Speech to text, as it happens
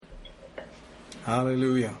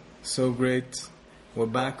Hallelujah. So great. We're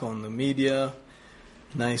back on the media.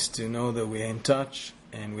 Nice to know that we're in touch.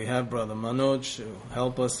 And we have Brother Manoj to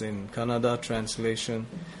help us in Kannada translation.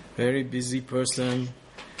 Very busy person.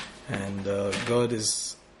 And God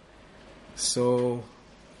is so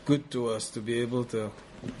good to us to be able to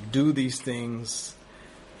do these things,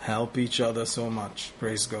 help each other so much.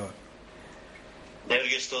 Praise God.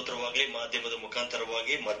 ದೇವರಿಗೆ ಸ್ತೋತ್ರವಾಗಲಿ. ಮಾಧ್ಯಮದ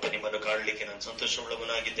ಮುಖಾಂತರವಾಗಿ ಮತ್ತೆ ನಿಮ್ಮನ್ನು ಕಾಣಲಿಕ್ಕೆ ನಾನು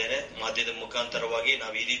ಸಂತೋಷವುಳ್ಳವನಾಗಿದ್ದೇನೆ. ಮಾಧ್ಯಮದ ಮುಖಾಂತರವಾಗಿ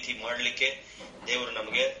ನಾವು ಈ ರೀತಿ ಮಾಡಲಿಕ್ಕೆ ದೇವರು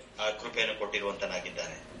ನಮಗೆ ಆ ಕೃಪೆಯನ್ನು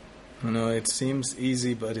ಕೊಟ್ಟಿರುವಂತನಾಗಿದ್ದಾನೆ. You know, it seems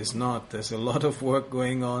easy, but it's not. There's a lot of work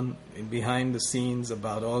going on behind the scenes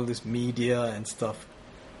about all this media and stuff.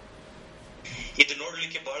 ಇದು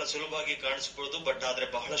ನೋಡ್ಲಿಕ್ಕೆ ಬಹಳ ಸುಲಭವಾಗಿ ಕಾಣಿಸಬಹುದು, ಬಟ್ ಆದ್ರೆ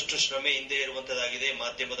ಬಹಳಷ್ಟು ಶ್ರಮೆ ಹಿಂದೆ ಇರುವಂತದಾಗಿದೆ.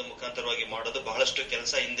 ಮಾಧ್ಯಮದ ಮುಖಾಂತರವಾಗಿ ಮಾಡೋದು ಬಹಳಷ್ಟು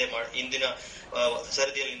ಕೆಲಸ ಹಿಂದಿನ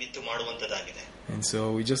ಸರದಿಯಲ್ಲಿ ನಿಂತು ಮಾಡುವಂತದಾಗಿದೆ. And so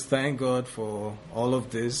we just thank God for all of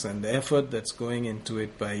this and the effort that's going into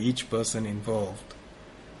it by each person involved.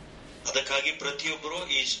 ಅದಕ್ಕಾಗಿ ಪ್ರತಿಯೊಬ್ಬರು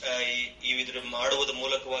ಈ ಮಾಡುವುದರ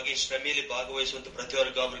ಮೂಲಕವಾಗಿ ಶ್ರಮೆಯಲ್ಲಿ ಭಾಗವಹಿಸುವಂತ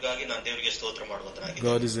ಪ್ರತಿಯೊಬ್ಬರಿಗಾಗಿ ನಾನು ದೇವರಿಗೆ ಸ್ತೋತ್ರ ಮಾಡುವಂತನಾಗಿದ್ದೇನೆ.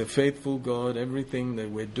 God is a faithful God. Everything that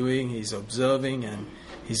we're doing, He's observing, and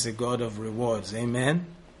He's a God of rewards. Amen.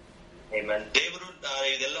 Amen. ದೇವರು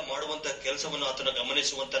ಇದೆಲ್ಲ ಮಾಡುವಂತ ಕೆಲಸವನ್ನು ಆತನು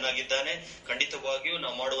ಗಮನಿಸುವಂತನಾಗಿದ್ದಾನೆ. ಖಂಡಿತವಾಗಿಯೂ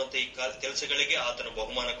ನಾವು ಮಾಡುವಂತ ಈ ಕೆಲಸಗಳಿಗೆ ಆತನು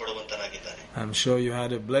ಬಹುಮಾನ ಕೊಡುವಂತನಾಗಿದ್ದಾನೆ. I'm sure you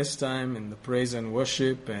had a blessed time in the praise and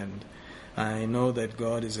worship, and I know that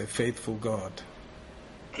God is a faithful God.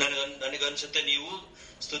 ನನಗನ್ಸುತ್ತೆ ನೀವು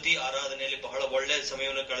ಸ್ತುತಿ ಆರಾಧನೆಯಲ್ಲಿ ಬಹಳ ಒಳ್ಳೆಯ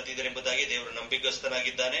ಸಮಯವನ್ನು ಕಳೆದಿದ್ದೀರಿ ಎಂಬುದಾಗಿ ದೇವರು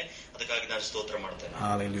ನಂಬಿಗಸ್ತನಾಗಿದ್ದಾನೆ. ಅದಕ್ಕಾಗಿ ನಾನು ಸ್ತೋತ್ರ ಮಾಡ್ತೇನೆ.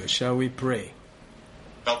 Hallelujah. Shall we pray?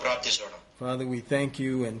 ನಾವು ಪ್ರಾರ್ಥಿಸೋಣ. Father, we thank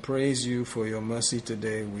you and praise you for your mercy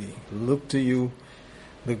today. We look to you,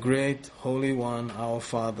 the great Holy One, our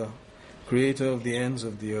Father, creator of the ends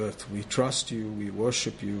of the earth. We trust you, we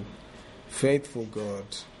worship you, faithful God.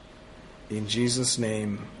 In Jesus'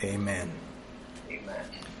 name, amen. Amen.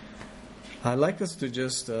 I'd like us to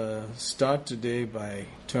just start today by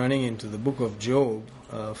turning into the book of Job,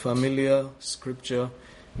 a familiar scripture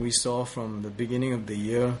we saw from the beginning of the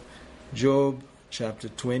year. Job chapter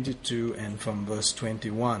 22 and from verse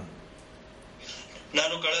 21.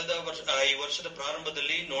 ನಾನು ಕಳೆದ ಈ ವರ್ಷದ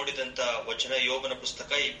ಪ್ರಾರಂಭದಲ್ಲಿ ನೋಡಿದಂತ ವಚನ ಯೋಬನ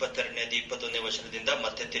ಪುಸ್ತಕ 22ನೇ 21ನೇ ವಚನದಿಂದ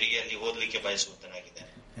ಮತ್ತೆ ತಿರುಗಿ ಅಲ್ಲಿ ಓದಲಿಕ್ಕೆ ಬಯಸುವಂತನಾಗಿದೆ.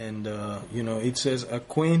 And it says,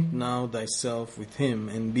 "Acquaint now thyself with him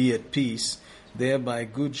and be at peace, thereby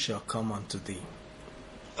good shall come unto thee."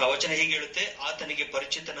 ಆ ವಚನ ಹೀಗೆ ಹೇಳುತ್ತೆ, ಆತನಿಗೆ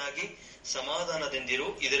ಪರಿಚಿತನಾಗಿ ಸಮಾಧಾನದಿಂದಿರು,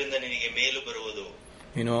 ಇದರಿಂದ ನಿನಗೆ ಮೇಲು ಬರುವುದು.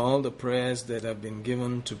 All the prayers that have been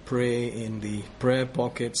given to pray in the prayer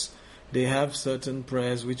pockets, they have certain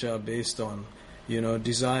prayers which are based on,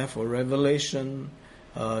 desire for revelation,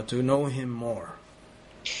 to know Him more.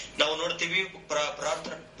 ನಾವು ನೋಡ್ತೀವಿ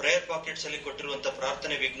ಪ್ರೇಯರ್ ಪಾಕೆಟ್ಸ್ ಅಲ್ಲಿ ಕೊಟ್ಟಿರುವಂತ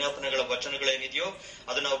ಪ್ರಾರ್ಥನೆ ವಿಜ್ಞಾಪನೆಗಳ ವಚನಗಳೇನಿದೆಯೋ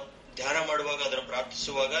ಅದು ನಾವು ಧ್ಯಾನ ಮಾಡುವಾಗ ಅದನ್ನು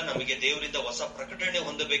ಪ್ರಾರ್ಥಿಸುವಾಗ ನಮಗೆ ದೇವರಿಂದ ಹೊಸ ಪ್ರಕಟಣೆ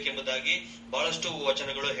ಹೊಂದಬೇಕೆಂಬುದಾಗಿ ಬಹಳಷ್ಟು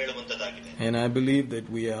ವಚನಗಳು ಹೇಳುವಂತದ್ದಾಗಿದೆ. And I believe that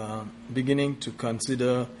we are beginning to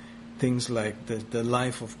consider things like the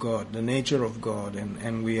life of God, the nature of God,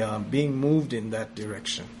 and we are being moved in that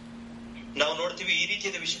direction. ನಾವು ನೋಡ್ತೀವಿ ಈ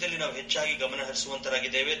ರೀತಿಯ ವಿಷಯದಲ್ಲಿ ನಾವು ಹೆಚ್ಚಾಗಿ ಗಮನ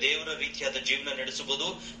ಹರಿಸುವಂತರಾಗಿದ್ದೇವೆ. ದೇವರ ರೀತಿಯಾದ ಜೀವನ ನಡೆಸುವುದು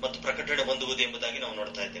ಮತ್ತು ಪ್ರಕಟಣೆ ಹೊಂದುವುದು ಎಂಬುದಾಗಿ ನಾವು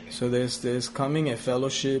ನೋಡ್ತಾ ಇದ್ದೇವೆ. So there's coming a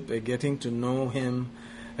fellowship, a getting to know Him,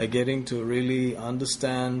 a getting to really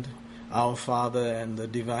understand our Father and the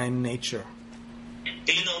divine nature.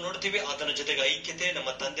 ಇಲ್ಲಿ ನಾವು ನೋಡ್ತೀವಿ ಆತನ ಜೊತೆಗೆ ಐಕ್ಯತೆ, ನಮ್ಮ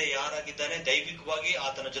ತಂದೆ ಯಾರಾಗಿದ್ದಾನೆ, ದೈವಿಕವಾಗಿ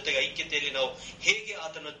ಆತನ ಜೊತೆಗೆ ಐಕ್ಯತೆಯಲ್ಲಿ ನಾವು ಹೇಗೆ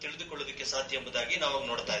ಆತನ ತಿಳಿದುಕೊಳ್ಳೋದಕ್ಕೆ ಸಾಧ್ಯ ಎಂಬುದಾಗಿ ನಾವು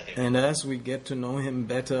ನೋಡ್ತಾ ಇದ್ದೇವೆ. And as we get to know Him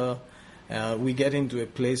better, we get into a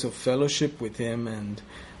place of fellowship with Him, and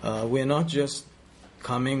we're not just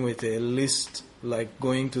coming with a list like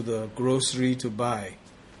going to the grocery to buy.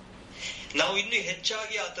 ನಾವು ಇನ್ನು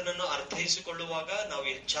ಹೆಚ್ಚಾಗಿ ಆತನನ್ನು ಅರ್ಥೈಸಿಕೊಳ್ಳುವಾಗ ನಾವು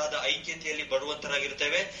ಹೆಚ್ಚಾದ ಐಕ್ಯತೆಯಲ್ಲಿ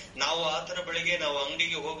ಬರುವಂತರಾಗಿರ್ತೇವೆ. ನಾವು ಆತನ ಬಳಿಗೆ ನಾವು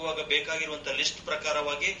ಅಂಗಡಿಗೆ ಹೋಗುವಾಗ ಬೇಕಾಗಿರುವಂತಹ ಲಿಸ್ಟ್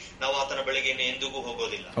ಪ್ರಕಾರವಾಗಿ ನಾವು ಆತನ ಬಳಿಗೆ ಎಂದಿಗೂ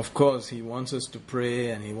ಹೋಗೋದಿಲ್ಲ. Of course, He wants us to pray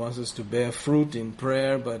and He wants us to bear fruit in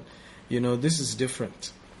prayer, but this is different.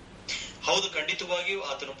 ಹೌದು, ಖಂಡಿತವಾಗಿಯೂ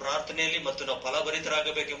ಆತನು ಪ್ರಾರ್ಥನೆಯಲ್ಲಿ ಮತ್ತು ನಾವು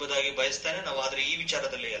ಫಲಭರಿತರಾಗಬೇಕೆಂಬುದಾಗಿ ಬಯಸ್ತಾನೆ. ನಾವು ಆದ್ರೆ ಈ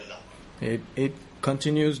ವಿಚಾರದಲ್ಲಿ ಅಲ್ಲ. It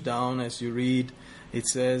continues down as you read. It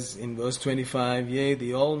says in verse 25, "Yea,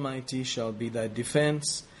 the Almighty shall be thy defense,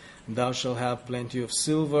 and thou shalt have plenty of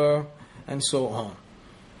silver," and so on.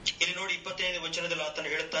 ಇಲ್ಲಿ ನೋಡಿ 25ನೇ ವಚನದಲ್ಲಿ ಆತನು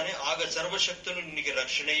ಹೇಳುತ್ತಾನೆ, ಆಗ ಸರ್ವಶಕ್ತನು ನಿನಗೆ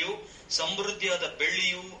ರಕ್ಷಣೆಯೂ ಸಮೃದ್ಧಿಯಾದ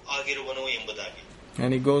ಬೆಳ್ಳಿಯೂ ಆಗಿರುವನು ಎಂಬುದಾಗಿ. And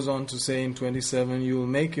he goes on to say in 27, "You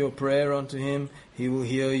will make your prayer unto him, he will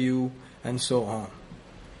hear you," and so on.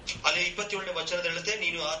 ಅಲ್ಲಿ 27ನೇ ವಚನದಲ್ಲಿ ಹೇಳುತ್ತೆ,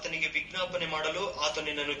 ನೀನು ಆತನಿಗೆ ವಿಜ್ಞಾಪನೆ ಮಾಡಲು ಆತನು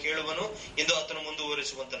ನಿನ್ನನ್ನು ಕೇಳುವನು ಎಂದು ಆತನು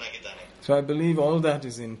ಮುಂದುವರಿಸುವಂತನಾಗಿದ್ದಾನೆ. So I believe all that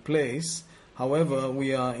is in place. However, we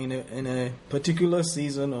are in a particular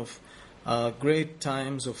season of great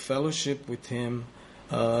times of fellowship with Him,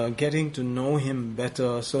 getting to know Him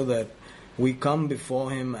better, so that we come before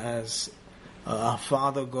Him as our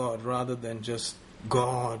Father God rather than just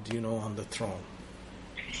God, on the throne.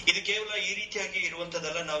 ಇದು ಕೇವಲ ಈ ರೀತಿಯಾಗಿ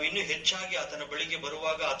ಇರುವಂತದಲ್ಲ. ನಾವು ಇನ್ನೂ ಹೆಚ್ಚಾಗಿ ಆತನ ಬಳಿಗೆ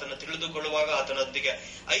ಬರುವಾಗ, ಆತನ ತಿಳಿದುಕೊಳ್ಳುವಾಗ, ಆತನೊಂದಿಗೆ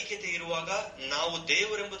ಐಕ್ಯತೆ ಇರುವಾಗ ನಾವು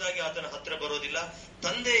ದೇವರೆಂಬುದಾಗಿ ಆತನ ಹತ್ರ ಬರೋದಿಲ್ಲ,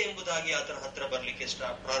 ತಂದೆ ಎಂಬುದಾಗಿ ಆತನ ಹತ್ರ ಬರ್ಲಿಕ್ಕೆ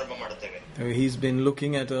ಪ್ರಾರಂಭ ಮಾಡುತ್ತೇವೆ. He's been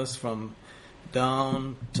looking at us from down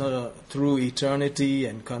through eternity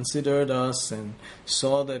and considered us and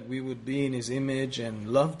saw that we would be in his image and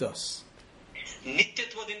loved us.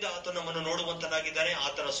 ನಿತ್ಯತ್ವದಿಂದ ಆತನು ನಮ್ಮನ್ನು ನೋಡುವಂತನಾಗಿದ್ದಾನೆ,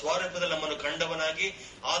 ಆತನ ಸ್ವರೂಪದಲ್ಲಿ ನಮ್ಮನ್ನು ಕಂಡವನಾಗಿ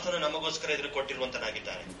ಆತನು ನಮಗೋಸ್ಕರ ಇದನ್ನು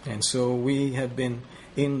ಕೊಟ್ಟಿರುವಂತನಾಗಿದ್ದಾನೆ. And so we have been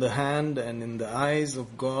in the hand and in the eyes of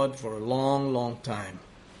God for a long, long time.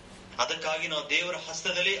 ಅದಕ್ಕಾಗಿ ನಾವು ದೇವರ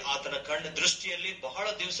ಹಸ್ತದಲ್ಲಿ, ಆತನ ಕಣ್ಣ ದೃಷ್ಟಿಯಲ್ಲಿ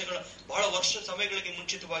ಬಹಳ ವರ್ಷ ಸಮಯಗಳಿಗೆ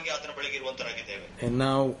ಮುಂಚಿತವಾಗಿ ಆತನ ಬಳಿಗೆ ಇರುವಂತರಾಗಿದ್ದೇವೆ. And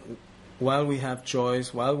now, while we have choice,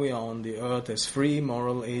 while we are on the earth as free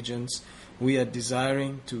moral agents, we are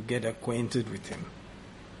desiring to get acquainted with him.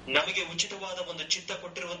 ನಮಗೆ ಉಚಿತವಾದ ಒಂದು ಚಿತ್ತ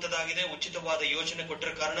ಕೊಟ್ಟಿರುವಂತದಾಗಿದೆ, ಉಚಿತವಾದ ಯೋಚನೆ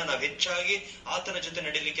ಕೊಟ್ಟಿರೋ ಕಾರಣ ನಾವು ಹೆಚ್ಚಾಗಿ ಆತನ ಜೊತೆ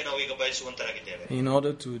ನಡೀಲಿಕ್ಕೆ ನಾವು ಈಗ ಬಯಸುವಂತರಾಗಿದ್ದೇವೆ. In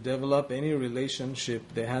order to develop any relationship,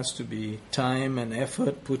 there has to be time and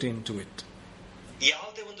effort put into it.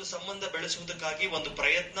 ಯಾವುದೇ ಒಂದು ಸಂಬಂಧ ಬೆಳೆಸುವುದಕ್ಕಾಗಿ ಒಂದು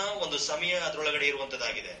ಪ್ರಯತ್ನ, ಒಂದು ಸಮಯ ಅದರೊಳಗಡೆ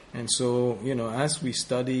ಇರುವಂತದಾಗಿದೆ. And so, as we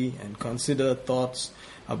study and consider thoughts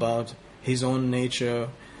about his own nature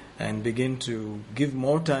and begin to give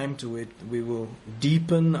more time to it, we will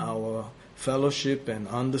deepen our fellowship and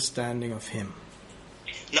understanding of him.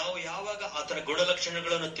 ನಾವು ಯಾವಾಗ ಆತನ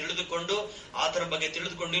ಗುಣಲಕ್ಷಣಗಳನ್ನು ತಿಳಿದುಕೊಂಡು ಆತನ ಬಗ್ಗೆ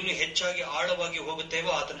ತಿಳಿದುಕೊಂಡು ಇನ್ನೂ ಹೆಚ್ಚಾಗಿ ಆಳವಾಗಿ ಹೋಗುತ್ತೇವೋ,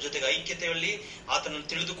 ಆತನ ಜೊತೆಗೆ ಐಕ್ಯತೆಯಲ್ಲಿ ಆತನನ್ನು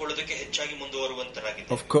ತಿಳಿದುಕೊಳ್ಳೋದಕ್ಕೆ ಹೆಚ್ಚಾಗಿ ಮುಂದುವರುವಂತರಾಗಿದೆ.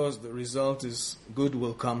 Of course, the result is good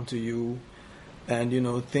will come to you, and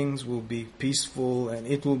things will be peaceful, and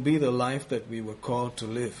it will be the life that we were called to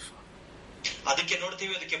live. ಅದಕ್ಕೆ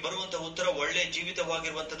ನೋಡ್ತೀವಿ, ಅದಕ್ಕೆ ಬರುವಂತ ಉತ್ತರ ಒಳ್ಳೆ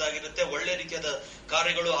ಜೀವಿತವಾಗಿರುವಂತದಾಗಿರುತ್ತೆ, ಒಳ್ಳೆ ರೀತಿಯಾದ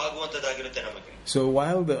ಕಾರ್ಯಗಳು ಆಗುವಂತದಾಗಿರುತ್ತೆ ನಮಗೆ. So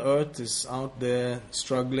while the earth is out there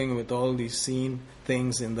struggling with all these seen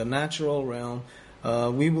things in the natural realm,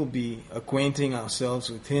 we will be acquainting ourselves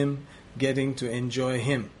with him, getting to enjoy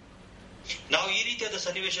him. ನಾವು ಈ ರೀತಿಯಾದ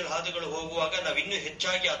ಸನ್ನಿವೇಶ ಹಾದುಗಳು ಹೋಗುವಾಗ ನಾವಿನ್ನೂ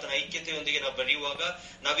ಹೆಚ್ಚಾಗಿ ಆತನ ಐಕ್ಯತೆಯೊಂದಿಗೆ ನಾವು ಬರೆಯುವಾಗ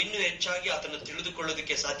ನಾವಿನ್ನೂ ಹೆಚ್ಚಾಗಿ ಆತನ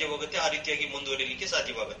ತಿಳಿದುಕೊಳ್ಳೋದಕ್ಕೆ ಸಾಧ್ಯವಾಗುತ್ತೆ, ಆ ರೀತಿಯಾಗಿ ಮುಂದುವರಿಲಿಕ್ಕೆ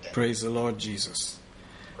ಸಾಧ್ಯವಾಗುತ್ತೆ. Praise the Lord Jesus.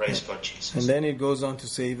 Praise God Jesus. And then it goes on to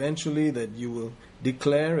say eventually that you will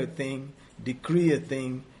declare a thing, decree a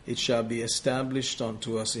thing, it shall be established unto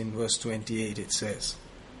us. In verse 28 it says.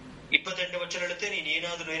 28ನೇ ವಚನ ಹೇಳುತ್ತೆ, ನೀನು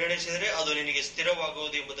ಏನಾದರೂ ನಿರ್ಣಯಿಸಿದರೆ ಅದು ನಿನಗೆ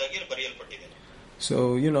ಸ್ಥಿರವಾಗುವುದು ಎಂಬುದಾಗಿ ಬರೆಯಲ್ಪಟ್ಟಿದೆ. So,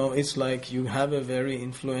 it's like you have a very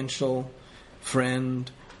influential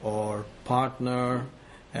friend or partner,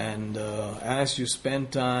 and as you spend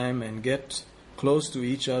time and get close to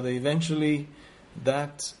each other, eventually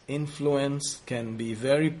that influence can be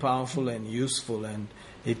very powerful and useful, and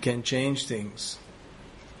it can change things.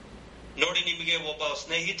 ನೋಡಿ, ನಿಮಗೆ ಒಬ್ಬ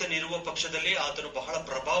ಸ್ನೇಹಿತನಿರುವ ಪಕ್ಷದಲ್ಲಿ ಆತನು ಬಹಳ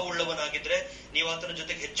ಪ್ರಭಾವವುಳ್ಳವನಾಗಿದ್ರೆ ನೀವು ಆತನ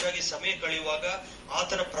ಜೊತೆಗೆ ಹೆಚ್ಚಾಗಿ ಸಮಯ ಕಳೆಯುವಾಗ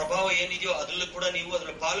ಆತನ ಪ್ರಭಾವ ಏನಿದೆಯೋ ಅದರಲ್ಲೂ ಕೂಡ ನೀವು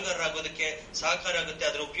ಅದರ ಪಾಲ್ಗಾರರಾಗೋದಕ್ಕೆ ಸಹಕಾರ ಆಗುತ್ತೆ,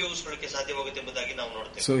 ಅದರ ಉಪಯೋಗಿಸ್ಕೊಳ್ಳಕ್ಕೆ ಸಾಧ್ಯವಾಗುತ್ತೆ ಎಂಬುದಾಗಿ ನಾವು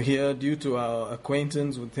ನೋಡ್ತೇವೆ. So here, due to our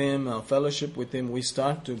acquaintance with him, our fellowship with him, we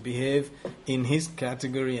start to behave in his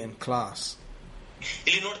category and class.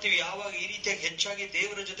 ಇಲ್ಲಿ ನೋಡ್ತೀವಿ, ಯಾವಾಗ ಈ ರೀತಿಯಾಗಿ ಹೆಚ್ಚಾಗಿ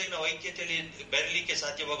ದೇವರ ಜೊತೆಗೆ ನಾವು ಐಕ್ಯತೆಯಲ್ಲಿ ಬೆರಲಿಕ್ಕೆ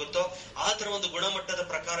ಸಾಧ್ಯವಾಗುತ್ತೋ ಆತನ ಒಂದು ಗುಣಮಟ್ಟದ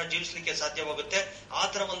ಪ್ರಕಾರ ಜೀವಿಸಲಿಕ್ಕೆ ಸಾಧ್ಯವಾಗುತ್ತೆ,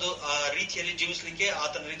 ಆತನ ಒಂದು ರೀತಿಯಲ್ಲಿ ಜೀವಿಸಲಿಕ್ಕೆ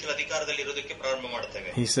ಆತನ ರೀತಿಯಲ್ಲಿ ಅಧಿಕಾರದಲ್ಲಿ ಇರೋದಕ್ಕೆ ಪ್ರಾರಂಭ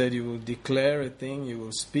ಮಾಡುತ್ತೇವೆ. He said, you will declare a thing, you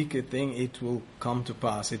will speak a thing, it will come to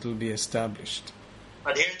pass, it will be established.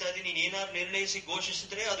 ಅದು ಹೇಳ್ತಾ ಇದ್ದೀನಿ, ನೀನು ಏನಾದ್ರು ನಿರ್ಣಯಿಸಿ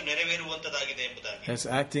ಘೋಷಿಸಿದ್ರೆ ಅದು ನೆರವೇರುವಂತದಾಗಿದೆ ಎಂಬುದಾಗಿ. That's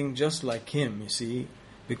acting just like him, you see,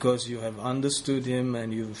 because you have understood him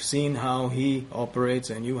and you've seen how he operates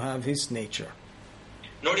and you have his nature.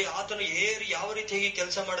 ನೋಡಿ, ಆತನು ಯಾವ ರೀತಿಯಾಗಿ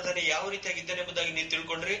ಕೆಲಸ ಮಾಡ್ತಾನೆ, ಯಾವ ರೀತಿಯಾಗಿ ಇದ್ದಾನೆ ಎಂಬುದಾಗಿ ನೀವು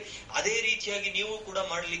ತಿಳ್ಕೊಂಡ್ರಿ, ಅದೇ ರೀತಿಯಾಗಿ ನೀವು ಕೂಡ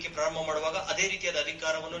ಮಾಡಲಿಕ್ಕೆ ಪ್ರಾರಂಭ ಮಾಡುವಾಗ ಅದೇ ರೀತಿಯಾದ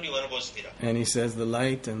ಅಧಿಕಾರವನ್ನು ನೀವು ಅನುಭವಿಸ್ತೀರಾ. And he says the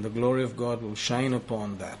light and the glory of God will shine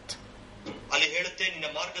upon that. ಅಲ್ಲಿ ಹೇಳುತ್ತೆ,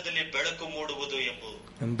 ನಿನ್ನ ಮಾರ್ಗದಲ್ಲಿ ಬೆಳಕು ಮೂಡುವುದು ಎಂಬುದು.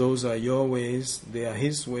 And those are your ways, they are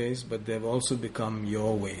his ways, but they've also become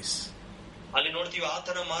your ways. ಅಲ್ಲಿ ನೋಡ್ತೀವಿ,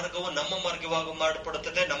 ಆತನ ಮಾರ್ಗವು ನಮ್ಮ ಮಾರ್ಗವಾಗಿ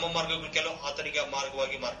ಮಾರ್ಪಡುತ್ತದೆ, ನಮ್ಮ ಮಾರ್ಗಗಳು ಕೆಲವು ಆತನಿಗೆ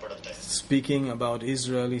ಮಾರ್ಗವಾಗಿ ಮಾರ್ಪಡುತ್ತೆ. Speaking about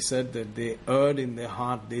Israel, he said that they erred in their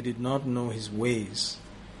heart, they did not know his ways.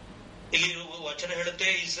 ಇಲ್ಲಿ ವಚನ ಹೇಳುತ್ತೆ,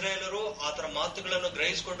 ಇಸ್ರಾಯೇಲರು ಆತನ ಮಾತುಗಳನ್ನು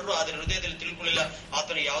ಗ್ರಹಿಸಿಕೊಂಡರು, ಆತನ ಹೃದಯದಲ್ಲಿ ತಿಳ್ಕೊಳ್ಳಿಲ್ಲ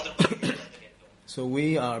ಆತನ ಯಾವುದ್ರ ಬಗ್ಗೆ ಹೇಳ್ತಾನೆ. So we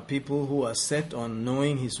are people who are set on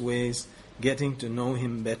knowing his ways, getting to know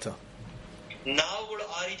him better. ನಾವುಗಳು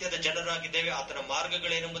ಆ ರೀತಿಯಾದ ಜನರಾಗಿದ್ದೇವೆ, ಆತನ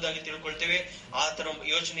ಮಾರ್ಗಗಳೇನೆಂಬುದಾಗಿ ತಿಳ್ಕೊಳ್ತೇವೆ, ಆತನ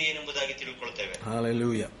ಯೋಚನೆ ಏನೆಂಬುದಾಗಿ ತಿಳ್ಕೊಳ್ತೇವೆ.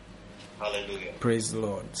 Hallelujah. Hallelujah. Praise the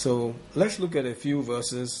Lord. So let's look at a few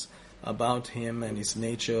verses about him and his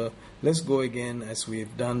nature. Let's go again, as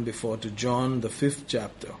we've done before, to John the 5th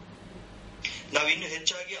chapter. ನಾವು ಇನ್ನು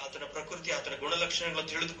ಹೆಚ್ಚಾಗಿ ಆತನ ಪ್ರಕೃತಿ, ಆತನ ಗುಣಲಕ್ಷಣಗಳನ್ನು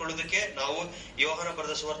ತಿಳಿದುಕೊಳ್ಳುವುದಕ್ಕೆ ನಾವು ಯೋಹಾನ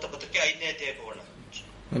ಬರೆದ ಸುವಾರ್ತೆ ಪತ್ರಿಕೆ 5ನೇ ಅಧ್ಯಾಯಕ್ಕೆ ಹೋಗೋಣ.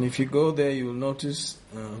 And if you go there, you will notice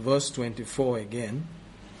verse 24 again.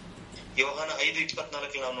 ಯೋಹಾನ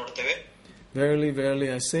 5:24 ನಾವು ನೋಡ್ತೇವೆ. Verily,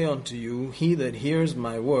 verily, I say unto you, he that hears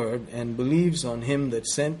my word and believes on him that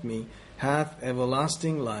sent me hath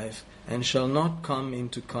everlasting life, and shall not come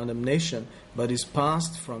into condemnation, but is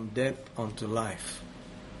passed from death unto life.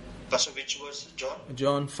 Pastor, which verse, John?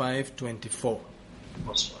 John 5:24.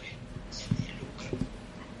 Oh, sorry.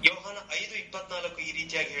 ಯೋಹಾನ 5:24 ಈ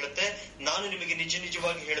ರೀತಿಯಾಗಿ ಹೇಳುತ್ತೆ, ನಾನು ನಿಮಗೆ ನಿಜ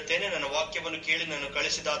ನಿಜವಾಗಿ ಹೇಳುತ್ತೇನೆ, ನನ್ನ ವಾಕ್ಯವನ್ನು ಕೇಳಿ ನಾನು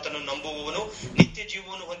ಕಳಿಸಿದ ಆತನು ನಂಬುವವನು ನಿತ್ಯ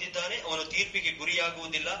ಜೀವವನ್ನು ಹೊಂದಿದ್ದಾನೆ, ಅವನು ತೀರ್ಪಿಗೆ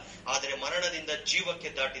ಗುರಿಯಾಗುವುದಿಲ್ಲ, ಆದರೆ ಮರಣದಿಂದ ಜೀವಕ್ಕೆ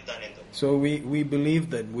ದಾಟಿದ್ದಾನೆಂದು. So we believe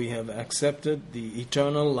that we have accepted the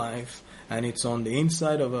eternal life, and it's on the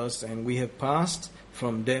inside of us, and we have passed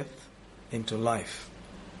from death into life.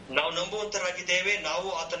 ನಾವು ನಂಬುವಂತರಾಗಿದ್ದೇವೆ, ನಾವು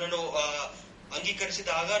ಆತನನ್ನು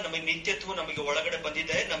ಅಂಗೀಕರಿಸಿದಾಗ ನಮಗೆ ನಿತ್ಯತ್ವ ನಮಗೆ ಒಳಗಡೆ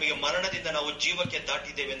ಬಂದಿದೆ, ನಮಗೆ ಮರಣದಿಂದ ನಾವು ಜೀವಕ್ಕೆ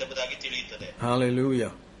ದಾಟಿದ್ದೇವೆ ಎಂಬುದಾಗಿ ತಿಳಿಯುತ್ತದೆ.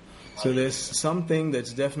 Hallelujah. So there's something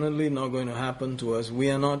that's definitely not going to happen to us. We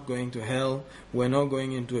are not going to hell. We're not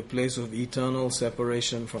going into a place of eternal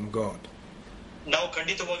separation from God. ನಾವು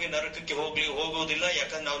ಖಂಡಿತವಾಗಿ ನರಕಕ್ಕೆ ಹೋಗುವುದಿಲ್ಲ,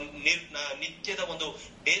 ಯಾಕಂದ್ರೆ ನಾವು ನಿತ್ಯದ ಒಂದು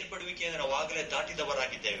ಬೇರ್ಪಡುವಿಕೆಯನ್ನು ನಾವು ಆಗಲೇ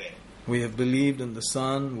ದಾಟಿದವರಾಗಿದ್ದೇವೆ. We have believed in the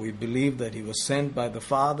Son. We believe that He was sent by the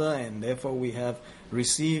Father, and therefore we have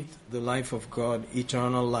received the life of God,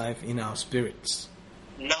 eternal life in our spirits.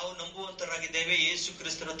 ನಾವು ನಂಬುವಂತರಾಗಿದ್ದೇವೆ, ಯೇಸು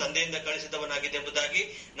ಕ್ರಿಸ್ತನು ತಂದೆಯಿಂದ ಕಳಿಸಿದವನಾಗಿದೆ ಎಂಬುದಾಗಿ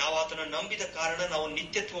ನಾವು ಆತನನ್ನು ನಂಬಿದ ಕಾರಣ ನಾವು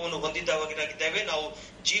ನಿತ್ಯತ್ವವನ್ನು ಹೊಂದಿದವರಾಗಿದ್ದೇವೆ. ನಾವು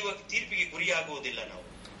ಜೀವ ತೀರ್ಪಿಗೆ ಗುರಿಯಾಗುವುದಿಲ್ಲ. ನಾವು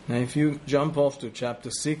Now if you jump off to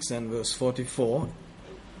chapter 6 and verse 44,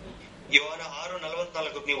 ಯೋಹಾನ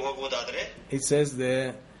 6:44 ನೀವು ಹೋಗುವುದಾದರೆ, it says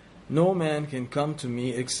there, no man can come to me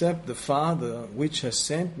except the Father which has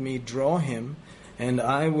sent me draw him, and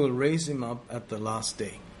I will raise him up at the last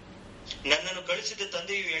day. ನನ್ನನ್ನು ಕಳಿಸಿದ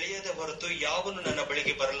ತಂದೆಯು ಎಳೆಯದ ಹೊರತು ಯಾವನು ನನ್ನ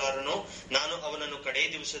ಬಳಿಗೆ ಬರಲಾರನೋ, ನಾನು ಅವನನ್ನು ಕಡೆಯ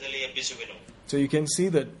ದಿವಸದಲ್ಲಿ ಎಬ್ಬಿಸುವೆನು. So you can see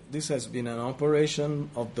that this has been an operation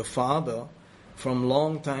of the Father from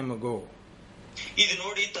long time ago. ಇದು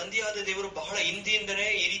ನೋಡಿ, ತಂದೆಯಾದ ದೇವರು ಬಹಳ ಹಿಂದಿನಿಂದಲೇ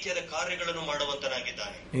ಈ ರೀತಿಯಾದ ಕಾರ್ಯಗಳನ್ನು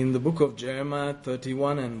ಮಾಡುವಂತನಾಗಿದ್ದಾನೆ. In the book of Jeremiah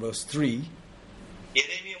 31 and verse 3,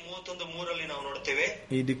 ಯೆರೆಮೀಯ 31:3 ನಾವು ನೋಡ್ತೇವೆ,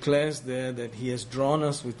 he declares there that he has drawn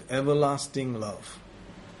us with everlasting love.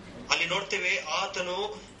 ಅಲ್ಲಿ ನೋಡ್ತೇವೆ, ಆತನು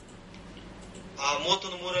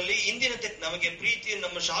 31:3 ಇಂದಿನಂತೆ ನಮಗೆ ಪ್ರೀತಿ,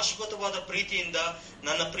 ನಮ್ಮ ಶಾಶ್ವತವಾದ ಪ್ರೀತಿಯಿಂದ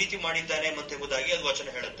ನನ್ನ ಪ್ರೀತಿ ಮಾಡಿದ್ದಾನೆ ಎಂಬುದಾಗಿ ಅದು ವಚನ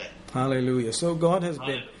ಹೇಳುತ್ತೆ. Hallelujah. So God has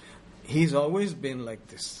been, He's always been like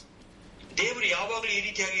this. ದೇವರು ಯಾವಾಗಲೂ ಈ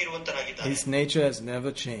ರೀತಿಯಾಗಿ ಇರುವಂತನಾಗಿದ್ದಾನೆ. His nature has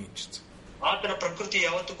never changed. ಆತನ ಪ್ರಕೃತಿ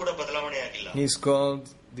ಯಾವತ್ತೂ ಕೂಡ ಬದಲಾವಣೆ ಆಗಿಲ್ಲ. He's called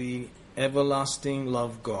the everlasting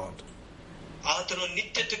love God. ಆತನು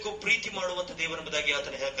ನಿತ್ಯಕ್ಕೂ ಪ್ರೀತಿ ಮಾಡುವಂತ ದೇವರೆಂಬುದಾಗಿ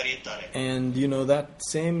ಆತನ ಕರೆಯುತ್ತಾರೆ. And you know, that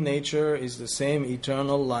same nature is the same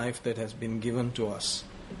eternal life that has been given to us.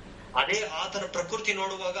 ಅದೇ ಆತನ ಪ್ರಕೃತಿ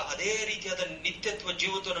ನೋಡುವಾಗ ಅದೇ ರೀತಿಯಾದ ನಿತ್ಯತ್ವ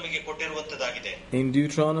ಜೀವತ್ವ ನಮಗೆ ಕೊಟ್ಟಿರುವಂತದಾಗಿದೆ. In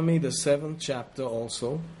Deuteronomy the 7th chapter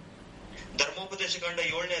also, ಧರ್ಮೋಪದೇಶಕಾಂಡ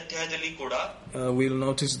 7ನೇ ಅಧ್ಯಾಯದಲ್ಲಿ ಕೂಡ we'll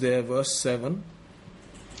notice there verse 7.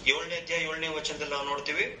 7ನೇ ಅಧ್ಯಾಯ 7ನೇ ವಚನದಲ್ಲಿ ನಾವು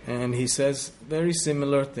ನೋಡ್ತೀವಿ, and he says very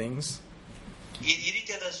similar things. ಈ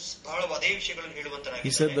ರೀತಿಯಾದ ಬಹಳ ಅದೇ ವಿಷಯಗಳನ್ನು ಹೇಳುವಂತನಾಗಿದ್ದಾನೆ.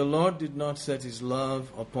 He said, the Lord did not set his love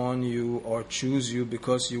upon you or choose you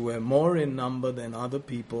because you were more in number than other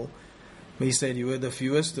people. He said you were the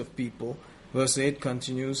fewest of people. Verse 8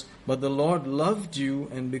 continues, but the Lord loved you,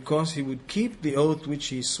 and because he would keep the oath which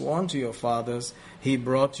he sworn to your fathers, he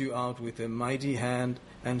brought you out with a mighty hand,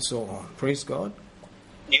 and so on. Praise God.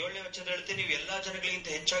 7ನೇ ವಚನದಲ್ಲಿ ಹೇಳ್ತೀನಿ, ನೀವು ಎಲ್ಲಾ ಜನಗಳಿಗಿಂತ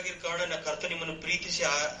ಹೆಚ್ಚಾಗಿರ ಕಾರಣ ಕರ್ತ ನಿಮ್ಮನ್ನು ಪ್ರೀತಿಸಿ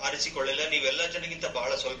ಆರಿಸಿಕೊಳ್ಳಲಿಲ್ಲ. ನೀವೆಲ್ಲಾ ಜನಗಿಂತ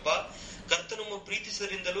ಬಹಳ ಸ್ವಲ್ಪ. ಕರ್ತನನ್ನು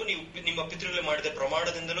ಪ್ರೀತಿಸಿದ್ರಿಂದಲೂ ನೀವು ನಿಮ್ಮ ಪಿತೃಗಳು ಮಾಡಿದ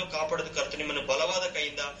ಪ್ರಮಾಣದಿಂದಲೂ ಕಾಪಾಡದ ಕರ್ತ ನಿಮ್ಮನ್ನು ಬಲವಾದ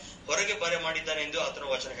ಕೈಯಿಂದ ಹೊರಗೆ ಬರೆ ಮಾಡಿದ್ದಾನೆ ಎಂದು ಆತನ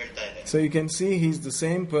ವಚನ ಹೇಳ್ತಾ ಇದೆ. So you can see he's the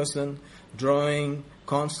same person drawing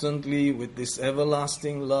constantly with this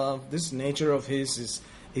everlasting love. This nature of his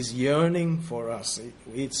is yearning for us.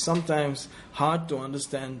 It's sometimes hard to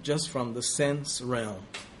understand just from the sense realm.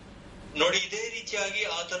 ನೋಡಿ, ಇದೇ ರೀತಿಯಾಗಿ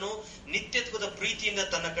ಆತನು ನಿತ್ಯತ್ವದ ಪ್ರೀತಿಯಿಂದ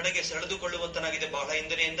ತನ್ನ ಕಡೆಗೆ ಸೆಳೆದುಕೊಳ್ಳುವಂತನಾಗಿದೆ ಬಹಳ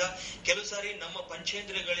ಹಿಂದಿನಿಂದ. ಕೆಲವು ಸಾರಿ ನಮ್ಮ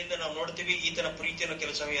ಪಂಚೇಂದ್ರಿಯಗಳಿಂದ ನಾವು ನೋಡ್ತೀವಿ, ಈತನ ಪ್ರೀತಿಯನ್ನು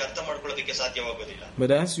ಕೆಲವು ಸಮಯ ಅರ್ಥ ಮಾಡ್ಕೊಳ್ಳೋದಕ್ಕೆ ಸಾಧ್ಯವಾಗೋದಿಲ್ಲ.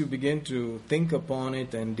 But as you begin to think upon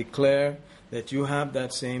it and declare that you have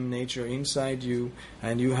that same nature inside you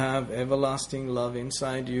and you have everlasting love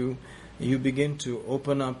inside you, you begin to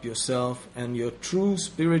open up yourself and your true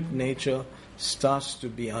spirit nature starts to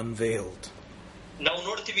be unveiled. ನಾವು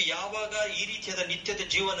ನೋಡ್ತೀವಿ, ಯಾವಾಗ ಈ ರೀತಿಯಾದ ನಿತ್ಯದ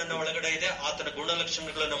ಜೀವ ನನ್ನ ಒಳಗಡೆ ಇದೆ, ಆತನ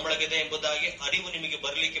ಗುಣಲಕ್ಷಣಗಳು ನಮ್ಮೊಳಗಿದೆ ಎಂಬುದಾಗಿ ಅರಿವು ನಿಮಗೆ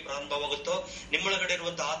ಬರಲಿಕ್ಕೆ ಪ್ರಾರಂಭವಾಗುತ್ತೋ, ನಿಮ್ಮೊಳಗಡೆ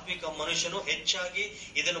ಇರುವಂತಹ ಆತ್ಮಿಕ ಮನುಷ್ಯನು ಹೆಚ್ಚಾಗಿ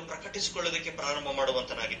ಇದನ್ನು ಪ್ರಕಟಿಸಿಕೊಳ್ಳೋದಕ್ಕೆ ಪ್ರಾರಂಭ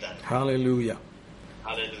ಮಾಡುವಂತನಾಗಿದ್ದಾನೆ. Hallelujah.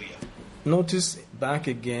 Hallelujah. Notice back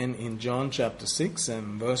again in John chapter 6 and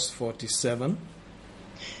verse 47.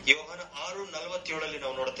 ಯೋಹಾನ 6:47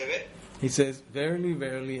 ನಾವು ನೋಡ್ತೇವೆ. He says, verily,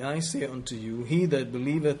 verily, I say unto you, he that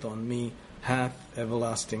believeth on me hath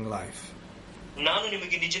everlasting life. ನಾನು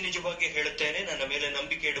ನಿಮಗೆ ನಿಜ ನಿಜವಾಗಿ ಹೇಳುತ್ತೇನೆ, ನನ್ನ ಮೇಲೆ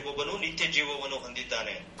ನಂಬಿಕೆ ಇಡುವವನು ನಿತ್ಯ ಜೀವವನ್ನು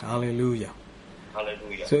ಹೊಂದಿದ್ದಾನೆ. Hallelujah.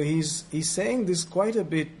 Hallelujah. So he's saying this quite a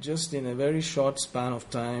bit just in a very short span of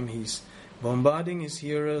time. He's bombarding his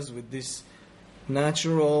hearers with this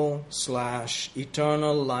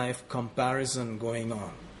natural/eternal life comparison going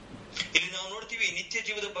on. ಇಲ್ಲಿ ನಾವು ನೋಡ್ತೀವಿ ನಿತ್ಯ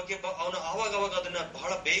ಜೀವದ ಬಗ್ಗೆ ಅವನು ಆವಾಗ ಅದನ್ನ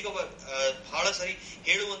ಬಹಳ ಸರಿ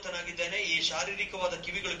ಹೇಳುವಂತನಾಗಿದ್ದಾನೆ. ಈ ಶಾರೀರಿಕವಾದ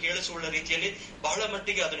ಕಿವಿಗಳು ಕೇಳಿಸುವ ರೀತಿಯಲ್ಲಿ ಬಹಳ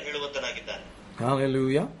ಮಟ್ಟಿಗೆ ಅದನ್ನು ಹೇಳುವಂತನಾಗಿದ್ದಾನೆ.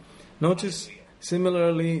 Hallelujah. Notice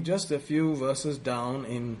similarly, just a few verses down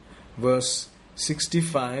in verse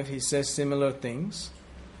 65, he says similar things.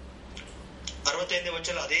 65ನೇ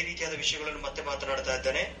ವಚನ ಅದೇ ರೀತಿಯಾದ ವಿಷಯಗಳನ್ನು ಮತ್ತೆ ಮಾತನಾಡ್ತಾ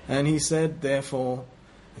ಇದ್ದಾನೆ. And he said, therefore,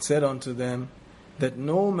 said unto them, that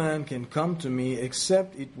no man can come to me except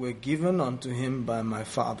it were given unto him by my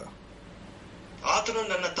Father. ಆತನು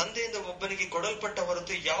ನನ್ನ ತಂದೆಯಿಂದ ಒಬ್ಬನಿಗೆ ಕೊಡಲ್ಪಟ್ಟ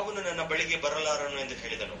ಹೊರತು ಯಾವನು ನನ್ನ ಬಳಿಗೆ ಬರಲಾರನು ಎಂದು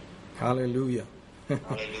ಹೇಳಿದನು. Hallelujah.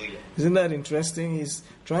 Hallelujah. Isn't that interesting? He's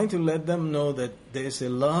trying to let them know that there's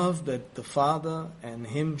a love that the Father and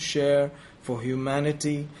him share for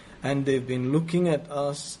humanity, and they've been looking at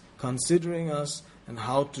us, considering us, and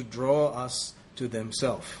how to draw us to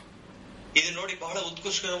themselves. ಇದು ನೋಡಿ ಬಹಳ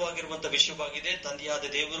ಉತ್ಕೃಷ್ಟವಾಗಿರುವಂತಹ ವಿಷಯವಾಗಿದೆ. ತಂದೆಯಾದ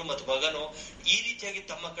ದೇವರು ಮತ್ತು ಮಗನು ಈ ರೀತಿಯಾಗಿ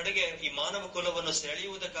ತಮ್ಮ ಕಡೆಗೆ ಈ ಮಾನವ ಕುಲವನ್ನು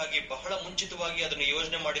ಸೆಳೆಯುವುದಕ್ಕಾಗಿ ಬಹಳ ಮುಂಚಿತವಾಗಿ ಅದನ್ನು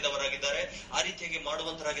ಯೋಜನೆ ಮಾಡಿದವರಾಗಿದ್ದಾರೆ. ಆ ರೀತಿಯಾಗಿ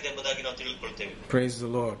ಮಾಡುವಂತರಾಗಿದೆ ಎಂಬುದಾಗಿ ನಾವು ತಿಳಿದುಕೊಳ್ತೇವೆ. Praise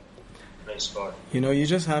the Lord. Praise God. You know, you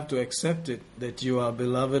just have to accept it that you are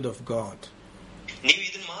beloved of God. ನೀವು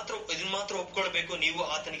ಇದನ್ನ ಮಾತ್ರ ಒಪ್ಪಿಕೊಳ್ಳಬೇಕು, ನೀವು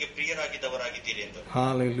ಆತನಿಗೆ ಪ್ರಿಯರಾಗಿದ್ದವರಾಗಿದ್ದೀರಿ ಎಂದು.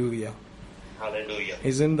 Hallelujah. Hallelujah.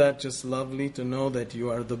 Isn't that just lovely to know that you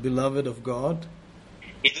are the beloved of God?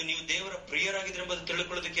 ಇದು ನೀವು ದೇವರ ಪ್ರಿಯರಾಗಿದ್ದೀರಿ ಎಂಬುದನ್ನು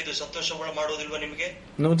ತಿಳಿದುಕೊಳ್ಳೋದಕ್ಕೆ ಇದು ಸಂತೋಷ ಮಾಡುವುದಿಲ್ವಾ ನಿಮಗೆ?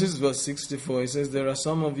 Notice verse 64. He says, there are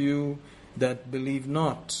some of you that believe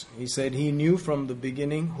not. He said he knew from the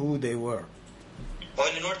beginning who they were.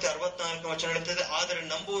 ಇಲ್ಲಿ ನೋಡ್ತಾ 64 ವಚನ ಹೇಳ್ತದೆ, ಆದರೆ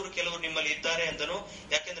ನಂಬುವವರು ಕೆಲವರು ನಿಮ್ಮಲ್ಲಿ ಇದ್ದಾರೆ ಎಂದನು,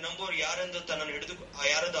 ಯಾಕೆಂದ್ರೆ ನಂಬುವವರು ಯಾರೆಂದು ತನ್ನನ್ನು ಹಿಡಿದು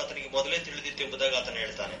ಯಾರೆಂದು ಆತನಿಗೆ ಮೊದಲೇ ತಿಳಿದಿತ್ತು ಎಂಬುದಾಗಿ ಆತನು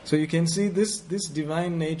ಹೇಳ್ತಾನೆ. So you can see this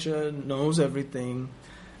divine nature knows everything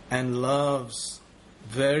and loves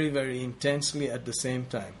very, very intensely at the same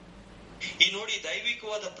time. ಈ ನೋಡಿ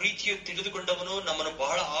ದೈವಿಕವಾದ ಪ್ರೀತಿಯು ತಿಳಿದುಕೊಂಡವನು ನಮ್ಮನ್ನು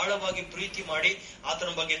ಬಹಳ ಆಳವಾಗಿ ಪ್ರೀತಿ ಮಾಡಿ ಆತನ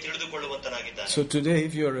ಬಗ್ಗೆ ತಿಳಿದುಕೊಳ್ಳುವಂತನಾಗಿದ್ದಾನೆ. So today,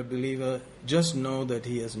 if you are a believer, just know that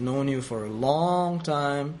he has known you for a long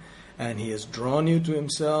time and he has drawn you to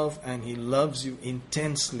himself and he loves you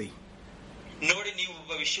intensely. ನೋಡಿ, ನೀವು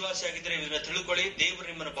ಒಬ್ಬ ವಿಶ್ವಾಸಿಯಾಗಿದ್ದರೆ ಇದನ್ನ ತಿಳ್ಕೊಳ್ಳಿ, ದೇವರು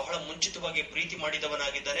ನಿಮ್ಮನ್ನು ಬಹಳ ಮುಂಚಿತವಾಗಿ ಪ್ರೀತಿ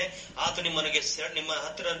ಮಾಡಿದವನಾಗಿದ್ದಾನೆ. ಆತ ನಿಮ್ಮ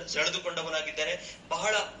ಹತ್ತಿರ ಸೆಳೆದುಕೊಂಡವನಾಗಿದ್ದಾನೆ.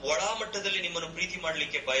 ಬಹಳ ಒಳಮಟ್ಟದಲ್ಲಿ ನಿಮ್ಮನ್ನು ಪ್ರೀತಿ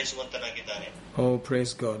ಮಾಡಲಿಕ್ಕೆ ಬಯಸುವಂತನಾಗಿದ್ದಾನೆ. Oh,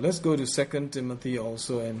 praise God. Let's go to 2 Timothy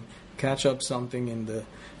also and catch up something in the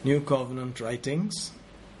New Covenant writings.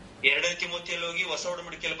 2 ತಿಮೋಥಿಯಲ್ಲಿ ಹೋಗಿ ಹೊಸ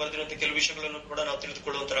ಒಡಂಬಡಿಕೆಯಲ್ಲಿ ಬರೆದಿರುವಂತಹ ಕೆಲವು ವಿಷಯಗಳನ್ನು ಕೂಡ ನಾವು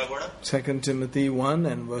ತಿಳಿದುಕೊಳ್ಳುವಂತರಾಗೋಣ. 2 Timothy 1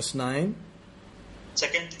 and verse 9.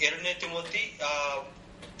 2 Timothy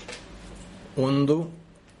 1:9.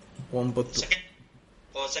 2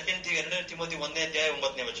 Timothy 1ನೇ ಅಧ್ಯಾಯ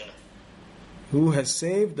 9ನೇ ವಚನ. Who has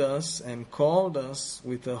saved us and called us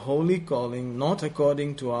with a holy calling, not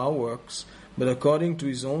according to our works, but according to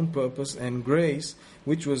his own purpose and grace,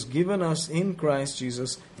 which was given us in Christ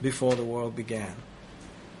Jesus before the world began.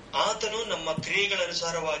 ಆತನು ನಮ್ಮ ಕ್ರಿಯೆಗಳ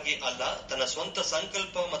ಅನುಸಾರವಾಗಿ ಅಲ್ಲ, ತನ್ನ ಸ್ವಂತ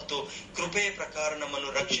ಸಂಕಲ್ಪ ಮತ್ತು ಕೃಪೆಯ ಪ್ರಕಾರ ನಮ್ಮನ್ನು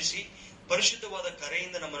ರಕ್ಷಿಸಿ ಪರಿಶುದ್ಧವಾದ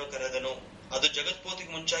ಕರೆಯಿಂದ ನಮ್ಮನ್ನು ಕರೆದನು. ಅದು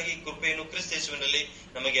ಜಗತ್ಪೋತಿಗೆ ಮುಂಚಾಗಿ ಕೃಪೆಯನ್ನು ಕ್ರಿಸ್ತ ಯೇಸುವಿನಲ್ಲಿ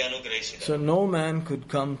ನಮಗೆ ಅನುಗ್ರಹಿಸಿದನು. So no man could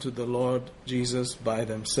come to the Lord Jesus by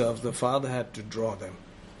themselves. The Father had to draw them.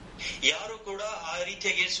 ಯಾರು ಕೂಡ ಆ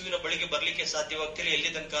ರೀತಿಯಾಗಿ ಯೇಸುವಿನ ಬಳಿಗೆ ಬರಲಿಕ್ಕೆ ಸಾಧ್ಯವಾಗ್ತಿಲ್ಲ. ಎಲ್ಲಿ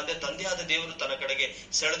ತನಕ ಅಂದ್ರೆ ತಂದೆಯಾದ ದೇವರು ತನ್ನ ಕಡೆಗೆ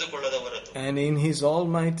ಸೆಳೆದುಕೊಳ್ಳದ ಹೊರತು. And in his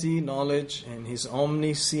almighty knowledge and his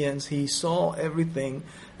omniscience, he saw everything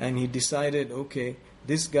and he decided, okay,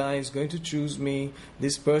 this guy is going to choose me,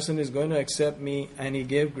 this person is going to accept me, and he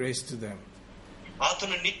gave grace to them.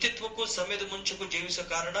 ಆತನು ನಿತ್ಯತ್ವಕ್ಕೂ ಸಮಯದ ಮುಂಚೆಗೂ ಜೀವಿಸೋ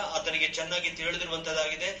ಕಾರಣ ಆತನಿಗೆ ಚೆನ್ನಾಗಿ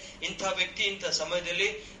ತಿಳಿದಿರುವಂತದ್ದಾಗಿದೆ. ಇಂಥ ವ್ಯಕ್ತಿ ಇಂಥ ಸಮಯದಲ್ಲಿ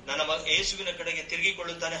ನನ್ನ ಯೇಸುವಿನ ಕಡೆಗೆ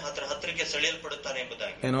ತಿರುಗಿಕೊಳ್ಳುತ್ತಾನೆ, ಆತನ ಹತ್ತಿರಕ್ಕೆ ಸೆಳೆಯಲ್ಪಡುತ್ತಾನೆ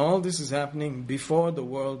ಎಂಬುದಾಗಿ. And all this is happening before the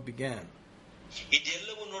world began.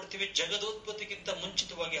 ಇದೆಲ್ಲವೂ ನೋಡ್ತೀವಿ ಜಗದೋತ್ಪತ್ತಿಗಿಂತ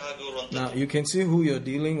ಮುಂಚಿತವಾಗಿ ಆಗಿರುವಂತ. Now you can see who you're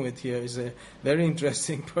dealing with here is a very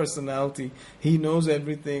interesting personality. He knows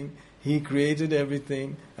everything. He created everything,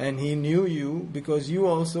 and he knew you because you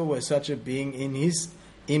also were such a being in his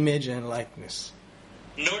image and likeness.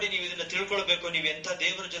 ನೋಡಿ, ನೀವು ಇದನ್ನ ತಿಳ್ಕೊಳ್ಬೇಕು, ನೀವು ಎಂತ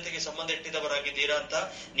ದೇವರ ಜೊತೆಗೆ ಸಂಬಂಧ ಇಟ್ಟಿದವರಾಗಿದ್ದೀರಾ ಅಂತ.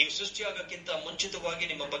 ನೀವು ಸೃಷ್ಟಿಯಾಗಕ್ಕಿಂತ ಮುಂಚಿತವಾಗಿ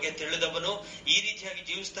ನಿಮ್ಮ ಬಗ್ಗೆ ತಿಳಿದವನು, ಈ ರೀತಿಯಾಗಿ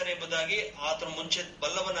ಜೀವಿಸ್ತಾನೆ ಎಂಬುದಾಗಿ ಆತನ ಮುಂಚೆ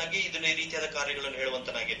ಬಲ್ಲವನಾಗಿ ಇದನ್ನ ಈ ರೀತಿಯಾದ ಕಾರ್ಯಗಳನ್ನು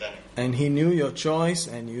ಹೇಳುವಂತನಾಗಿದ್ದಾನೆ. And he knew your choice,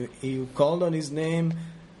 and you called on his name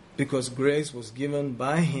because grace was given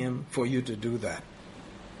by him for you to do that.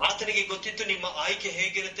 ಆತನಿಗೆ ಗೊತ್ತಿತ್ತು ನಿಮ್ಮ ಆಯ್ಕೆ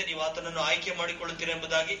ಹೇಗಿರುತ್ತೆ, ನೀವು ಆತನನ್ನು ಆಯ್ಕೆ ಮಾಡಿಕೊಳ್ಳುತ್ತೀರಾ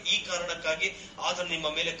ಎಂಬುದಾಗಿ. ಈ ಕಾರಣಕ್ಕಾಗಿ ಆತನು ನಿಮ್ಮ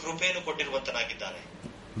ಮೇಲೆ ಕೃಪೆಯನ್ನು ಕೊಟ್ಟಿರುವಂತನಾಗಿದ್ದಾನೆ.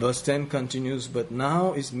 Verse 10 continues, but now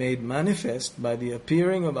is made manifest by the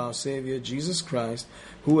appearing of our Savior Jesus Christ,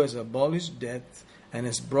 who has abolished death and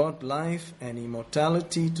has brought life and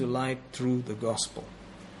immortality to light through the gospel.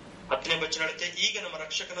 10ನೇ ವಚನ ಹೇಳುತ್ತೆ, ಈಗ ನಮ್ಮ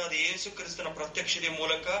ರಕ್ಷಕನಾದ ಯೇಸು ಕ್ರಿಸ್ತನ ಪ್ರತ್ಯಕ್ಷತೆಯ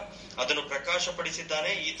ಮೂಲಕ ಅದನ್ನು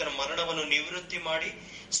ಪ್ರಕಾಶಪಡಿಸಿದ್ದಾನೆ. ಈತನ ಮರಣವನ್ನು ನಿವೃತ್ತಿ ಮಾಡಿ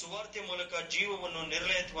ಸುವಾರ್ತೆಯ ಮೂಲಕ ಜೀವವನ್ನು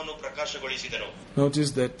ನಿರ್ಲಯತ್ವವನ್ನು ಪ್ರಕಾಶಗೊಳಿಸಿದನು.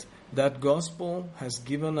 Notice that gospel has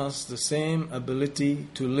given us the same ability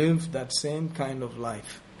to live that same kind of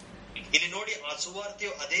life. ಇಲ್ಲಿ ನೋಡಿ, ಆ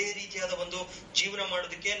ಸುವಾರ್ತೆಯು ಅದೇ ರೀತಿಯಾದ ಒಂದು ಜೀವನ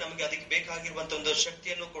ಮಾಡೋದಕ್ಕೆ ನಮಗೆ ಅದಕ್ಕೆ ಬೇಕಾಗಿರುವಂತಹ ಒಂದು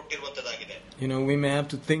ಶಕ್ತಿಯನ್ನು ಕೊಟ್ಟಿರುವಂತದ್ದಾಗಿದೆ. You know, we may have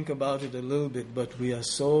to think about it a little bit, but we are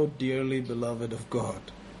so dearly beloved of God.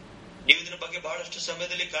 ನೀವು ಇದರ ಬಗ್ಗೆ ಬಹಳಷ್ಟು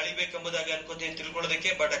ಸಮಯದಲ್ಲಿ ಕಳಿಬೇಕೆಂಬುದಾಗಿ ಅನ್ಕೋತೀನಿ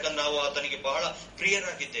ತಿಳ್ಕೊಳ್ಳೋದಕ್ಕೆ, ಬಟ್ ಯಾಕಂದ್ರೆ ನಾವು ಆತನಿಗೆ ಬಹಳ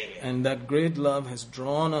ಪ್ರಿಯರಾಗಿದ್ದೇವೆ. And that great love has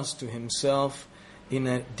drawn us to himself in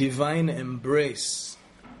a divine embrace.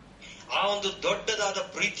 ಆ ಒಂದು ದೊಡ್ಡದಾದ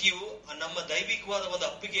ಪ್ರೀತಿಯು ನಮ್ಮ ದೈವಿಕವಾದ ಒಂದು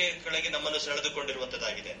ಅಪ್ಪಿಗೆ ಕೆಳಗೆ ನಮ್ಮನ್ನು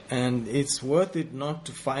ಸೆಳೆದುಕೊಂಡಿರುವಂತದ್ದಾಗಿದೆ. And it's worth it not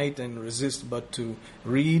to fight and resist, but to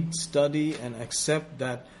read, study and accept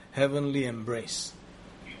that heavenly embrace.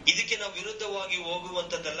 ಇದಕ್ಕೆ ನಾವು ವಿರುದ್ಧವಾಗಿ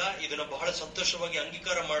ಹೋಗುವಂತದ್ದಲ್ಲ, ಇದನ್ನು ಬಹಳ ಸಂತೋಷವಾಗಿ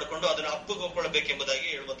ಅಂಗೀಕಾರ ಮಾಡಿಕೊಂಡು ಅದನ್ನು ಅಪ್ಪುಗೊಳ್ಳಬೇಕೆಂಬುದಾಗಿ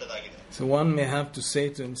ಹೇಳುವಂತದ್ದಾಗಿದೆ. So one may have to say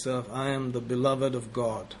to himself, I am the beloved of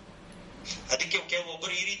God. ಅದಕ್ಕೆ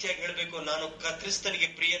ಒಬ್ಬರು ಈ ರೀತಿಯಾಗಿ ಹೇಳಬೇಕು, ನಾನು ಕ್ರಿಸ್ತನಿಗೆ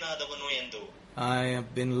ಪ್ರಿಯನಾದವನು ಎಂದು. I have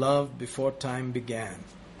been loved before time began.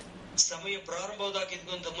 ಸಮಯ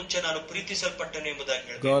ಪ್ರಾರಂಭವಾದಾಗಿದ್ದಂತ ಮುಂಚೆ ನಾನು ಪ್ರೀತಿಸಲ್ಪಟ್ಟೆನು ಎಂಬುದಾಗಿ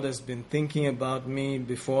ಹೇಳಬೇಕು. God has been thinking about me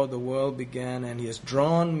before the world began, and he has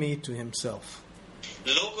drawn me to himself.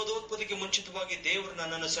 ಲೋಕದೋತ್ಪತ್ತಿಗೆ ಮುಂಚಿತವಾಗಿ ದೇವರು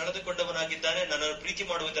ನನ್ನನ್ನು ಸೆಳೆದುಕೊಂಡವನಾಗಿದ್ದಾನೆ, ನನ್ನನ್ನು ಪ್ರೀತಿ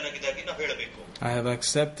ಮಾಡುವುದನ್ನಾಗಿದ್ದಾಗಿ ನಾವು ಹೇಳಬೇಕು. I have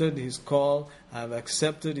accepted his call, I have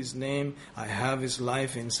accepted his name, I have his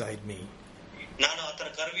life inside me. ನಾನು ಆತನ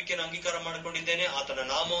ಕರೆಯುವಿಕೆಯನ್ನು ಅಂಗೀಕಾರ ಮಾಡಿಕೊಂಡಿದ್ದೇನೆ, ಆತನ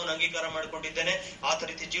ನಾಮವನ್ನು ಅಂಗೀಕಾರ ಮಾಡಿಕೊಂಡಿದ್ದೇನೆ, ಆತ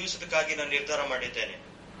ರೀತಿ ಜೀವಿಸುವುದಕ್ಕಾಗಿ ನಾನು ನಿರ್ಧಾರ ಮಾಡಿದ್ದೇನೆ.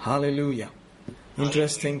 Hallelujah.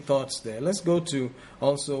 Interesting thoughts there. Let's go to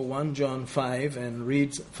also 1 John 5 and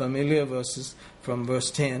read familiar verses from verse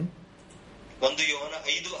 10. 1 Yohana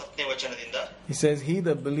 5:10ನೇ ವಚನದಿಂದ, He says, He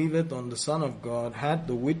that believeth on the Son of God hath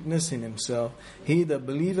the witness in himself. He that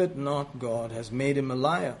believeth not God has made him a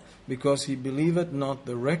liar, because he believeth not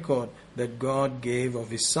the record that God gave of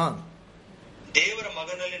his Son. ದೇವರ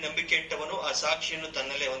ಮಗನಲ್ಲಿ ನಂಬಿಕೆ ಇಟ್ಟವನು ಆ ಸಾಕ್ಷಿಯನ್ನು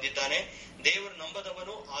ತನ್ನಲ್ಲೇ ಹೊಂದಿದ್ದಾನೆ. ದೇವರು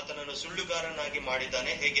ನಂಬದವನು ಆತನನ್ನು ಸುಳ್ಳುಗಾರನಾಗಿ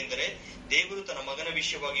ಮಾಡಿದ್ದಾನೆ. ಹೇಗೆಂದರೆ ದೇವರು ತನ್ನ ಮಗನ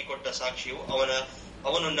ವಿಷಯವಾಗಿ ಕೊಟ್ಟ ಸಾಕ್ಷಿಯು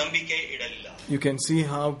ಅವನು ನಂಬಿಕೆ ಇಡಲಿಲ್ಲ. You can see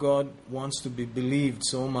how God wants to be believed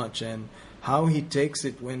so much, and how he takes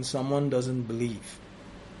it when someone doesn't believe.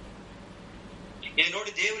 ಇದು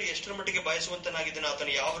ನೋಡಿ, ದೇವರು ಎಷ್ಟರ ಮಟ್ಟಿಗೆ ಬಯಸುವಂತನಾಗಿದ್ದಾನೆ,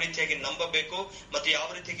 ಆತನು ಯಾವ ರೀತಿಯಾಗಿ ನಂಬಬೇಕು ಮತ್ತು ಯಾವ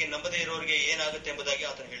ರೀತಿಯಾಗಿ ನಂಬದೇ ಇರೋರಿಗೆ ಏನಾಗುತ್ತೆ ಎಂಬುದಾಗಿ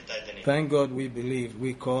ಆತನು ಹೇಳ್ತಾ ಇದ್ದಾನೆ. Thank God we believed.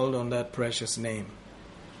 We called on that precious name.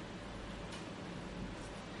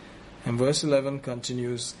 And verse 11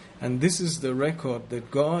 continues, and this is the record that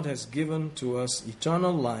God has given to us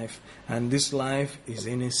eternal life, and this life is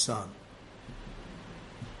in his Son.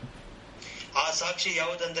 ಆ ಸಾಕ್ಷಿ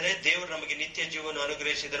ಯಾವುದೆಂದರೆ ದೇವರು ನಮಗೆ ನಿತ್ಯ ಜೀವವನ್ನು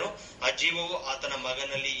ಅನುಗ್ರಹಿಸಿದನು, ಆ ಜೀವವು ಆತನ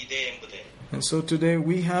ಮಗನಲ್ಲಿ ಇದೆ ಎಂಬುದೇ. And so today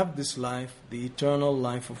we have this life, the eternal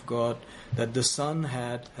life of God that the Son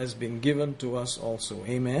has been given to us also.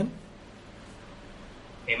 Amen.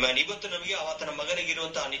 Amen. ಇವತ್ತು ನಮಗೆ ಆತನ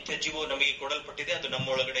ಮಗನಿಗಿರುವಂತಹ ನಿತ್ಯ ಜೀವವು ನಮಗೆ ಕೊಡಲ್ಪಟ್ಟಿದೆ, ಅದು ನಮ್ಮ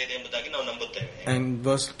ಒಳಗಡೆ ಇದೆ ಎಂಬುದಾಗಿ ನಾವು ನಂಬುತ್ತೇವೆ. And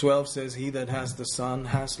verse 12 says, He that has the Son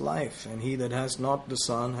has life, and he that has not the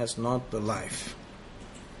Son has not the life.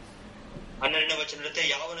 12ನೇ ವಚನ ಹೇಳುತ್ತೆ,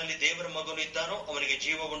 ಯಾವನಲ್ಲಿ ದೇವರ ಮಗನು ಇದ್ದಾನೋ ಅವನಿಗೆ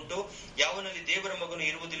ಜೀವ ಉಂಟು, ಯಾವನಲ್ಲಿ ದೇವರ ಮಗನು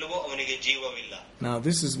ಇರುವುದಿಲ್ಲವೋ ಅವನಿಗೆ ಜೀವವಿಲ್ಲ. Now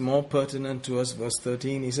this is more pertinent to us. Verse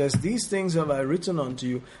 13, he says, These things have I written unto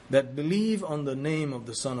you that believe on the name of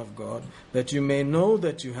the Son of God, that you may know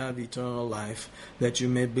that you have eternal life, that you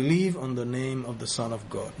may believe on the name of the Son of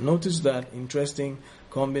God. Notice that interesting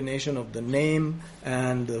combination of the name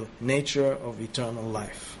and the nature of eternal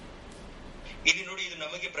life. ಇಲ್ಲಿ ನೋಡಿ, ಇದು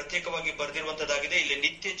ನಮಗೆ ಪ್ರತ್ಯೇಕವಾಗಿ ಬರೆದಿರುವಂತದ್ದಾಗಿದೆ. ಇಲ್ಲಿ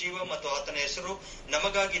ನಿತ್ಯ ಜೀವ ಮತ್ತು ಆತನ ಹೆಸರು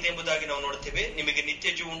ನಮಗಾಗಿದೆ ಎಂಬುದಾಗಿ ನಾವು ನೋಡ್ತೇವೆ. ನಿಮಗೆ ನಿತ್ಯ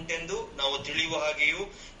ಜೀವ ಉಂಟೆಂದು ನಾವು ತಿಳಿಯುವ ಹಾಗೆಯೂ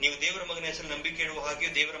ನೀವು ದೇವರ ಮಗನ ಹೆಸರು ನಂಬಿಕೆ ಇಡುವ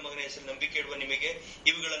ಹಾಗೆಯೂ ದೇವರ ಮಗನ ಹೆಸರು ನಂಬಿಕೆ ಇಡುವ ನಿಮಗೆ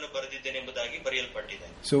ಇವುಗಳನ್ನು ಬರೆದಿದ್ದೇನೆ ಎಂಬುದಾಗಿ ಬರೆಯಲ್ಪಟ್ಟಿದೆ.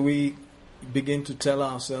 So we begin to tell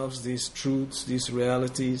ourselves these truths, these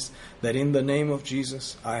realities, that in the name of Jesus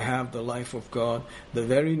I have the life of God. The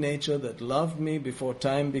very nature that loved me before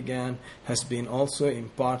time began has been also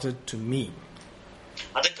imparted to me.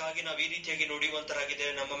 ಅದಕ್ಕಾಗಿ ನಾವು ಈ ರೀತಿಯಾಗಿ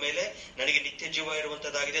ನುಡಿಯುವಂತರಾಗಿದ್ದೇವೆ, ನಮ್ಮ ಮೇಲೆ ನನಗೆ ನಿತ್ಯ ಜೀವ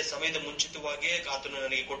ಇರುವಂತದ್ದಾಗಿದೆ, ಸಮಯದ ಮುಂಚಿತವಾಗಿಯೇ ಆತನು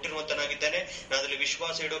ನನಗೆ ಕೊಟ್ಟಿರುವಂತನಾಗಿದ್ದಾನೆ, ನಾನು ಅದರಲ್ಲಿ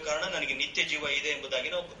ವಿಶ್ವಾಸ ಇಡುವ ಕಾರಣ ನನಗೆ ನಿತ್ಯ ಜೀವ ಇದೆ ಎಂಬುದಾಗಿ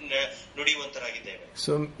ನಾವು ನುಡಿಯುವಂತರಾಗಿದ್ದೇವೆ.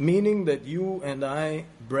 So meaning that you and I,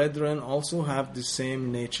 brethren, also have the same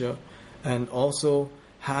nature and also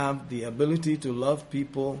have the ability to love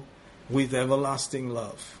people with everlasting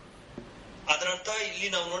love. ಅದರರ್ಥ ಇಲ್ಲಿ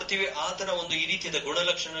ನಾವು ನೋಡ್ತೀವಿ, ಆತನ ಒಂದು ಈ ರೀತಿಯಾದ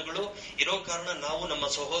ಗುಣಲಕ್ಷಣಗಳು ಇರೋ ಕಾರಣ ನಾವು ನಮ್ಮ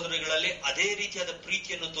ಸಹೋದರಗಳಲ್ಲಿ ಅದೇ ರೀತಿಯಾದ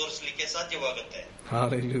ಪ್ರೀತಿಯನ್ನು ತೋರಿಸಲಿಕ್ಕೆ ಸಾಧ್ಯವಾಗುತ್ತೆ.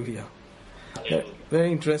 Hallelujah. Very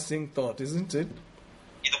interesting thought, isn't it?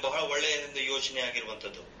 ಇದು ಬಹಳ ಒಳ್ಳೆಯ ಯೋಚನೆ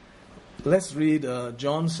ಆಗಿರುವಂತದ್ದು. Let's read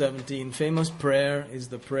John 17. Famous prayer is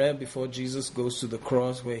the prayer before Jesus goes to the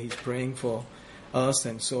cross, where he's praying for us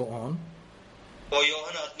and so on.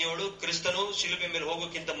 ಯೋಹನ 17 ಕ್ರಿಸ್ತನು ಶಿಲುಬೆ ಮೇಲೆ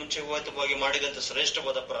ಹೋಗೋಕ್ಕಿಂತ ಮುಂಚಿತವಾಗಿ ಮಾಡಿದಂತ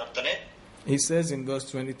ಶ್ರೇಷ್ಠವಾದ ಪ್ರಾರ್ಥನೆ. He says in verse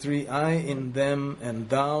 23, I in them and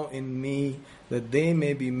thou in me, that they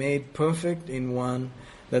may be made perfect in one,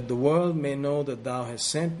 that the world may know that thou hast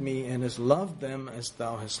sent me and hast loved them as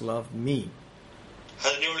thou hast loved me.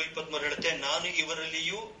 17:23 ಹೇಳುತ್ತೆ, ನಾನು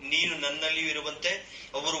ಇವರಲ್ಲಿಯೂ ನೀನು ನನ್ನಲ್ಲಿಯೂ ಇರುವಂತೆ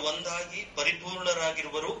ಅವರು ಒಂದಾಗಿ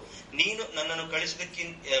ಪರಿಪೂರ್ಣರಾಗಿರುವರು. ನೀನು ನನ್ನನ್ನು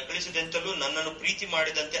ಕಳಿಸಿದಂತಲೂ ನನ್ನನ್ನು ಪ್ರೀತಿ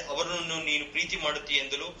ಮಾಡಿದಂತೆ ಅವರನ್ನು ನೀನು ಪ್ರೀತಿ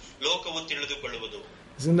ಮಾಡುತ್ತೀಯೆಂದಲೂ ಲೋಕವು ತಿಳಿದುಕೊಳ್ಳುವುದು.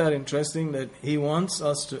 Isn't that interesting that he wants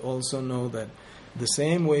us to also know that the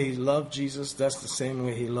same way he loved Jesus, that's the same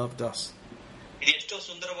way he loved us. ಇದು ಎಷ್ಟೋ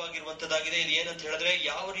ಸುಂದರವಾಗಿರುವಂತದ್ದಾಗಿದೆ. ಇದು ಏನಂತ ಹೇಳಿದ್ರೆ,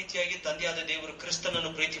 ಯಾವ ರೀತಿಯಾಗಿ ತಂದೆಯಾದ ದೇವರು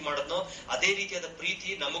ಕ್ರಿಸ್ತನನ್ನು ಪ್ರೀತಿ ಮಾಡಿದ್ನೋ ಅದೇ ರೀತಿಯಾದ ಪ್ರೀತಿ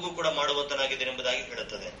ನಮಗೂ ಕೂಡ ಮಾಡುವಂತನಾಗಿದೆ ಎಂಬುದಾಗಿ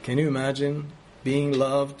ಹೇಳುತ್ತದೆ. Can you imagine being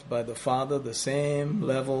loved by the Father, the same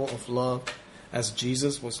level of love as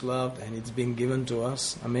Jesus was loved, and it's being given to us?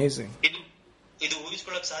 Amazing. ಇದು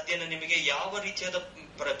ಊಹಿಸಿಕೊಳ್ಳಕ್ ಸಾಧ್ಯನ ನಿಮಗೆ? ಯಾವ ರೀತಿಯಾದ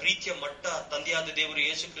ಪ್ರೀತಿಯ ಮಟ್ಟ ತಂದೆಯಾದ ದೇವರು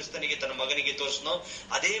ಯೇಸು ಕ್ರಿಸ್ತನಿಗೆ ತನ್ನ ಮಗನಿಗೆ ತೋರಿಸನೋ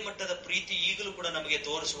ಅದೇ ಮಟ್ಟದ ಪ್ರೀತಿ ಈಗಲೂ ಕೂಡ ನಮಗೆ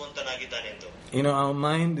ತೋರಿಸುವಂತನಾಗಿದ್ದಾನೆ ಎಂದು. Our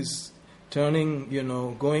mind is turning,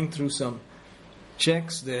 going through some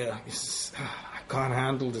checks there. I can't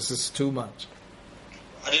handle this, is too much.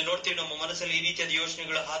 ಅಲ್ಲಿ ನೋಡ್ತೀವಿ ನಮ್ಮ ಮನಸ್ಸಲ್ಲಿ ಈ ರೀತಿಯಾದ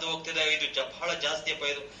ಯೋಚನೆಗಳು ಹಾದು ಹೋಗ್ತಿದೆ. ಇದು ಬಹಳ ಜಾಸ್ತಿ ಅಪ್ಪ,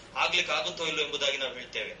 ಇದು ಆಗ್ಲಿಕ್ಕೆ ಆಗುತ್ತೋ ಇಲ್ಲೋ ಎಂಬುದಾಗಿ ನಾವು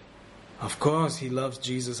ಹೇಳ್ತೇವೆ. Of course he loves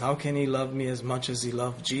Jesus. How can he love me as much as he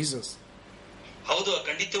loved Jesus? ಹೌದು,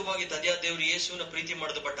 ಖಂಡಿತವಾಗಿ ತಂದೆಯಾದ ದೇವರು ಯೇಸುವಿನ ಪ್ರೀತಿ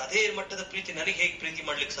ಮಾಡಿದ, ಬಟ್ ಅದೇ ಮಟ್ಟದ ಪ್ರೀತಿ ನನಗೆ ಹೇಗೆ ಪ್ರೀತಿ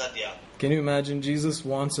ಮಾಡ್ಲಿಕ್ಕೆ ಸಾಧ್ಯ? Can you imagine? Jesus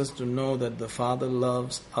wants us to know that the Father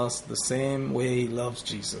loves us the same way he loves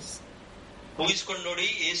Jesus. ಊಹಿಸಿಕೊಂಡು ನೋಡಿ,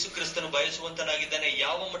 ಯೇಸು ಕ್ರಿಸ್ತನು ಬಯಸುವಂತನಾಗಿದ್ದಾನೆ.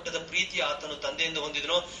 ಯಾವ ಮಟ್ಟದ ಪ್ರೀತಿ ಆತನು ತಂದೆಯಿಂದ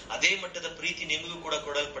ಹೊಂದಿದನೋ ಅದೇ ಮಟ್ಟದ ಪ್ರೀತಿ ನಿಮಗೂ ಕೂಡ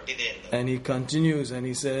ಕೊಡಲ್ಪಟ್ಟಿದೆ ಎಂದು. And he continues and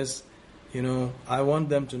he says, I want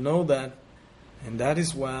them to know that, and that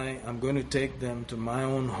is why I'm going to take them to my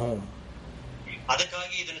own home.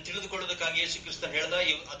 ಅದಕ್ಕಾಗಿ ಇದನ್ನು ತಿಳಿದುಕೊಳ್ಳೋದಕ್ಕಾಗಿ ಯೇಸು ಕ್ರಿಸ್ತನು ಹೇಳ್ದ,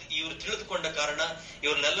 ಇವರು ತಿಳಿದುಕೊಂಡ ಕಾರಣ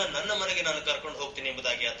ಇವರನ್ನೆಲ್ಲ ನನ್ನ ಮನೆಗೆ ನಾನು ಕರ್ಕೊಂಡು ಹೋಗ್ತೀನಿ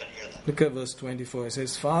ಎಂಬುದಾಗಿ ಆತನು ಹೇಳ್ದ. Look at verse 24. It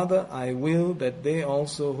says, Father, I will that they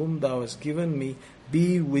also whom thou hast given me be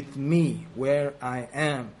with me where I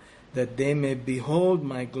am, that they may behold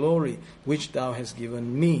my glory which thou hast given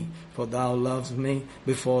me, for thou loved me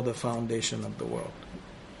before the foundation of the world.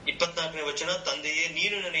 24ನೇ ವಚನ, ತಂದೆಯೇ,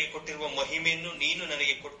 ನೀನು ನನಗೆ ಕೊಟ್ಟಿರುವ ಮಹಿಮೆಯನ್ನು ನೀನು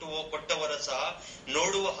ನನಗೆ ಕೊಟ್ಟವರ ಸಹ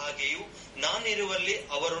ನೋಡುವ ಹಾಗೆಯೂ ನಾನಿರುವಲ್ಲಿ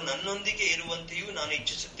ಅವರು ನನ್ನೊಂದಿಗೆ ಇರುವಂತೆಯೂ ನಾನು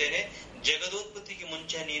ಇಚ್ಛಿಸುತ್ತೇನೆ. ಜಗದೋತ್ಪತ್ತಿಗೆ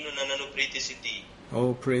ಮುಂಚೆ ನೀನು ನನ್ನನ್ನು ಪ್ರೀತಿಸಿದ್ದಿ. Oh,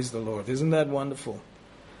 praise the Lord. Isn't that wonderful?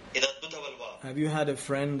 ಇದು ಅದ್ಭುತವಲ್ವಾ? Have you had a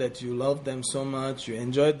friend that you loved them so much, you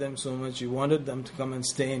enjoyed them so much, you wanted them to come and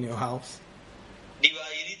stay in your house? ನೀವು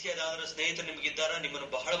ಈ ರೀತಿಯಾದ ಸ್ನೇಹಿತರು ನಿಮಗಿದ್ದಾರ, ನಿಮ್ಮನ್ನು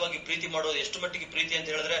ಬಹಳವಾಗಿ ಪ್ರೀತಿ ಮಾಡೋದು ಎಷ್ಟು ಮಟ್ಟಿಗೆ ಪ್ರೀತಿ ಅಂತ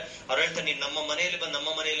ಹೇಳಿದ್ರೆ ಅವ್ರು ಹೇಳ್ತಾರೆ, ನೀನು ನಮ್ಮ ಮನೆಯಲ್ಲಿ ಬಂದು ನಮ್ಮ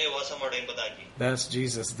ಮನೆಯಲ್ಲೇ ವಾಸ ಮಾಡು ಎಂಬುದಾಗಿ. That's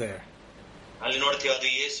Jesus there. ಅಲ್ಲಿ ನೋಡ್ತೀವಿ, ಅದು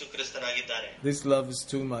ಯೇಸು ಕ್ರಿಸ್ತನಾಗಿದ್ದಾನೆ. This love is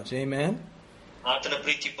too much. Amen. ಆತನ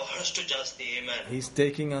ಪ್ರೀತಿ ಬಹಳಷ್ಟು ಜಾಸ್ತಿ. Amen. He's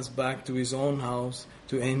taking us back to his own house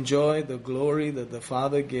to enjoy the glory that the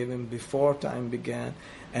Father gave him before time began,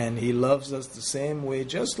 and he loves us the same way,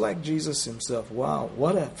 just like Jesus himself. Wow,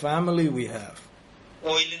 what a family we have.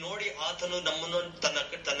 ಇಲ್ಲಿ ನೋಡಿ, ಆತನು ನಮ್ಮನ್ನು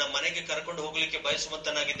ತನ್ನ ಮನೆಗೆ ಕರ್ಕೊಂಡು ಹೋಗ್ಲಿಕ್ಕೆ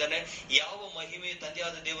ಬಯಸುವಂತನಾಗಿದ್ದಾನೆ. ಯಾವ ಮಹಿಮೆ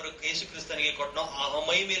ತಂದೆಯಾದ ದೇವರು ಯೇಸು ಕ್ರಿಸ್ತನಿಗೆ ಕೊಟ್ಟನೋ ಆ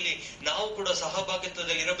ಮಹಿಮೆಯಲ್ಲಿ ನಾವು ಕೂಡ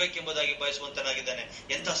ಸಹಭಾಗಿತ್ವದಲ್ಲಿ ಇರಬೇಕೆಂಬುದಾಗಿ ಬಯಸುವಂತನಾಗಿದ್ದಾನೆ.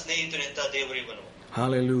 ಎಂತ ಸ್ನೇಹಿತನು, ಎಂತ ದೇವರು ಇವನು.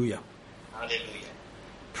 Hallelujah. Hallelujah.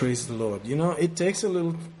 Praise the Lord. It takes a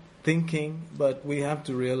little thinking, but we have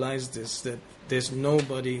to realize this, that there's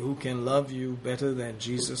nobody who can love you better than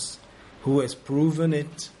Jesus, who has proven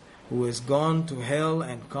it, who has gone to hell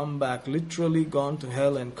and come back, literally gone to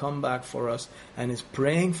hell and come back for us, and is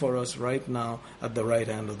praying for us right now at the right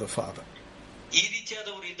hand of the Father. ಈ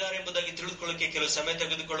ರೀತಿಯಾದವರು ಇದ್ದಾರೆ ಎಂಬುದಾಗಿ ತಿಳಿದುಕೊಳ್ಳಕ್ಕೆ ಕೆಲವು ಸಮಯ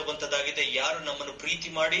ತೆಗೆದುಕೊಳ್ಳುವಂತದ್ದಾಗಿದೆ. ಯಾರು ನಮ್ಮನ್ನು ಪ್ರೀತಿ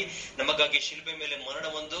ಮಾಡಿ ನಮಗಾಗಿ ಶಿಲುಬೆ ಮೇಲೆ ಮರಣ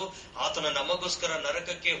ಹೊಂದು ಆತನ ನಮಗೋಸ್ಕರ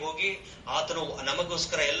ನರಕಕ್ಕೆ ಹೋಗಿ ಆತನು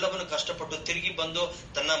ನಮಗೋಸ್ಕರ ಎಲ್ಲವನ್ನು ಕಷ್ಟಪಟ್ಟು ತಿರುಗಿ ಬಂದು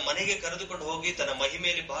ತನ್ನ ಮನೆಗೆ ಕರೆದುಕೊಂಡು ಹೋಗಿ ತನ್ನ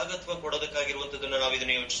ಮಹಿಮೆಯಲ್ಲಿ ಭಾಗತ್ವ ಕೊಡೋದಕ್ಕಾಗಿರುವಂತದನ್ನು ನಾವು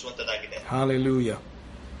ಇದನ್ನು ಯೋಚಿಸುವಂತದ್ದಾಗಿದೆ. Hallelujah.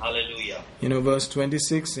 Hallelujah. Verse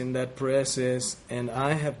 26 in that prayer says, and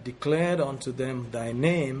I have declared unto them thy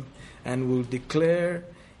name, and will declare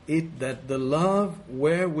it, that the love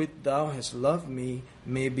wherewith thou hast loved me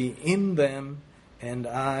may be in them, and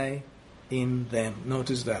I in them.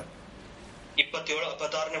 Notice that.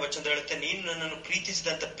 26ನೇ ವಚನ ಹೇಳುತ್ತೆ, ನೀನು ನನ್ನನ್ನು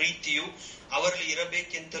ಪ್ರೀತಿಸಿದಂತ ಪ್ರೀತಿಯು ಅವರಲ್ಲಿ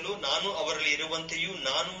ಇರಬೇಕೆಂತಲೂ ನಾನು ಅವರಲ್ಲಿ ಇರುವಂತೆಯೂ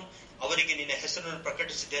ನಾನು ಅವರಿಗೆ ನಿನ್ನ ಹೆಸರನ್ನು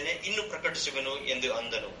ಪ್ರಕಟಿಸಿದ್ದೇನೆ, ಇನ್ನು ಪ್ರಕಟಿಸುವೆನು ಎಂದು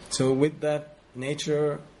ಅಂದನು. So with that nature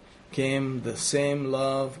came the same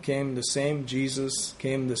love, came the same Jesus,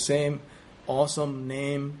 came the same awesome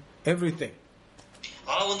name, everything.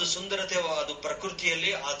 ಆ ಒಂದು ಸುಂದರತೆ, ಅದು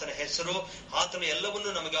ಪ್ರಕೃತಿಯಲ್ಲಿ ಆತನ ಹೆಸರು, ಆತನ ಎಲ್ಲವನ್ನೂ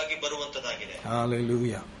ನಮಗಾಗಿ ಬರುವಂತದಾಗಿದೆ.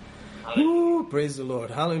 Hallelujah. Ooh, praise the Lord.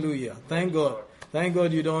 Hallelujah. Thank God. Thank God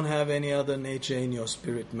you don't have any other nature in your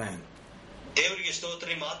spirit man. ದೇವರಿಗೆ ಸ್ತೋತ್ರ,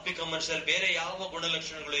 ನಿಮ್ಮ ಆತ್ಮಿಕ ಮನಸ್ಸಲ್ಲಿ ಬೇರೆ ಯಾವ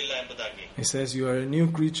ಗುಣಲಕ್ಷಣಗಳು ಇಲ್ಲ ಎಂಬುದಾಗಿ. He says, you are a new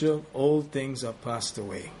creature, all things are passed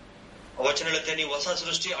away. ವಚನ ಹೇಳುತ್ತೆ, ನೀವು ಹೊಸ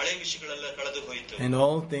ಸೃಷ್ಟಿ, ಹಳೆ ವಿಷಯಗಳೆಲ್ಲ ಕಳೆದು ಹೋಯಿತು. And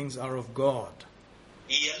all things are of God.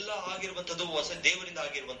 ಈ ಎಲ್ಲ ಆಗಿರುವಂತದ್ದು ಹೊಸ ದೇವರಿಂದ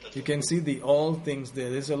ಆಗಿರುವಂತದ್ದು. You can see the all things there.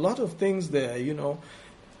 There's a lot of things there, you know.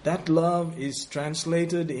 That love is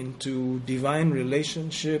translated into divine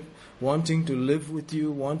relationship, wanting to live with you,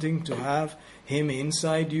 wanting to have Him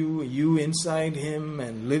inside you, you inside Him,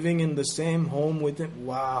 and living in the same home with Him.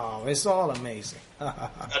 Wow, it's all amazing.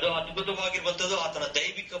 ಅದು ಅದ್ಭುತವಾಗಿರುವಂತದ್ದು. ಆತನ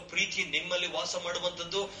ದೈವಿಕ ಪ್ರೀತಿ ನಿಮ್ಮಲ್ಲಿ ವಾಸ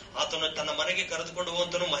ಮಾಡುವಂತದ್ದು, ಆತನ ತನ್ನ ಮನೆಗೆ ಕರೆದುಕೊಂಡು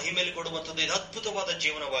ಹೋಗುವಂತನು, ಮಹಿಮೆಯಲ್ಲಿ ಕೊಡುವಂತದ್ದು, ಇದು ಅದ್ಭುತವಾದ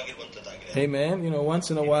ಜೀವನವಾಗಿರುವಂತದ್ದಾಗಿದೆ. Amen. You know, once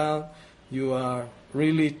in a while you are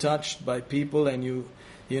really touched by people, and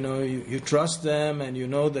you trust them, and you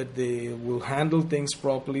know that they will handle things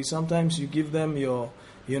properly. Sometimes you give them your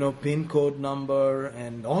PIN code number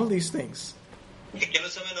and all these things. ಕೆಲವು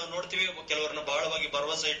ಸಮಯ ನಾವು ನೋಡ್ತೀವಿ, ಕೆಲವರನ್ನ ಬಹಳವಾಗಿ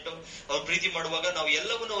ಭರವಸೆ ಇಟ್ಟು ಅವ್ರು ಪ್ರೀತಿ ಮಾಡುವಾಗ ನಾವು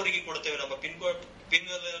ಎಲ್ಲವನ್ನೂ ಅವರಿಗೆ ಕೊಡ್ತೇವೆ, ನಮ್ಮ ಪಿನ್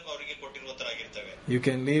ಅವರಿಗೆ ಕೊಟ್ಟಿರುವಂತರಾಗಿರ್ತೇವೆ. You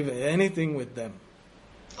can leave anything with them.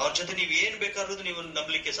 ಅವ್ರ ಜೊತೆ ನೀವು ಏನ್ ಬೇಕಾದ್ರೂ ನೀವು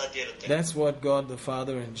ನಂಬಲಿಕ್ಕೆ ಸಾಧ್ಯ ಇರುತ್ತೆ. That's what God the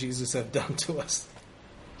Father and Jesus have done to us.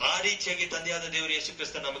 ಆ ರೀತಿಯಾಗಿ ತಂದೆಯಾದ ದೇವರು ಯೇಸು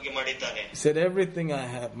ಕ್ರಿಸ್ತ ನಮಗೆ ಮಾಡಿದ್ದಾನೆ. He said, everything I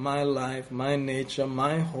have, my life, my nature,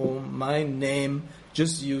 my home, my name,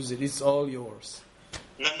 just use it. It's all yours.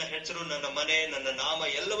 ನನ್ನ ಹೆಸರು, ನನ್ನ ಮನೆ, ನನ್ನ ನಾಮ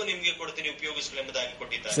ಎಲ್ಲವೂ ನಿಮಗೆ ಕೊಡ್ತೀನಿ, ಉಪಯೋಗಿಸಲು ಎಂಬುದಾಗಿ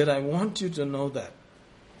ಕೊಟ್ಟಿದ್ದಾನೆ. Said, I want you to know that.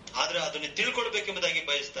 ಆದ್ರೆ ಅದನ್ನು ತಿಳ್ಕೊಳ್ಬೇಕೆಂಬುದಾಗಿ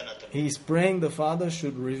ಬಯಸ್ತಾನೆ ಆತನು. He is praying the Father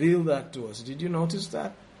should reveal that to us. Did you notice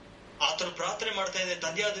that? ಆತನು ಪ್ರಾರ್ಥನೆ ಮಾಡ್ತಾ ಇದ್ದ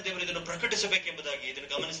ತಂದೆಯಾದ ದೇವರು ಇದನ್ನು ಪ್ರಕಟಿಸಬೇಕೆಂಬುದಾಗಿ. ಇದನ್ನು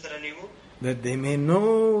ಗಮನಿಸ್ತಾರ ನೀವು? That they may know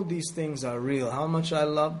these things are real, how much I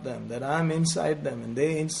love them, that I'm inside them and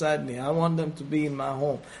they inside me. I want them to be in my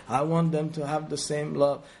home. I want them to have the same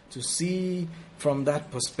love, to see from that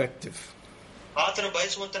perspective. ಆತನು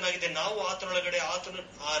ಬಯಸುವಂತನಾಗಿದೆ. ನಾವು ಆತನೊಳಗಡೆ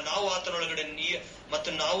ಮತ್ತು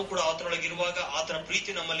ನಾವು ಕೂಡ ಆತನೊಳಗಿರುವಾಗ, ಆತನ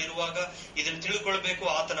ಪ್ರೀತಿ ನಮ್ಮಲ್ಲಿ ಇರುವಾಗ ಇದನ್ನು ತಿಳ್ಕೊಳ್ಬೇಕು.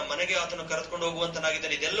 ಆತನ ಮನೆಗೆ ಆತನು ಕರೆದುಕೊಂಡು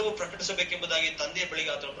ಹೋಗುವಂತನಾಗಿದ್ದಾನೆ. ಇದೆಲ್ಲವೂ ಪ್ರಕಟಿಸಬೇಕೆಂಬುದಾಗಿ ತಂದೆಯ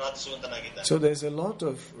ಬಳಿಗೆ ಆತನು ಪ್ರಾರ್ಥಿಸುವಂತನಾಗಿದ್ದಾನೆ. So there's a lot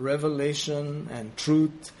of revelation and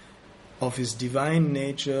truth of His divine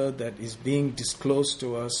nature that is being disclosed to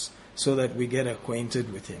us so that we get acquainted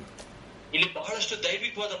with Him. ಇಲ್ಲಿ ಬಹಳಷ್ಟು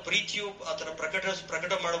ದೈವಿಕವಾದ ಪ್ರೀತಿಯು ಆತನ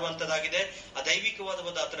ಪ್ರಕಟ ಮಾಡುವಂತದಾಗಿದೆ. ಆ ದೈವಿಕವಾದ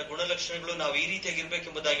ಆತನ ಗುಣಲಕ್ಷಣಗಳು ನಾವು ಈ ರೀತಿಯಾಗಿ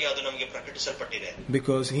ಇರಬೇಕೆಂಬುದಾಗಿ ಅದು ನಮಗೆ ಪ್ರಕಟಿಸಲ್ಪಟ್ಟಿದೆ.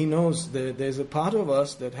 Because He knows that there's a part of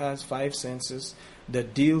us that has 5 senses that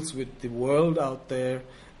deals with the world out there,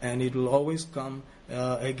 and it will always come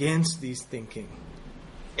against these thinking.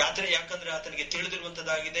 ಯಾಕಂದ್ರೆ ಆತನಿಗೆ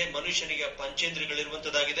ತಿಳಿದಿರುವಂತದಾಗಿದೆ, ಮನುಷ್ಯನಿಗೆ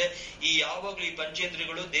ಪಂಚೇಂದ್ರಿಯಗಳಿರುವಂತದಾಗಿದೆ. ಯಾವಾಗಲೂ ಈ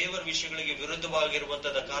ಪಂಚೇಂದ್ರಿಯಗಳು ದೇವರ ವಿಷಯಗಳಿಗೆ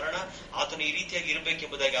ವಿರುದ್ಧವಾಗಿರುವಂತದ ಕಾರಣ ಆತನು ಈ ರೀತಿಯಾಗಿ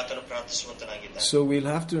ಇರಬೇಕೆಂಬುದಾಗಿ ಆತನು ಪ್ರಾರ್ಥಿಸುವಂತನಾಗಿದ್ದಾನೆ. So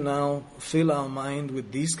we'll have to now fill our mind with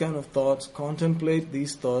these kind of thoughts, contemplate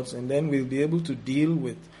these thoughts, and then we'll be able to deal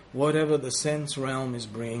with whatever the sense realm is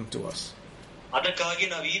bringing to us. ಅದಕ್ಕಾಗಿ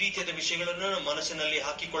ನಾವು ಈ ರೀತಿಯಾದ ವಿಷಯಗಳನ್ನು ನಮ್ಮ ಮನಸ್ಸಿನಲ್ಲಿ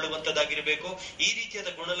ಹಾಕಿಕೊಳ್ಳುವಂತದ್ದಾಗಿರಬೇಕು. ಈ ರೀತಿಯಾದ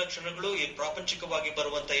ಗುಣಲಕ್ಷಣಗಳು ಈ ಪ್ರಾಪಂಚಿಕವಾಗಿ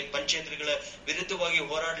ಬರುವಂತ ಈ ಪಂಚೇಂದ್ರಿಯಗಳ ವಿರುದ್ಧವಾಗಿ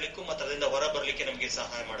ಹೋರಾಡಲಿಕ್ಕೂ ಮತ್ತು ಅದರಿಂದ ಹೊರಬರಲಿಕ್ಕೆ ನಮಗೆ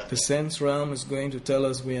ಸಹಾಯ ಮಾಡುತ್ತೆ. The sense realm is going to tell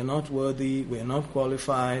us we are not worthy, we are not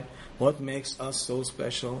qualified. What makes us so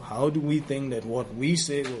special? How do we think that what we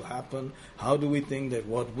say will happen? How do we think that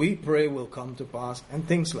what we pray will come to pass? And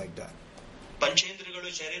things like that. ಪಂಚೇಂದ್ರಿಯಗಳು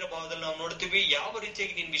ಶರೀರ ಭಾವದಲ್ಲಿ ನಾವು ನೋಡ್ತೀವಿ. ಯಾವ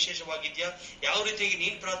ರೀತಿಯಾಗಿ ನೀನ್ ವಿಶೇಷವಾಗಿದ್ಯಾ, ಯಾವ ರೀತಿಯಾಗಿ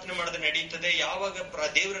ನೀನ್ ಪ್ರಾರ್ಥನೆ ಮಾಡದೆ ನಡೆಯುತ್ತದೆ, ಯಾವಾಗ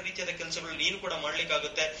ದೇವರ ರೀತಿಯಾದ ಕೆಲಸಗಳು ನೀನು ಕೂಡ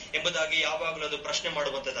ಮಾಡ್ಲಿಕ್ಕಾಗುತ್ತೆ ಎಂಬುದಾಗಿ ಯಾವಾಗಲೂ ಅದು ಪ್ರಶ್ನೆ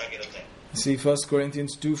ಮಾಡುವಂತದ್ದಾಗಿರುತ್ತೆ. See, 1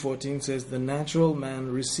 Corinthians 2:14 says, the natural man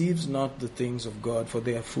receives not the things of God, for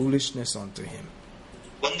they are foolishness unto him.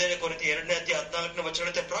 1 ಕೊರಿಂಥಿ 2:14 ವಚನ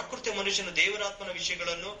ಹೇಳುತ್ತೆ, ಪ್ರಾಕೃತ ಮನುಷ್ಯನು ದೇವರಾತ್ಮನ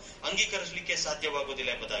ವಿಷಯಗಳನ್ನು ಅಂಗೀಕರಿಸಲಿಕ್ಕೆ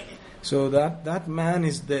ಸಾಧ್ಯವಾಗುವುದಿಲ್ಲ ಎಂಬುದಾಗಿ. So that man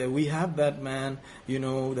is there. We have that man,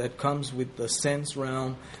 that comes with the sense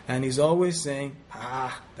realm, and he's always saying,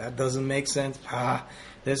 that doesn't make sense.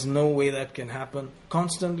 There's no way that can happen.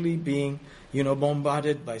 Constantly being,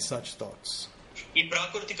 bombarded by such thoughts. ಈ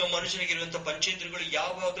ಪ್ರಾಕೃತಿಕ ಮನುಷ್ಯನಿಗಿರುವಂತಹ ಪಂಚೇಂದ್ರಿಯಗಳು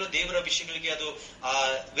ಯಾವಾಗಲೂ ದೇವರ ವಿಷಯಗಳಿಗೆ ಅದು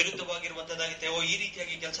ವಿರುದ್ಧವಾಗಿರುವಂತದ್ದಾಗುತ್ತೆ. ಈ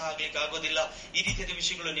ರೀತಿಯಾಗಿ ಕೆಲಸ ಆಗ್ಲಿಕ್ಕೆ ಆಗೋದಿಲ್ಲ, ಈ ರೀತಿಯಾದ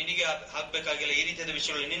ವಿಷಯಗಳು ನಿನಗೆ ಆಗ್ಬೇಕಾಗಿಲ್ಲ, ಈ ರೀತಿಯಾದ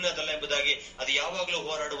ವಿಷಯಗಳು ನಿನ್ನದಲ್ಲ ಎಂಬುದಾಗಿ ಅದು ಯಾವಾಗಲೂ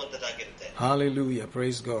ಹೋರಾಡುವಂತದ್ದಾಗಿರುತ್ತೆ. Hallelujah,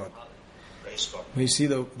 praise God. Praise God. We see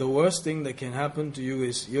the worst thing that can happen to you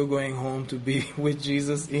is you're going home to be with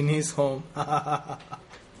Jesus in His home.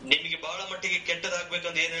 ನಿಮಗೆ ಬಹಳ ಮಟ್ಟಿಗೆ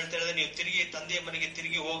ಕೆಟ್ಟದಾಗ್ಬೇಕಂತ ಏನ್ ಹೇಳ್ತಾ ಇದ್ರೆ, ನೀವು ತಿರುಗಿ ತಂದೆಯ ಮನೆಗೆ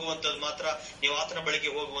ತಿರುಗಿ ಹೋಗುವಂತದ್ದು ಮಾತ್ರ, ನೀವು ಆತನ ಬಳಿಗೆ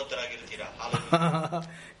ಹೋಗುವಂತರಾಗಿರ್ತೀರಾ.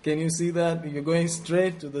 Can you see that? You're going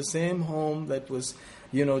straight to the same home that was,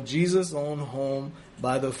 Jesus' own home,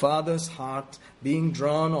 by the Father's heart, being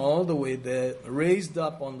drawn all the way there, raised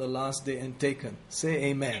up on the last day and taken. Say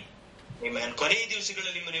amen. Amen. ಕೊನೆಯ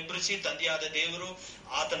ದಿವಸಗಳಲ್ಲಿ ನಿಮ್ಮನ್ನು ಎಬ್ಬರಿಸಿ ತಂದೆಯಾದ ದೇವರು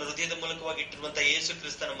ಆತನ ಹೃದಯದ ಮೂಲಕವಾಗಿ ಇಟ್ಟಿರುವಂತಹ ಯೇಸು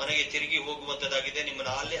ಕ್ರಿಸ್ತನ ಮನೆಗೆ ತಿರುಗಿ ಹೋಗುವಂತದಾಗಿದೆ.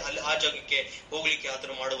 ನಿಮ್ಮನ್ನು ಆ ಜಾಗಕ್ಕೆ ಹೋಗ್ಲಿಕ್ಕೆ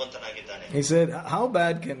ಆತನು ಮಾಡುವಂತನಾಗಿದ್ದಾನೆ. He said, how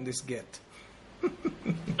bad can this get?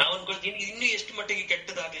 ನಾವು ಅನ್ಕೊಳ್ತೀವಿ ಇನ್ನು ಎಷ್ಟು ಮಟ್ಟಿಗೆ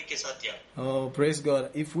ಕೆಟ್ಟದಾಗ್ಲಿಕ್ಕೆ ಸಾಧ್ಯ. Oh, praise God.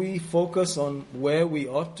 If we focus on where we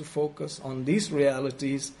ought to focus on these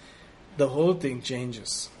realities, the whole thing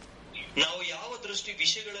changes. ನಾವು ಯಾವ ದೃಷ್ಟಿ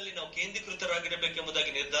ವಿಷಯಗಳಲ್ಲಿ ನಾವು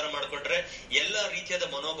ಕೇಂದ್ರೀಕೃತರಾಗಿರಬೇಕೆಂಬುದಾಗಿ ನಿರ್ಧಾರ ಮಾಡಿಕೊಂಡ್ರೆ ಎಲ್ಲಾ ರೀತಿಯಾದ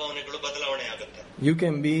ಮನೋಭಾವನೆಗಳು ಬದಲಾವಣೆ ಆಗುತ್ತೆ. You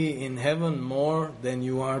can be in heaven more than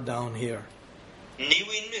you are down here. ನೀವು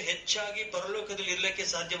ಇನ್ನು ಹೆಚ್ಚಾಗಿ ಪರಲೋಕದಲ್ಲಿ ಇರಲಿಕ್ಕೆ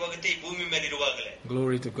ಸಾಧ್ಯವಾಗುತ್ತೆ ಈ ಭೂಮಿ ಮೇಲೆ ಇರುವಾಗಲೇ.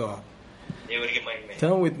 Glory to God. ದೇವರಿಗೆ ಮಹಿಮೆ.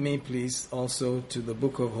 Turn with me please also to the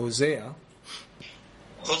book of Hosea.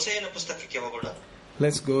 ಹೋಸೇಯನ ಪುಸ್ತಕಕ್ಕೆ ಹೋಗೋಣ.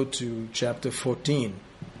 Let's go to chapter 14.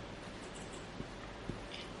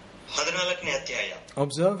 14ನೇ ಅಧ್ಯಾಯ.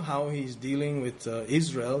 Observe how he's dealing with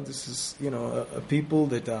Israel. This is, a people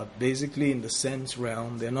that are basically in the sense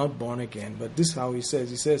realm. They're not born again. But this is how he says.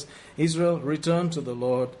 He says, Israel, return to the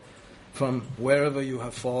Lord from wherever you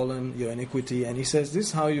have fallen, your iniquity. And he says, this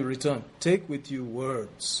is how you return. Take with you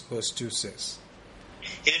words, verse 2 says.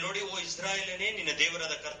 ಇಲ್ಲಿ ನೋಡಿ, ಓ ಇಸ್ರಾಯೇಲನೇ, ನಿನ್ನ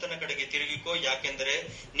ದೇವರಾದ ಕರ್ತನ ಕಡೆಗೆ ತಿರುಗಿಕೋ, ಯಾಕೆಂದರೆ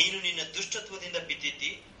ನೀನು ನಿನ್ನ ದುಷ್ಟತ್ವದಿಂದ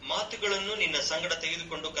ಬಿದ್ದಿದ್ದಿ, ಮಾತುಗಳನ್ನು ನಿನ್ನ ಸಂಗಡ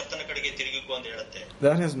ತೆಗೆದುಕೊಂಡು ಕರ್ತನ ಕಡೆಗೆ ತಿರುಗಿಕೋ ಅಂತ ಹೇಳುತ್ತೆ.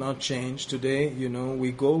 That has not changed. Today, we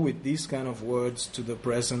go with these kind of words to the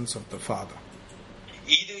presence of the Father.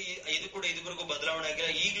 ಇದು ಕೂಡ ಇದುವರೆಗೂ ಬದಲಾವಣೆ ಆಗಿಲ್ಲ.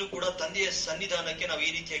 ಈಗಲೂ ಕೂಡ ತಂದೆಯ ಸನ್ನಿಧಾನಕ್ಕೆ ನಾವು ಈ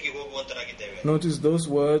ರೀತಿಯಾಗಿ ಹೋಗುವಂತರಾಗಿದ್ದೇವೆ. Notice those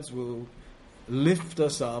words will lift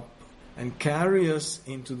us up and carry us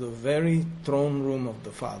into the very throne room of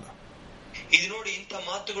the Father. ಇದು ನೋಡಿ, ಇಂಥ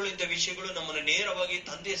ಮಾತುಗಳು, ಇಂಥ ವಿಷಯಗಳು ನಮ್ಮನ್ನು ನೇರವಾಗಿ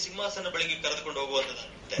ತಂದೆಯ ಸಿಂಹಾಸನ ಬಳಿಗೆ ಕರೆದುಕೊಂಡು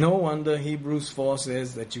ಹೋಗುವಂತದ್ದಾಗಿದೆ. No wonder Hebrews 4 says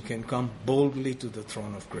that you can come boldly to the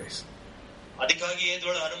throne of grace. ಅದಕ್ಕಾಗಿ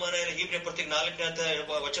ಅನುಮಾನ ಇಲ್ಲ. ಹೀಬ್ರ ಪತ್ರಿಕೆ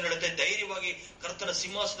 4ನೇ ವಚನ ಹೇಳುತ್ತೆ, ಧೈರ್ಯವಾಗಿ ಕರ್ತನ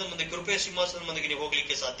ಸಿಂಹಾಸನದ ಮುಂದೆ, ಕೃಪೆಯ ಸಿಂಹಾಸನದ ಮುಂದೆ ನೀವು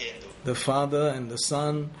ಹೋಗ್ಲಿಕ್ಕೆ ಸಾಧ್ಯ ಎಂದು. The Father and the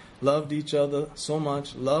Son loved each other so much,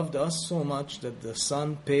 loved us so much that the Son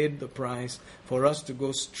paid the price for us to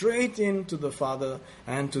go straight into the Father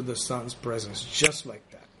and to the Son's presence, just like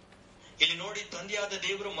that. ಇಲ್ಲಿ ನೋಡಿ, ತಂದೆಯಾದ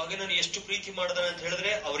ದೇವರು ಮಗನನ್ನು ಎಷ್ಟು ಪ್ರೀತಿ ಮಾಡಿದಾರೆ ಅಂತ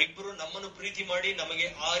ಹೇಳಿದ್ರೆ, ಅವರಿಬ್ಬರು ನಮ್ಮನ್ನು ಪ್ರೀತಿ ಮಾಡಿ ನಮಗೆ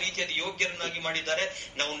ಆ ರೀತಿಯಾದ ಯೋಗ್ಯರನ್ನಾಗಿ ಮಾಡಿದ್ದಾರೆ.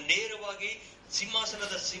 ನಾವು ನೇರವಾಗಿ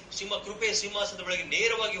ಕೃಪೆಯ ಸಿಂಹಾಸನದ ಬಳಿಗೆ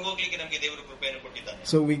ನೇರವಾಗಿ ಹೋಗ್ಲಿಕ್ಕೆ ನಮಗೆ ದೇವರು ಕೃಪೆಯನ್ನು ಕೊಟ್ಟಿದ್ದಾನೆ.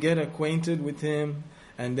 So we get acquainted with him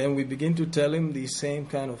and then we begin to tell him these same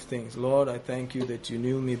kind of things. Lord, I thank you that you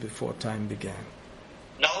knew me before time began.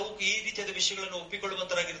 ನಾವು ಈ ರೀತಿಯಾದ ವಿಷಯಗಳನ್ನು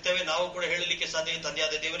ಒಪ್ಪಿಕೊಳ್ಳುವಂತರಾಗಿರ್ತೇವೆ. ನಾವು ಕೂಡ ಹೇಳಲಿಕ್ಕೆ ಸಾಧ್ಯ,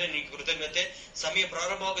 ತಂದೆಯಾದ ದೇವರೇ ನಿನಗೆ ಕೃತಜ್ಞತೆ, ಸಮಯ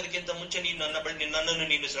ಪ್ರಾರಂಭವಾಗೋದಕ್ಕಿಂತ ಮುಂಚೆ ನೀನು ನನ್ನನ್ನು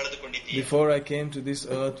ನೀನು ಸೆಳೆದುಕೊಂಡಿದ್ದೀಯ. Before I came to this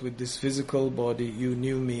earth with this physical body, you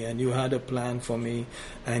knew me and you had a plan for me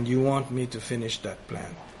and you want me to finish that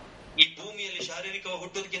plan. ಈ ಭೂಮಿಯಲ್ಲಿ ಶಾರೀರಿಕ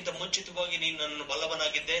ಹುಟ್ಟೋದಕ್ಕಿಂತ ಮುಂಚಿತವಾಗಿ ನೀನು ನನ್ನನ್ನು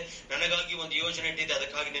ಬಲ್ಲವನಾಗಿದ್ದೆ, ನನಗಾಗಿ ಒಂದು ಯೋಜನೆ ಇಟ್ಟಿದೆ,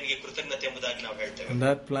 ಅದಕ್ಕಾಗಿ ನಿನಗೆ ಕೃತಜ್ಞತೆ ಎಂಬುದಾಗಿ ನಾವು ಹೇಳ್ತೇವೆ. And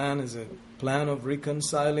that plan is a plan of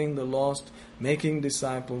reconciling the lost, making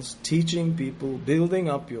disciples, teaching people, building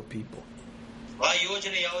up your people. ಆ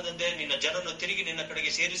ಯೋಜನೆ ಯಾವುದಂದ್ರೆ ನಿನ್ನ ಜನರನ್ನು ತಿರುಗಿ ನಿನ್ನ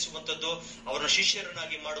ಕಡೆಗೆ ಸೇರಿಸುವಂತದ್ದು, ಅವರ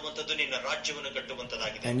ಶಿಷ್ಯರನ್ನಾಗಿ ಮಾಡುವಂತದ್ದು, ನಿನ್ನ ರಾಜ್ಯವನ್ನು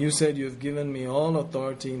ಕಟ್ಟುವಂತದ್ದಾಗಿದೆ. And you said you have given me all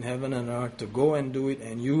authority in heaven and earth to go and do it,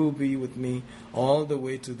 and you will be with me all the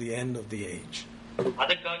way to the end of the age.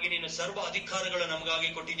 ಅದಕ್ಕಾಗಿ ನೀನು ಸರ್ವ ಅಧಿಕಾರಗಳು ನಮಗಾಗಿ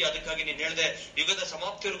ಕೊಟ್ಟಿದ್ಯಾ, ಅದಕ್ಕಾಗಿ ನೀನು ಹೇಳಿದೆ ಯುಗದ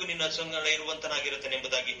ಸಮಾಪ್ತಿವರೆಗೂ ನಿನ್ನ ಸಂಗಡ ಇರುವಂತನಾಗಿರುತ್ತೇನೆ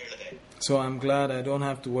ಎಂಬುದಾಗಿ ಹೇಳಿದೆ. So I'm glad I don't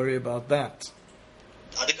have to worry about that.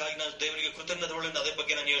 ಅದಕ್ಕಾಗಿ ನಾನು ದೇವರಿಗೆ ಕೃತಜ್ಞತೆಗಳನ್ನು ಅದರ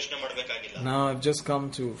ಬಗ್ಗೆ ನಾನು ಯೋಚನೆ ಮಾಡಬೇಕಾಗಿಲ್ಲ. Now I've just come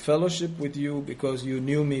to fellowship with you because you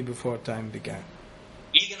knew me before time began.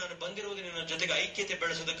 ಈಗ ನಾನು ಬಂದಿರುವುದು ನಿನ್ನ ಜೊತೆಗೆ ಐಕ್ಯತೆ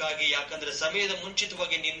ಬೆಳೆಸೋದಕ್ಕಾಗಿ, ಯಾಕಂದ್ರೆ ಸಮಯದ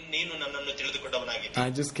ಮುಂಚಿತವಾಗಿ ನೀನು ನನ್ನನ್ನು ತಿಳಿದುಕೊಂಡವನಾಗಿದ್ದೆ. I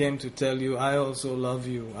just came to tell you I also love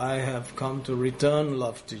you. I have come to return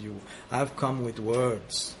love to you. I have come with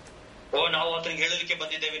words. ನಾವು ಆತನಿಗೆ ಹೇಳಲಿಕ್ಕೆ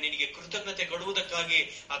ಬಂದಿದ್ದೇವೆ, ನಿನಗೆ ಕೃತಜ್ಞತೆ ಕೊಡುವುದಕ್ಕಾಗಿ,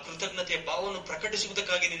 ಆ ಕೃತಜ್ಞತೆಯ ಭಾವವನ್ನು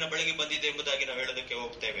ಪ್ರಕಟಿಸುವುದಕ್ಕಾಗಿ ನಿನ್ನ ಬಳಿಗೆ ಬಂದಿದೆ ಎಂಬುದಾಗಿ ನಾವು ಹೇಳೋದಕ್ಕೆ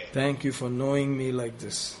ಹೋಗ್ತೇವೆ. Thank you for knowing me like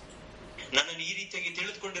this. ನನ್ನನ್ನು ಈ ರೀತಿಯಾಗಿ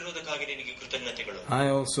ತಿಳಿದುಕೊಂಡಿರುವುದಕ್ಕಾಗಿ ನಿನಗೆ ಕೃತಜ್ಞತೆಗಳು. I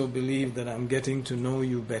also believe that I'm getting to know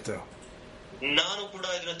you better. ನಾನು ಕೂಡ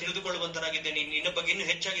ಇದನ್ನು ತಿಳಿದುಕೊಳ್ಳುವಂತನಾಗಿದ್ದೇನೆ, ನಿನ್ನ ಬಗ್ಗೆ ಇನ್ನೂ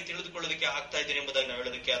ಹೆಚ್ಚಾಗಿ ತಿಳಿದುಕೊಳ್ಳೋದಕ್ಕೆ ಆಗ್ತಾ ಇದ್ದೇನೆ ಎಂಬುದಾಗಿ ನಾವು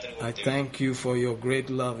ಹೇಳೋದಕ್ಕೆ ಆತನಿಗೆ ಹೋಗ್ತೇವೆ. I thank you for your great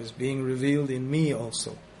love is being revealed in me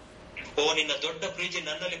also. ನಿನ್ನ ದೊಡ್ಡ ಪ್ರೀತಿ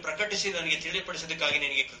ನನ್ನಲ್ಲಿ ಪ್ರಕಟಿಸಿ ನನಗೆ ತಿಳಿಪಡಿಸೋದಕ್ಕಾಗಿ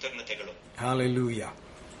ನಿನಗೆ ಕೃತಜ್ಞತೆಗಳು. Hallelujah.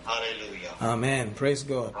 Hallelujah. Amen. Praise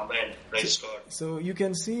God. Amen. Praise God. So you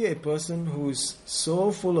can see a person who is so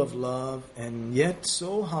full of love and yet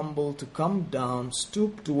so humble to come down,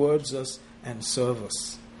 stoop towards us and serve us.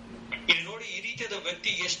 ಇಲ್ಲಿ ನೋಡಿ, ಈ ರೀತಿಯಾದ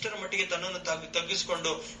ವ್ಯಕ್ತಿ ಎಷ್ಟರ ಮಟ್ಟಿಗೆ ತನ್ನನ್ನು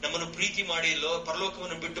ತಗ್ಗಿಸಿಕೊಂಡು ನಮ್ಮನ್ನು ಪ್ರೀತಿ ಮಾಡಿ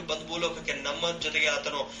ಪರಲೋಕವನ್ನು ಬಿಟ್ಟು ಬಂದು ಭೂಲೋಕಕ್ಕೆ ನಮ್ಮ ಜೊತೆಗೆ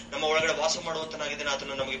ಆತನು ನಮ್ಮ ಒಳಗಡೆ ವಾಸ ಮಾಡುವಂತನಾಗಿದ್ದಾನೆ,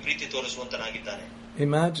 ಆತನು ನಮಗೆ ಪ್ರೀತಿ ತೋರಿಸುವಂತನಾಗಿದ್ದಾನೆ.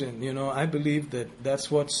 Imagine, I believe that's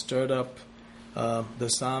what stirred up the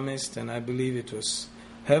psalmist, and I believe it was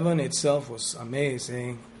heaven itself was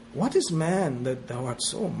amazing. What is man that thou art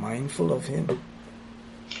so mindful of him?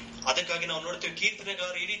 ಅದಕ್ಕಾಗಿ ನಾವು ನೋಡ್ತೇವೆ,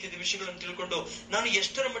 ಕೀರ್ತನೆಗಾರ ಈ ರೀತಿಯ ವಿಷಯಗಳನ್ನು ತಿಳ್ಕೊಂಡು ನಾನು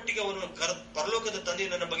ಎಷ್ಟರ ಮಟ್ಟಿಗೆ ಅವನು ಪರಲೋಕದ ತಂದೆ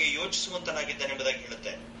ನನ್ನ ಬಗ್ಗೆ ಯೋಚಿಸುವಂತನಾಗಿದ್ದಾನೆ ಎಂಬುದಾಗಿ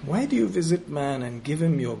ಹೇಳುತ್ತೆ. Why do you visit man and give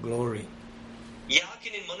him your glory? ಯಾಕೆ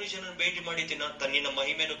ನೀನು ಮನುಷ್ಯನನ್ನು ಭೇಟಿ ಮಾಡಿ ನಿನ್ನ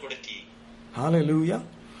ಮಹಿಮೆಯನ್ನು ಕೊಡುತ್ತಿ? Hallelujah.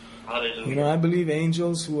 Hallelujah. I believe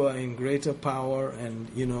angels who are in greater power and,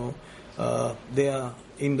 they are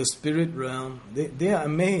in the spirit realm, they are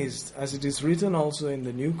amazed, as it is written also in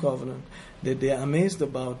the New Covenant, that they are amazed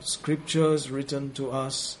about scriptures written to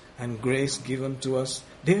us and grace given to us.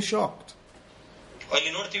 They are shocked.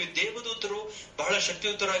 ಅಲ್ಲಿ ನೋಡ್ತೀವಿ ದೇವದೂತರು ಬಹಳ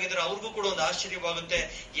ಶಕ್ತಿಯುತರಾಗಿದ್ರೆ ಅವ್ರಿಗೂ ಕೂಡ ಒಂದು ಆಶ್ಚರ್ಯವಾಗುತ್ತೆ.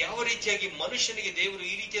 ಯಾವ ರೀತಿಯಾಗಿ ಮನುಷ್ಯನಿಗೆ ದೇವರು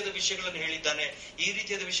ಈ ರೀತಿಯಾದ ವಿಷಯಗಳನ್ನು ಹೇಳಿದ್ದಾನೆ, ಈ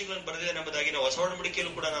ರೀತಿಯಾದ ವಿಷಯಗಳನ್ನು ಬರೆದಿದ್ದಾನೆ ಎಂಬುದಾಗಿ ನಾವು ಹೊಸ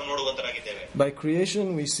ಒಡಂಬಡಿಕೆಯಲ್ಲೂ ಕೂಡ ನಾವು ನೋಡುವಂತರಾಗಿದ್ದೇವೆ. By creation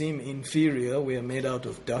we seem inferior, we are made out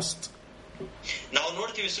of dust. ನಾವು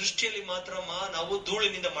ನೋಡ್ತೀವಿ ಸೃಷ್ಟಿಯಲ್ಲಿ ಮಾತ್ರ ನಾವು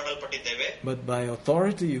ಧೂಳಿನಿಂದ ಮಾಡಲ್ಪಟ್ಟಿದ್ದೇವೆ. But by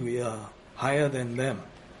authority we are higher than them.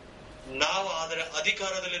 ನಾವು ಅದರ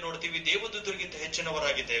ಅಧಿಕಾರದಲ್ಲಿ ನೋಡ್ತೀವಿ ದೇವದೂತರಿಗಿಂತ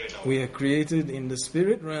ಹೆಚ್ಚಿನವರಾಗಿದ್ದೇವೆ. We are created in the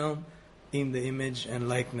spirit realm in the image and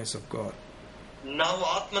likeness of God. ನಾವು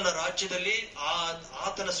ಆತ್ಮನ ರಾಜ್ಯದಲ್ಲಿ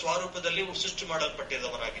ಆತನ ಸ್ವರೂಪದಲ್ಲಿ ಸೃಷ್ಟಿ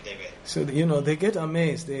ಮಾಡಲ್ಪಟ್ಟಿದವರಾಗಿದ್ದೇವೆ. So they get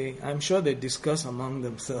amazed. I'm sure they discuss among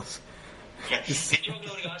themselves. ನಿಜವಾಗ್ಲೂ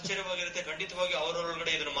ಅವರಿಗೆ ಆಶ್ಚರ್ಯವಾಗಿರುತ್ತೆ. ಖಂಡಿತವಾಗಿ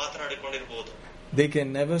ಅವರೊಳಗಡೆ ಇದನ್ನು ಮಾತನಾಡಿಕೊಂಡಿರಬಹುದು. They can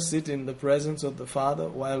never sit in the presence of the Father,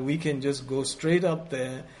 while we can just go straight up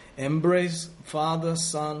there, embrace Father,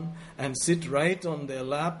 Son, and sit right on their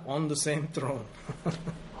lap on the same throne.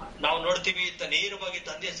 ನಾವು ನೋಡ್ತೀವಿ ನೇರವಾಗಿ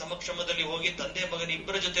ತಂದೆಯ ಸಮಕ್ಷಮದಲ್ಲಿ ಹೋಗಿ ತಂದೆ ಮಗನ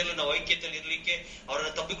ಇಬ್ಬರ ಜೊತೆಯಲ್ಲೂ ನಾವು ಐಕ್ಯತೆಯಲ್ಲಿ ಇರಲಿಕ್ಕೆ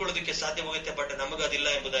ಅವರನ್ನು ತಪ್ಪಿಕೊಳ್ಳೋದಕ್ಕೆ ಸಾಧ್ಯವಾಗುತ್ತೆ. ಬಟ್ ನಮಗದಿಲ್ಲ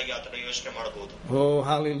ಎಂಬುದಾಗಿ ಆತನ ಯೋಚನೆ ಮಾಡಬಹುದು. Oh,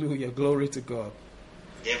 hallelujah, glory to God.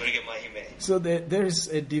 ದೇವರಿಗೆ ಮಹಿಮೆ. So there is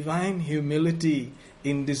a divine humility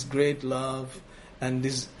in this great love and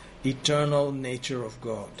this eternal nature of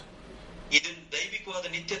God. ಇದು ದೈವಿಕವಾದ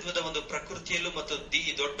ನಿತ್ಯತ್ವದ ಒಂದು ಪ್ರಕೃತಿಯಲ್ಲೂ ಮತ್ತು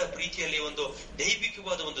ದೊಡ್ಡ ಪ್ರೀತಿಯಲ್ಲಿ ಒಂದು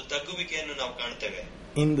ದೈವಿಕವಾದ ಒಂದು ತಗ್ಗುವಿಕೆಯನ್ನು ನಾವು ಕಾಣ್ತೇವೆ.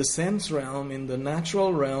 In the sense realm, in the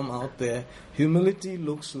natural realm out there, humility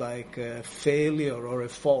looks like a failure or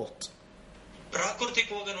a fault.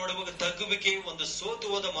 ಪ್ರಾಕೃತಿಕವಾಗಿ ನೋಡುವಾಗ ತಗ್ಗುವಿಕೆ ಒಂದು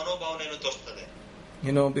ಸೋತುವಾದ ಮನೋಭಾವನೆಯನ್ನು ತೋರಿಸುತ್ತದೆ.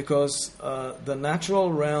 Because the natural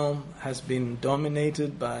realm has been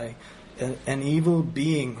dominated by an evil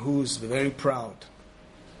being who is very proud.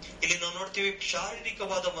 ಇಲ್ಲಿ ನಾವು ನೋಡ್ತೀವಿ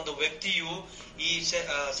ಶಾರೀರಿಕವಾದ ಒಂದು ವ್ಯಕ್ತಿಯು ಈ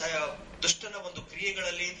ದುಷ್ಟನ ಒಂದು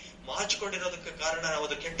ಕ್ರಿಯೆಗಳಲ್ಲಿ ಮಾಚಿಕೊಂಡಿರೋದಕ್ಕೆ ಕಾರಣ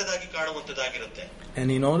ಅದು ಕೆಟ್ಟದಾಗಿ ಕಾಣುವಂತದ್ದಾಗಿರುತ್ತೆ. And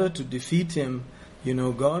in order to defeat him,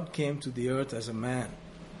 God came to the earth as a man.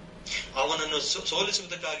 ಅವನನ್ನು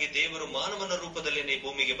ಸೋಲಿಸುವುದಕ್ಕಾಗಿ ದೇವರು ಮಾನವನ ರೂಪದಲ್ಲಿ ಈ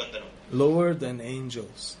ಭೂಮಿಗೆ ಬಂದನು. Lower than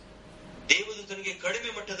angels. ದೇವದೂತನಿಗೆ ಕಡಿಮೆ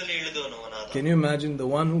ಮಟ್ಟದಲ್ಲಿ ಇಳಿದವನಾದ. Can you imagine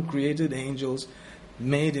the one who created angels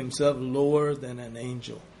made himself lower than an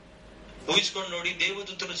angel? ಊಹಿಸಿಕೊಂಡು ನೋಡಿ,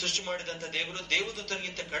 ದೇವದೂತನು ಸೃಷ್ಟಿ ಮಾಡಿದಂತ ದೇವರು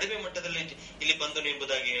ದೇವದೂತನಿಗಿಂತ ಕಡಿಮೆ ಮಟ್ಟದಲ್ಲಿ ಇಲ್ಲಿ ಬಂದನು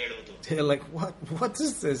ಎಂಬುದಾಗಿ ಹೇಳುವುದು. They're like, what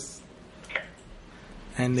is this?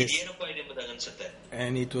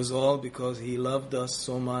 And it was all because he loved us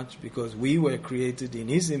so much, because we were created in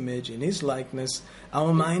his image, in his likeness.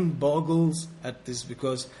 Our mind boggles at this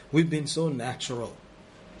because we've been so natural.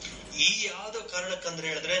 ಈ ಯಾವ್ದೋ ಕಾರಣಕ್ಕಂದ್ರೆ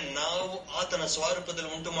ಹೇಳಿದ್ರೆ ನಾವು ಆತನ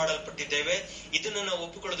ಸ್ವರೂಪದಲ್ಲಿ ಉಂಟು ಮಾಡಲ್ಪಟ್ಟಿದ್ದೇವೆ. ಇದನ್ನು ನಾವು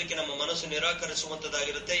ಒಪ್ಪಿಕೊಳ್ಳೋದಕ್ಕೆ ನಮ್ಮ ಮನಸ್ಸು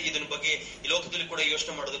ನಿರಾಕರಿಸುವಂತದ್ದಾಗಿರುತ್ತೆ. ಇದರ ಬಗ್ಗೆ ಈ ಲೋಕದಲ್ಲಿ ಕೂಡ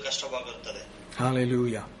ಯೋಚನೆ ಮಾಡೋದು ಕಷ್ಟವಾಗುತ್ತದೆ.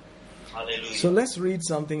 Hallelujah. Hallelujah. So let's read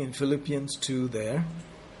something in Philippians 2 there.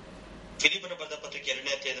 ಫಿಲಿಪ್ಪನ ಬರೆದ ಪತ್ರಿಕೆ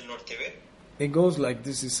 2ನೇ ಅಧ್ಯಾಯದಲ್ಲಿ ನೋಡ್ತೇವೆ. It goes like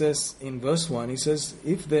this. It says in verse 1, he says,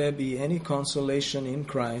 if there be any consolation in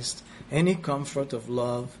Christ, any comfort of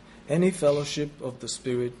love, any fellowship of the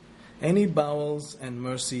Spirit, any bowels and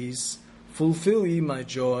mercies, fulfill ye my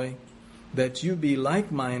joy, that you be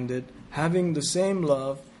like-minded, having the same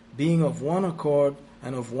love, being of one accord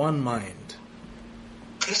and of one mind.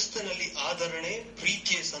 ಕ್ರಿಸ್ತನಲ್ಲಿ ಆದರಣೆ,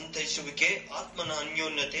 ಪ್ರೀತಿಯ ಸಂತೈಸುವಿಕೆ, ಆತ್ಮನ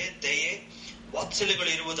ಅನ್ಯೋನ್ಯತೆ, ದಯೆ,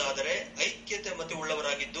 ವಾತ್ಸಲ್ಯಗಳು ಇರುವುದಾದರೆ ಐಕ್ಯತೆ ಮತ್ತೆ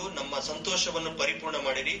ಉಳ್ಳವರಾಗಿದ್ದು ನಮ್ಮ ಸಂತೋಷವನ್ನು ಪರಿಪೂರ್ಣ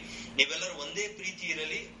ಮಾಡಿರಿ. ನೀವೆಲ್ಲರೂ ಒಂದೇ ಪ್ರೀತಿ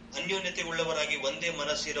ಇರಲಿ, ಅನ್ಯೋನ್ಯತೆ ಉಳ್ಳವರಾಗಿ ಒಂದೇ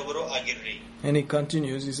ಮನಸ್ಸಿರವರು ಆಗಿರ್ರಿ. And he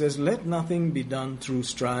continues, he says, let nothing be done through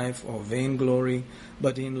strife or vainglory,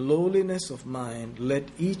 but in lowliness of mind let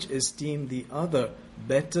each esteem the other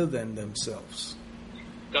better than themselves.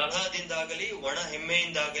 ಕಲಹದಿಂದಾಗಲಿ ಒಣ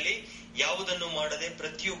ಹೆಮ್ಮೆಯಿಂದಾಗಲಿ ಯಾವುದನ್ನು ಮಾಡದೆ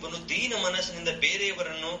ಪ್ರತಿಯೊಬ್ಬನು ದೀನ ಮನಸ್ಸಿನಿಂದ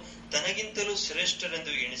ಬೇರೆಯವರನ್ನು ತನಗಿಂತಲೂ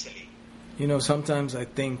ಶ್ರೇಷ್ಠರೆಂದು ಎಣಿಸಲಿ. Sometimes I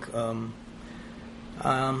think,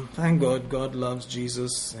 thank God loves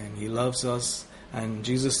Jesus and he loves us. And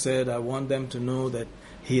Jesus said, I want them to know that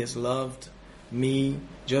he has loved me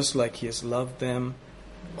just like he has loved them.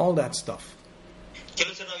 All that stuff.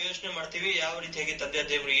 ಕೆಲಸ ನಾವು ಯೋಚನೆ ಮಾಡ್ತೀವಿ, ಯಾವ ರೀತಿಯಾಗಿ ತಂದೆ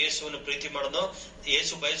ದೇವರು ಯೇಸುವನ್ನು ಪ್ರೀತಿ ಮಾಡೋದು,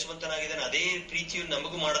 ಯೇಸು ಬಯಸುವಂತನಾಗಿದ್ದಾನೆ, ಅದೇ ಪ್ರೀತಿಯು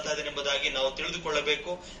ನಮಗೂ ಮಾಡ್ತಾ ಇದ್ದಾನೆ ಎಂಬುದಾಗಿ ನಾವು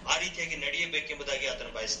ತಿಳಿದುಕೊಳ್ಳಬೇಕು. ಆ ರೀತಿಯಾಗಿ ನಡೆಯಬೇಕೆಂಬುದಾಗಿ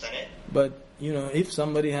ಆತನು ಬಯಸ್ತಾನೆ. But if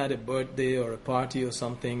somebody had a birthday or a party or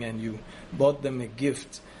something and you bought them a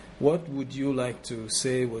gift, what would you like to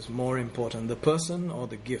say was more important, the person or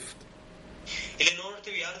the gift? ಇಲ್ಲಿ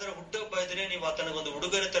ನೋಡ್ತೀವಿ, ಯಾರ್ದಾರ ಹುಟ್ಟುಹಬ್ಬ ಇದ್ರೆ ನೀವು ಆತನಿಗೊಂದು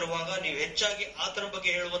ಉಡುಗೊರೆ ತರುವಾಗ ನೀವು ಹೆಚ್ಚಾಗಿ ಆತನ ಬಗ್ಗೆ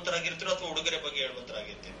ಹೇಳುವಂತರಾಗಿರ್ತೀರೋ ಅಥವಾ ಉಡುಗೊರೆ ಬಗ್ಗೆ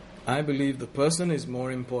ಹೇಳುವಂತರಾಗಿರ್ತೀರಿ? I believe the person is more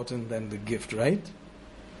important than the gift, right?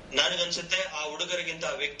 ನನಗನ್ಸುತ್ತೆ ಆ ಉಡುಗೊರೆಗಿಂತ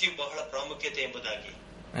ಆ ವ್ಯಕ್ತಿಯು ಬಹಳ ಪ್ರಾಮುಖ್ಯತೆ ಎಂಬುದಾಗಿ.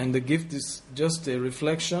 And the gift is just a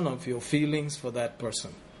reflection of your feelings for that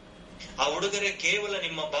person. ಆ ಉಡುಗೊರೆ ಕೇವಲ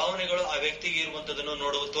ನಿಮ್ಮ ಭಾವನೆಗಳು ಆ ವ್ಯಕ್ತಿಗೆ ಇರುವಂತದನ್ನು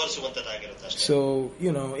ತೋರಿಸುವಂತದ್ದಾಗಿರುತ್ತೆ ಅಷ್ಟೇ. So,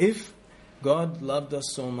 if God loved us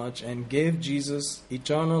so much and gave Jesus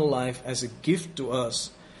eternal life as a gift to us,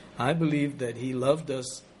 I believe that He loved us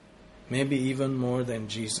maybe even more than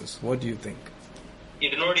Jesus. What do you think?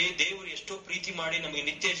 ಇದು ನೋಡಿ, ದೇವರು ಎಷ್ಟೋ ಪ್ರೀತಿ ಮಾಡಿ ನಮಗೆ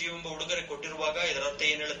ನಿತ್ಯ ಜೀವ ಎಂಬ ಉಡುಗೊರೆ ಕೊಟ್ಟಿರುವಾಗ ಇದರ ಅರ್ಥ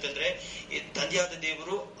ಏನ್ ಹೇಳುತ್ತೆ ಅಂದ್ರೆ, ತಂದೆಯಾದ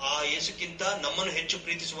ದೇವರು ಆ ಯೇಸುಕ್ಕಿಂತ ನಮ್ಮನ್ನು ಹೆಚ್ಚು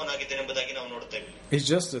ಪ್ರೀತಿಸುವನಾಗಿದ್ದಾನೆ ಎಂಬುದಾಗಿ ನಾವು ನೋಡ್ತೇವೆ. It's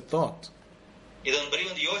just a thought. ಇದೊಂದು ಬರೀ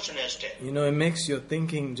ಒಂದು ಯೋಚನೆ ಅಷ್ಟೇ. It makes your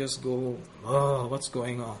thinking just go, oh, what's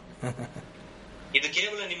going on? ಇದು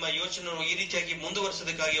ಕೇವಲ ನಿಮ್ಮ ಯೋಚನೆ ಈ ರೀತಿಯಾಗಿ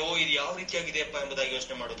ಮುಂದುವರಿಸೋದಕ್ಕಾಗಿ, ಇದು ಯಾವ ರೀತಿಯಾಗಿದೆಯಪ್ಪ ಎಂಬುದಾಗಿ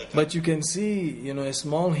ಯೋಚನೆ ಮಾಡೋದಕ್ಕೆ. But you can see, a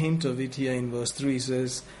small hint of it here in verse 3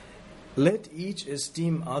 says, let each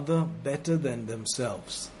esteem other better than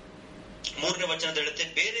themselves. ಮೂರನೇ ವಚನದ ಹೇಳುತ್ತೆ,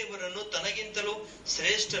 ಬೇರೆಯವರನ್ನು ತನಗಿಂತಲೂ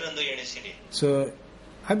ಶ್ರೇಷ್ಠರೆಂದು ಎಣಿಸಿರಿ. So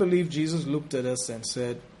I believe Jesus looked at us and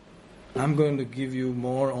said, I'm going to give you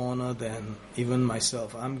more honor than even myself.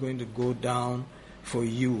 I'm going to go down for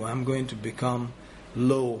you. I'm going to become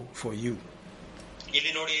low for you.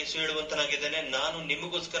 ಇಲ್ಲಿ ನೋಡಿ, ಯೇಸು ಹೇಳುವಂತನಾಗಿದ್ದಾನೆ, ನಾನು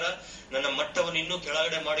ನಿಮಗೋಸ್ಕರ ನನ್ನ ಮಟ್ಟವನ್ನು ಇನ್ನೂ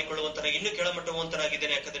ಕೆಳಗಡೆ ಮಾಡಿಕೊಳ್ಳುವಂತನಾಗಿ, ಇನ್ನೂ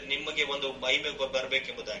ಕೆಳಮಟ್ಟವಂತನಾಗಿದ್ದೇನೆ, ಯಾಕಂದ್ರೆ ನಿಮಗೆ ಒಂದು ಮಹಿಮೆ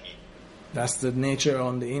ಬರಬೇಕೆಂಬುದಾಗಿ. That's the nature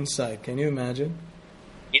on the inside. Can you imagine?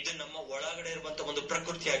 ಇದು ನಮ್ಮ ಒಳಗಡೆ ಇರುವಂತ ಒಂದು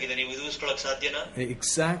ಪ್ರಕೃತಿ ಆಗಿದೆ. ನೀವು ಊಹಿಸಿಕೊಳ್ಳಕ್ಕೆ ಸಾಧ್ಯನಾ? The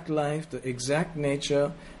exact life, the exact nature,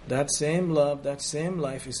 that same love, that same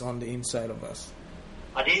life is on the inside of us.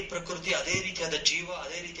 ಅದೇ ಪ್ರಕೃತಿ, ಅದೇ ರೀತಿಯಾದ ಜೀವ,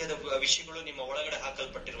 ಅದೇ ರೀತಿಯಾದ ವಿಷಯಗಳು ನಿಮ್ಮ ಒಳಗಡೆ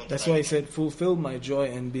ಹಾಕಲ್ಪಟ್ಟಿರುವಂತ. That's why he said, fulfill my joy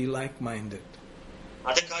and be like-minded.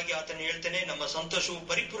 ಅದಕ್ಕಾಗಿ ಆತನು ಹೇಳ್ತಾನೆ, ನಮ್ಮ ಸಂತೋಷವು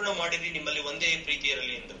ಪರಿಪೂರ್ಣ ಮಾಡಿರಿ, ನಿಮ್ಮಲ್ಲಿ ಒಂದೇ ಪ್ರೀತಿ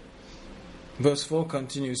ಇರಲಿ ಎಂದು. Verse 4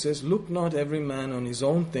 continues, says, look not every man on his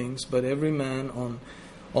own things, but every man on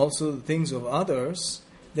also the things of others.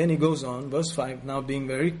 Then he goes on, verse 5, now being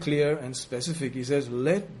very clear and specific, he says,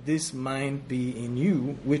 let this mind be in you,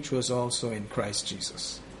 which was also in Christ Jesus.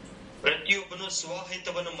 ಪ್ರತಿಯೊಬ್ಬನು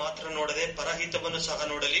ಸ್ವಹಿತವನ್ನು ಮಾತ್ರ ನೋಡದೆ ಪರಹಿತವನ್ನು ಸಹ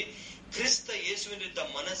ನೋಡಲಿ, ಕ್ರಿಸ್ತ ಯೇಸುವಿನಿಂದ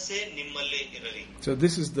ಮನಸ್ಸೇ ನಿಮ್ಮಲ್ಲಿ ಇರಲಿ. So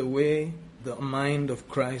this is the way the mind of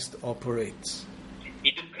Christ operates.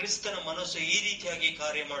 ಇದು ಕ್ರಿಸ್ತನ ಮನಸ್ಸು ಈ ರೀತಿಯಾಗಿ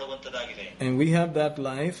ಕಾರ್ಯ ಮಾಡುವಂತದ್ದಾಗಿದೆ. And we have that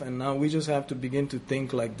life, and now we just have to begin to think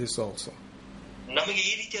like this also. ನಮಗೆ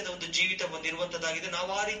ಈ ರೀತಿಯಾದ ಒಂದು ಜೀವಿತ ಬಂದಿರುವಂತದ್ದಾಗಿದೆ, ನಾವು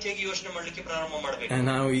ಆ ರೀತಿಯಾಗಿ ಯೋಚನೆ ಮಾಡಲಿಕ್ಕೆ ಪ್ರಾರಂಭ ಮಾಡಬೇಕು. And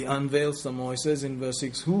now he unveils some more. He says in verse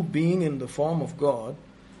 6, who being in the form of God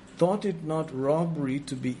thought it not robbery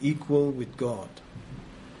to be equal with God.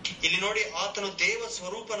 ಇಲ್ಲಿ ನೋಡಿ, ಆತನು ದೇವ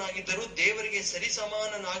ಸ್ವರೂಪನಾಗಿದ್ದರೂ ದೇವರಿಗೆ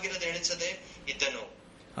ಸರಿಸಮಾನನಾಗಿರದೆ ಎಣಿಸದೆ ಇದ್ದನು.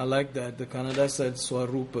 I like that. The Kannada said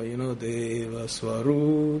Swarupa, Deva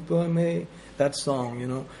Swarupa me. That song,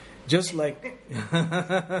 just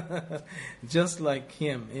like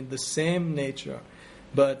him, in the same nature.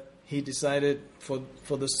 But he decided,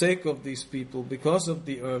 for the sake of these people, because of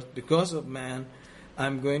the earth, because of man,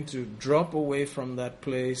 I'm going to drop away from that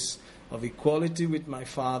place of equality with my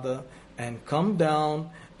Father and come down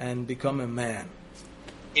and become a man.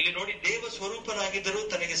 ಇಲ್ಲಿ ನೋಡಿ, ದೇವ ಸ್ವರೂಪನಾಗಿದ್ದರೂ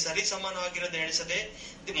ತನಗೆ ಸರಿಸಮಾನವಾಗಿರದೆ ಎಣಿಸದೆ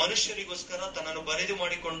ಮನುಷ್ಯರಿಗೋಸ್ಕರ ತನ್ನನ್ನು ಬರೆದು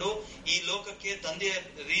ಮಾಡಿಕೊಂಡು ಈ ಲೋಕಕ್ಕೆ ತಂದೆಯ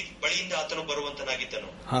ಬಳಿಯಿಂದ ಆತನು ಬರುವಂತನಾಗಿದ್ದನು.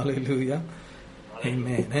 Hallelujah.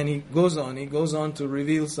 Amen. And he goes on to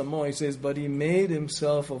reveal some more. He says, but he made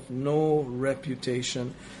himself of no reputation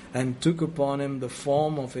and took upon him the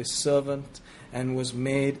form of a servant and was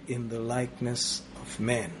made in the likeness of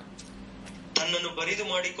men. ತನ್ನನ್ನು ಬರಿದು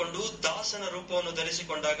ಮಾಡಿಕೊಂಡು ದಾಸನ ರೂಪವನ್ನು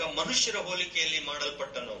ಧರಿಸಿಕೊಂಡಾಗ ಮನುಷ್ಯರ ಹೋಲಿಕೆಯಲ್ಲಿ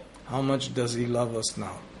ಮಾಡಲ್ಪಟ್ಟನು. How much does he love us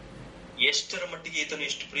now? ಎಷ್ಟರ ಮಟ್ಟಿಗೆ ಈತನು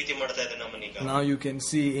ಎಷ್ಟು ಪ್ರೀತಿ ಮಾಡ್ತಾ ಇದ್ದಾನೆ ನಮ್ಮನ್ನೀಗ. Now you can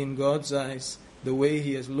see in God's eyes the way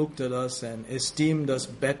he has looked at us and esteemed us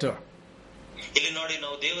better. ಇಲ್ಲಿ ನೋಡಿ,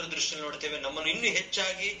 ನಾವು ದೇವರ ದೃಷ್ಟಿಯಲ್ಲಿ ನೋಡ್ತೇವೆ, ನಮ್ಮನ್ನು ಇನ್ನೂ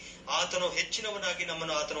ಹೆಚ್ಚಾಗಿ ಆತನು ಹೆಚ್ಚಿನವನಾಗಿ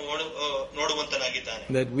ನಮ್ಮನ್ನು ಆತನು ನೋಡುವಂತನಾಗಿದ್ದಾನೆ.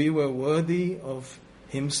 That we were worthy of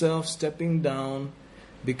himself stepping down,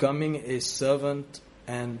 becoming a servant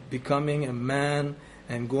and becoming a man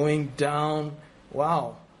and going down. Wow,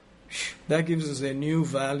 that gives us a new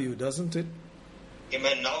value, doesn't it?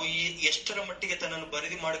 ನಾವು ಎಷ್ಟರ ಮಟ್ಟಿಗೆ ತನ್ನನ್ನು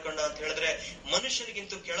ಬರಿದು ಮಾಡಿಕೊಂಡ ಅಂತ ಹೇಳಿದ್ರೆ,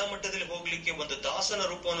 ಮನುಷ್ಯನಿಗಿಂತ ಕೆಳಮಟ್ಟದಲ್ಲಿ ಹೋಗ್ಲಿಕ್ಕೆ ಒಂದು ದಾಸನ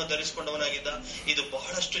ರೂಪವನ್ನು ಧರಿಸಿಕೊಂಡವನಾಗಿದ್ದ. ಇದು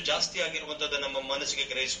ಬಹಳಷ್ಟು ಜಾಸ್ತಿ ಆಗಿರುವಂತದ್ದು ನಮ್ಮ ಮನಸ್ಸಿಗೆ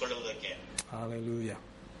ಗ್ರಹಿಸಿಕೊಳ್ಳುವುದಕ್ಕೆ. Hallelujah.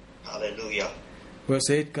 Hallelujah. Verse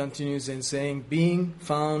 8 continues in saying, being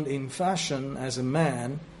found in fashion as a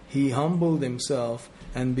man, he humbled himself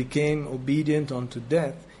and became obedient unto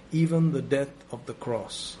death, even the death of the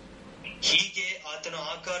cross. ಹೀಗೆ ಆತನ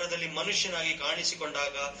ಆಕಾರದಲ್ಲಿ ಮನುಷ್ಯನಾಗಿ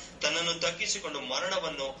ಕಾಣಿಸಿಕೊಂಡಾಗ ತನ್ನನ್ನು ತಗ್ಗಿಸಿಕೊಂಡು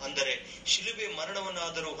ಮರಣವನ್ನು, ಅಂದರೆ ಶಿಲುಬೆ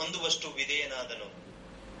ಮರಣವನ್ನಾದರೂ ಹೊಂದುವಷ್ಟು ವಿಧೇಯನಾದನು.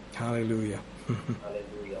 Hallelujah.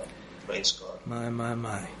 Hallelujah. Praise God.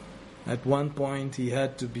 My. At one point he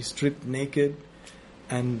had to be stripped naked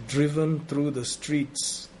and driven through the streets.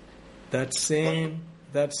 That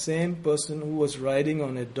same person who was riding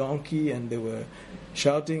on a donkey and they were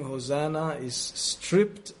shouting Hosanna is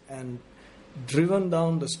stripped and driven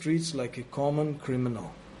down the streets like a common criminal.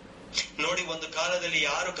 ನೋಡಿ, ಒಂದು ಕಾಲದಲ್ಲಿ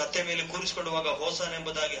ಯಾರು ಕತ್ತೆ ಮೇಲೆ ಕೂರಿಸಿಕೊಳ್ಳುವಾಗ ಹೋಸಾನ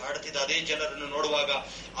ಎಂಬುದಾಗಿ ಹಾಡುತ್ತಿದ್ದ ಅದೇ ಜನರನ್ನು ನೋಡುವಾಗ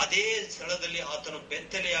ಅದೇ ಸ್ಥಳದಲ್ಲಿ ಆತನು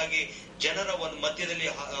ಬೆತ್ತಲೆಯಾಗಿ ಜನರ ಒಂದು ಮಧ್ಯದಲ್ಲಿ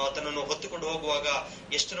ಆತನನ್ನು ಹೊತ್ತುಕೊಂಡು ಹೋಗುವಾಗ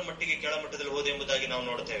ಎಷ್ಟರ ಮಟ್ಟಿಗೆ ಕೆಳಮಟ್ಟದಲ್ಲಿ ಹೋದ ಎಂಬುದಾಗಿ ನಾವು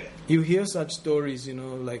ನೋಡ್ತೇವೆ. You hear such stories,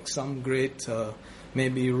 like some great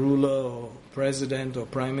maybe ruler or president or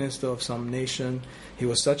prime minister of some nation. He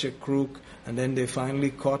was such a crook, and then they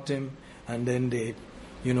finally caught him, and then they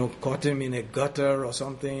caught him in a gutter or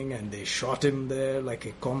something, and they shot him there like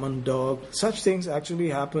a common dog. Such things actually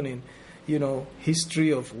happen in,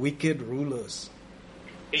 history of wicked rulers.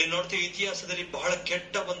 ಇಲ್ಲಿ ನೋಡ್ತೀವಿ, ಇತಿಹಾಸದಲ್ಲಿ ಬಹಳ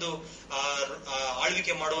ಕೆಟ್ಟ ಒಂದು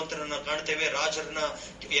ಆಳ್ವಿಕೆ ಮಾಡುವಂತರನ್ನ ಕಾಣ್ತೇವೆ. ರಾಜರನ್ನ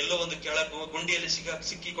ಎಲ್ಲೋ ಒಂದು ಗುಂಡಿಯಲ್ಲಿ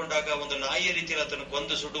ಸಿಕ್ಕಿಕೊಂಡಾಗ ಒಂದು ನಾಯಿಯ ರೀತಿಯಲ್ಲಿ ಅದನ್ನು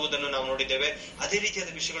ಕೊಂದು ಸುಡುವುದನ್ನು ನಾವು ನೋಡಿದ್ದೇವೆ. ಅದೇ ರೀತಿಯಾದ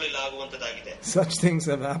ವಿಷಯಗಳೆಲ್ಲ ಆಗುವಂತದ್ದಾಗಿದೆ. Such things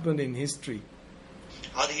have happened in history.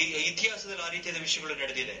 ಅದು ಇತಿಹಾಸದಲ್ಲಿ ಆ ರೀತಿಯಾದ ವಿಷಯಗಳು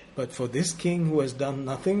ನಡೆದಿದೆ. But for this king who has done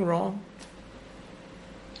nothing wrong,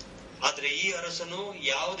 ಆದ್ರೆ ಈ ಅರಸನು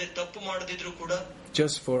ಯಾವುದೇ ತಪ್ಪು ಮಾಡದಿದ್ರು ಕೂಡ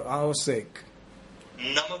just for our sake,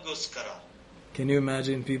 ನಮಗೋಸ್ಕರ. Can you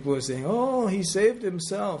imagine people are saying, "Oh, he saved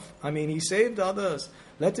himself. He saved others.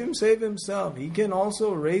 Let him save himself. He can also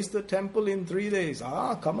raise the temple in 3 days.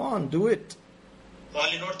 Come on, do it."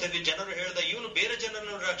 ಅಲ್ಲಿ ನೋಡ್ತಾ ಇದ್ವಿ, ಜನರು ಹೇಳ್ದ, ಇವನು ಬೇರೆ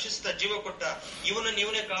ಜನರನ್ನು ರಕ್ಷಿಸಿದ, ಜೀವ ಕೊಟ್ಟ,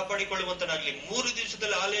 ಇವನೇ ಕಾಪಾಡಿಕೊಳ್ಳುವಂತನಾಗ್ಲಿ, 3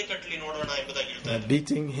 ದಿವಸದಲ್ಲಿ ಆಲಯ ಕಟ್ಟಲಿ ನೋಡೋಣ ಎಂಬುದಾಗಿ ಹೇಳ್ತಾ ಇದ್ರು.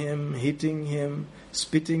 Beating him, hitting him,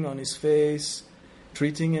 spitting on his face,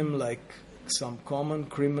 treating him like some common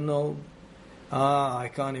criminal. I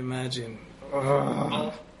can't imagine.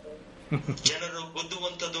 ಜನರು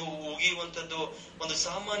ಗುದ್ದುವಂತದ್ದು, ಉಗಿಯುವಂತದ್ದು, ಒಂದು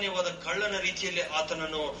ಸಾಮಾನ್ಯವಾದ ಕಳ್ಳನ ರೀತಿಯಲ್ಲಿ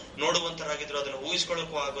ಆತನನ್ನು ನೋಡುವಂತರಾಗಿದ್ರು. ಅದನ್ನು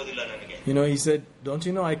ಊಹಿಸಿಕೊಳ್ಳಕ್ಕೂ ಆಗೋದಿಲ್ಲ ನನಗೆ. He said, "Don't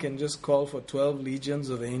you know I can just call for 12 legions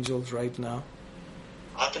of angels right now?"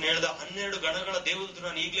 ಆತನು ಹೇಳಿದ, 12 ಗಣಗಳ ದೇವದೂತರನ್ನು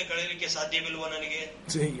ನಾನು ಈಗಲೇ ಕಳೆಯಲಿಕ್ಕೆ ಸಾಧ್ಯವಿಲ್ವಾ ನನಗೆ?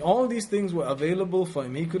 All these things were available for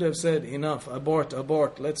him. He could have said, "Enough,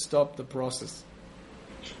 abort, let's stop the process."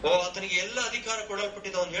 ಆತನಿಗೆ ಎಲ್ಲ ಅಧಿಕಾರ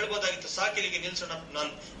ಕೊಡಲ್ಪಟ್ಟಿದ್ದು, ಅವನು ಹೇಳ್ಬೋದಾಗಿತ್ತು, ಸಾಕಿಲಿಗೆ ನಿಲ್ಸೋಣ,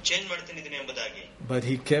 ನಾನು ಚೇಂಜ್ ಮಾಡ್ತೀನಿ ಎಂಬುದಾಗಿ. But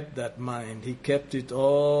he kept that mind. He kept it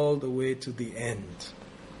all the way to the end.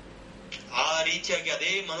 ಆ ರೀತಿಯಾಗಿ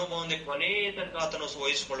ಅದೇ ಮನೋಭಾವನೆ ಕೊನೆ ತನಕ ಆತನು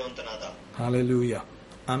ವಹಿಸಿಕೊಳ್ಳುವಂತನಾದ. Hallelujah.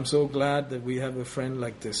 I'm so glad that we have a friend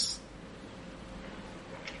like this.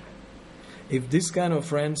 If this kind of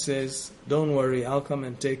friend says, "Don't worry, I'll come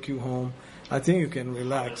and take you home," I think you can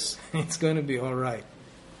relax. It's going to be all right.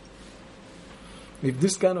 If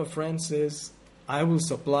this kind of friend says, "I will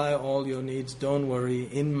supply all your needs, don't worry,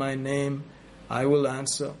 in my name I will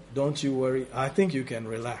answer, don't you worry," I think you can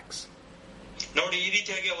relax. ನೋಡಿ, ಈ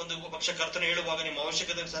ರೀತಿಯಾಗಿ ಒಂದು ಪಕ್ಷ ಕರ್ತನ ಹೇಳುವಾಗ, ನಿಮ್ಮ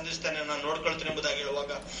ಅವಶ್ಯಕತೆ ಸಂಧಿಸ್ತಾನೆ, ನಾನು ನೋಡ್ಕೊಳ್ತೇನೆ ಎಂಬುದಾಗಿ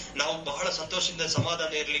ಹೇಳುವಾಗ ನಾವು ಬಹಳ ಸಂತೋಷದಿಂದ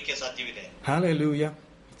ಸಮಾಧಾನ ಇರಲಿಕ್ಕೆ ಸಾಧ್ಯವಿದೆ. Hallelujah.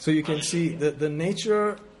 So you can see the nature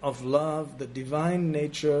of love, the divine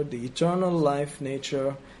nature, the eternal life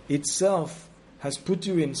nature itself has put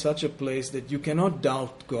you in such a place that you cannot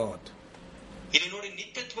doubt God. ಇಲ್ಲಿ ನೋಡಿ,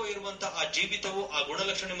 ನಿತ್ಯತ್ವ ಇರುವಂತಹ ಆ ಜೀವಿತವು, ಆ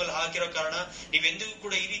ಗುಣಲಕ್ಷಣ ನಿಮ್ಮಲ್ಲಿ ಹಾಕಿರೋ ಕಾರಣ ನೀವೆಂದಿಗೂ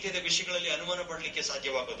ಕೂಡ ಈ ರೀತಿಯಾದ ವಿಷಯಗಳಲ್ಲಿ ಅನುಮಾನ ಪಡಲಿಕ್ಕೆ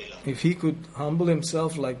ಸಾಧ್ಯವಾಗೋದಿಲ್ಲ. If he could humble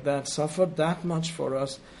himself like that, suffer that much for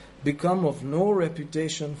us, become of no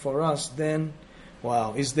reputation for us, then wow,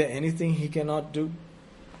 is there anything he cannot do?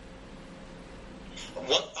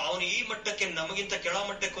 ಅವನು ಈ ಮಟ್ಟಕ್ಕೆ, ನಮಗಿಂತ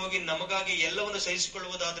ಕೆಳಮಟ್ಟಕ್ಕೆ ಹೋಗಿ ನಮಗಾಗಿ ಎಲ್ಲವನ್ನು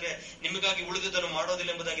ಸಹಿಸಿಕೊಳ್ಳುವುದಾದ್ರೆ ನಿಮಗಾಗಿ ಉಳಿದುದನ್ನು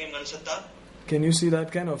ಮಾಡೋದಿಲ್ಲ ಎಂಬುದಾಗಿ ನಿಮ್ಗೆ ಅನಿಸುತ್ತಾ? Can you see that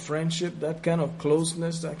kind of friendship, that kind of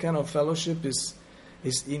closeness, that kind of fellowship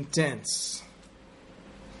is intense.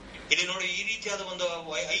 ಇಲ್ಲಿ ನೋಡಿ, ಈ ರೀತಿಯಾದ ಒಂದು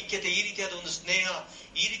ಐಕ್ಯತೆ, ಈ ರೀತಿಯಾದ ಒಂದು ಸ್ನೇಹ,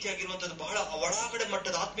 ಈ ರೀತಿಯಾಗಿರುವಂತದ್ದು ಬಹಳ ಒಳಗಡೆ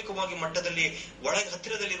ಮಟ್ಟದ, ಆತ್ಮಿಕವಾಗಿ ಮಟ್ಟದಲ್ಲಿ ಒಳಗೆ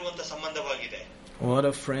ಹತ್ತಿರದಲ್ಲಿರುವಂತಹ ಸಂಬಂಧವಾಗಿದೆ. What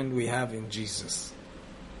a friend we have in Jesus.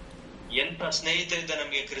 ಎಂತ ಸ್ನೇಹಿತರಿದ್ದ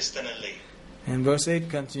ನಮಗೆ ಕ್ರಿಸ್ತನಲ್ಲಿ. And verse 8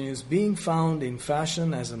 continues, "Being found in fashion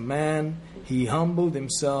as a man, he humbled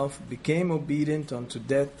himself, became obedient unto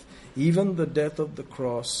death, even the death of the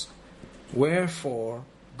cross. Wherefore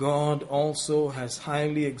God also has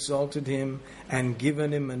highly exalted him and given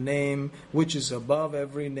him a name which is above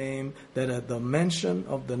every name, that at the mention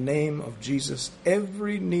of the name of Jesus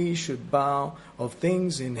every knee should bow, of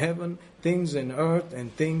things in heaven, things in earth, and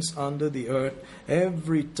things under the earth.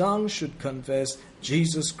 Every tongue should confess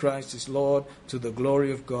Jesus Christ is Lord, to the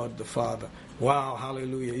glory of God the Father." Wow,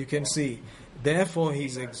 hallelujah. You can see, therefore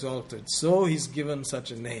he's exalted, so he's given such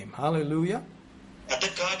a name. Hallelujah.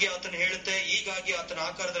 ಅದಕ್ಕಾಗಿ ಆತನು ಹೇಳುತ್ತೆ, ಹೀಗಾಗಿ ಆತನ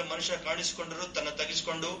ಆಕಾರದಲ್ಲಿ ಮನುಷ್ಯ ಕಾಣಿಸಿಕೊಂಡರು, ತನ್ನ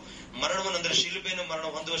ತಗ್ಗಿಸಿಕೊಂಡು ಮರಣವನ್ನಂದ್ರೆ ಶಿಲುಬೆಯನ್ನು ಮರಣ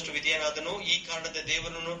ಹೊಂದುವಷ್ಟು ವಿಧೇಯನಾದನು. ಈ ಕಾರಣದ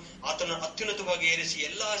ದೇವರನ್ನು ಆತನು ಅತ್ಯುನ್ನತವಾಗಿ ಏರಿಸಿ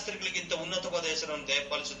ಎಲ್ಲಾ ಹೆಸರುಗಳಿಗಿಂತ ಉನ್ನತವಾದ ಹೆಸರನ್ನು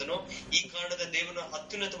ದಯಪಾಲಿಸಿದನು. ಈ ಕಾರಣದ ದೇವರನ್ನು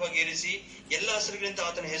ಅತ್ಯುನ್ನತವಾಗಿ ಏರಿಸಿ ಎಲ್ಲಾ ಹೆಸರುಗಳಿಂದ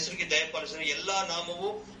ಆತನ ಹೆಸರಿಗೆ ದಯಪಾಲಿಸಿದನು. ಎಲ್ಲಾ ನಾಮವು,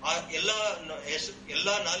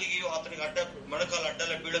 ಎಲ್ಲಾ ನಾಲಿಗೆಯು ಆತನಿಗೆ ಮೊಣಕಾಲ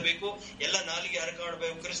ಅಡ್ಡಲ ಬೀಳಬೇಕು, ಎಲ್ಲಾ ನಾಲಿಗೆ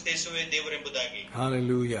ಹರಕಾಡಬೇಕು, ಕ್ರಿಸ್ತ ಯೇಸುವೇ ದೇವರೆಂಬುದಾಗಿ.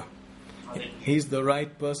 Hallelujah. He's the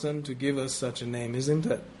right person to give us such a name, isn't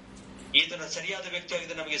it? ಈತನ ಸರಿಯಾದ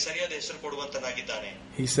ವ್ಯಕ್ತಿಯಾಗಿದೆ, ನಮಗೆ ಸರಿಯಾದ ಹೆಸರು ಕೊಡುವಂತನಾಗಿದ್ದಾನೆ.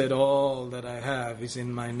 He said, all that I have is in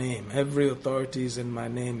my name. Every authority is in my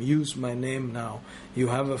name. Use my name now. You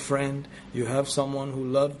have a friend. You have someone who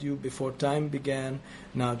loved you before time began.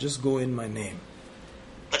 Now just go in my name.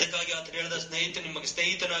 ಅದಕ್ಕಾಗಿ ಆತನು ಹೇಳಿದ, ನಿಮಗೆ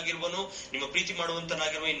ಸ್ನೇಹಿತನಾಗಿರುವನು, ನಿಮ್ಮ ಪ್ರೀತಿ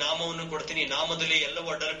ಮಾಡುವಂತನಾಗಿರುವ ಈ ನಾಮವನ್ನು ಕೊಡ್ತೀನಿ. ಈ ನಾಮದಲ್ಲಿ ಎಲ್ಲವೂ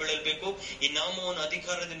ಅಡ್ಡಲ ಬೀಳಬೇಕು. ಈ ನಾಮವನ್ನು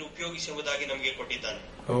ಅಧಿಕಾರದಿಂದ ಉಪಯೋಗಿಸುವುದಾಗಿ ನಮಗೆ ಕೊಟ್ಟಿದ್ದಾನೆ.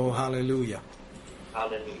 Oh, hallelujah.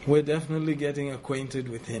 Hallelujah. We're definitely getting acquainted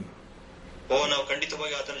with him. ನಾವು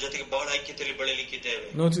ಖಂಡಿತವಾಗಿ ಆತನ ಜೊತೆಗೆ ಬಹಳ ಐಕ್ಯತೆಯಲ್ಲಿ ಬೆಳೆಯಲಿಕ್ಕಿದ್ದೇವೆ.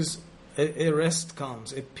 Notice a rest comes,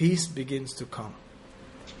 a peace begins to come.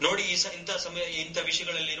 ನೋಡಿ, ಇಂಥ ಸಮಯ ಇಂಥ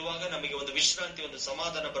ವಿಷಯಗಳಲ್ಲಿ ಇರುವಾಗ ನಮಗೆ ಒಂದು ವಿಶ್ರಾಂತಿ, ಒಂದು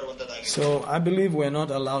ಸಮಾಧಾನ ಬರುವಂತದಾಗಿದೆ. So I believe we're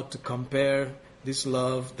not allowed to compare this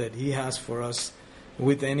love that he has for us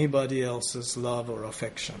with anybody else's love or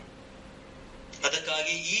affection.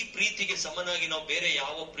 ಅದಕ್ಕಾಗಿ ಈ ಪ್ರೀತಿಗೆ ಸಮನಾಗಿ ನಾವು ಬೇರೆ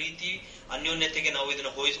ಯಾವ ಪ್ರೀತಿ ಅನ್ಯೋನ್ಯತೆಗೆ ನಾವು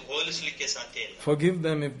ಇದನ್ನು ಹೋಲಿಸಲಿಕ್ಕೆ ಸಾಧ್ಯ ಇಲ್ಲ. Forgive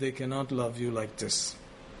them if they cannot love you like this.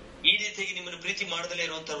 ಈ ರೀತಿಯಾಗಿ ನಿಮ್ಮನ್ನು ಪ್ರೀತಿ ಮಾಡದಲೇ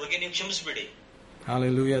ಇರುವಂತವರಿಗೆ ನೀವು ಕ್ಷಮಿಸಬೇಡಿ.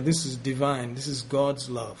 Hallelujah. This is divine. This is God's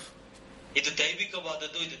love. ಇದು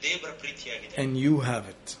ದೈವಿಕವಾದದ್ದು, ಇದು ದೇವರ ಪ್ರೀತಿಯಾಗಿದೆ. And you have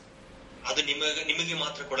it. ಅದು ನಿಮಗೆ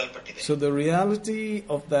ಮಾತ್ರ ಕೊಡಲ್ಪಟ್ಟಿದೆ. So the reality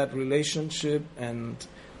of that relationship and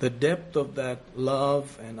the depth of that love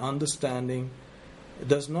and understanding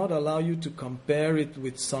does not allow you to compare it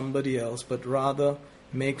with somebody else, but rather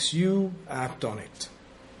makes you act on it.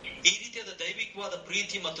 ಈ ರೀತಿಯಾದ ದೈವಿಕವಾದ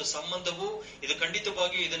ಪ್ರೀತಿ ಮತ್ತು ಸಂಬಂಧವು ಇದು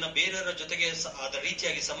ಖಂಡಿತವಾಗಿಯೂ ಇದನ್ನ ಬೇರೆಯವರ ಜೊತೆಗೆ ಅದ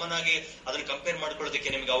ರೀತಿಯಾಗಿ ಸಮನಾಗಿ ಅದನ್ನು ಕಂಪೇರ್ ಮಾಡ್ಕೊಳ್ಳೋದಕ್ಕೆ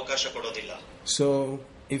ನಿಮಗೆ ಅವಕಾಶ ಕೊಡೋದಿಲ್ಲ. So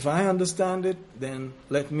if I understand it, then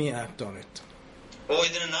let me act on it.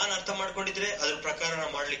 ಇದನ್ನ ನಾನು ಅರ್ಥ ಮಾಡ್ಕೊಂಡಿದ್ರೆ ಅದರ ಪ್ರಕಾರ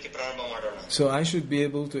ನಾವು ಮಾಡ್ಲಿಕ್ಕೆ ಪ್ರಾರಂಭ ಮಾಡೋಣ. So I should be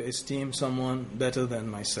able to esteem someone better than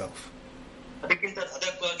myself.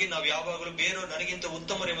 ಅದಕ್ಕಾಗಿ ನಾವು ಯಾವಾಗಲೂ ಬೇರೆಯವರು ನನಗಿಂತ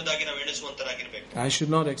ಉತ್ತಮರು ಎಂಬುದಾಗಿ ನಾವು ಎಣಿಸುವಂತರಾಗಿರ್ಬೇಕು. I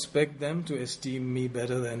should not expect them to esteem me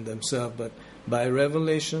better than themselves, but by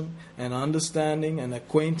revelation and understanding and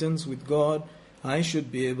acquaintance with God, I should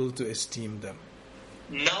be able to esteem them.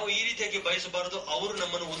 ನಾವು ಈ ರೀತಿಯಾಗಿ ಬಯಸಬಾರದು, ಅವರು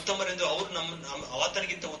ನಮ್ಮನ್ನು ಉತ್ತಮರೆಂದು, ಅವರು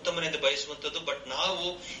ಆತನಿಗಿಂತ ಉತ್ತಮರೆಂದು ಬಯಸುವಂತದ್ದು. ಬಟ್ ನಾವು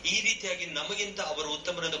ಈ ರೀತಿಯಾಗಿ ನಮಗಿಂತ ಅವರು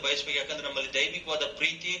ಉತ್ತಮರೆಂದು ಬಯಸಬೇಕು. ಯಾಕಂದ್ರೆ ನಮ್ಮಲ್ಲಿ ದೈವಿಕವಾದ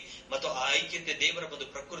ಪ್ರೀತಿ ಮತ್ತು ಆ ಐಕ್ಯತೆ ದೇವರ ಒಂದು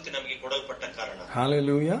ಪ್ರಕೃತಿ ನಮಗೆ ಕೊಡಲ್ಪಟ್ಟ ಕಾರಣ.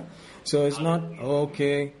 Hallelujah. So it's not,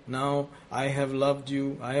 okay, now I have loved you,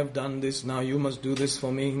 I have done this, now you must do this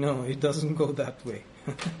for me. No, it doesn't go that way.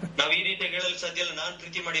 ನಾವು ಈ ರೀತಿಯಾಗಿ ಹೇಳಲು ಸಾಧ್ಯ ಇಲ್ಲ. ನಾನು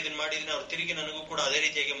ಪ್ರೀತಿ ಮಾಡಿದ್ದೀನಿ, ಅವ್ರು ತಿರುಗಿ ನನಗೂ ಕೂಡ ಅದೇ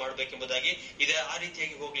ರೀತಿಯಾಗಿ ಮಾಡಬೇಕೆಂಬುದಾಗಿ ಇದೆ. ಆ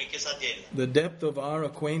ರೀತಿಯಾಗಿ ಹೋಗ್ಲಿಕ್ಕೆ ಸಾಧ್ಯ ಇಲ್ಲ. The depth of our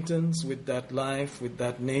acquaintance with that life, with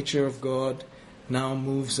that nature of God, now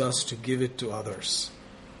moves us to give it to others.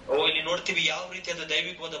 ಇಲ್ಲಿ ನೋಡ್ತೀವಿ ಯಾವ ರೀತಿಯಾದ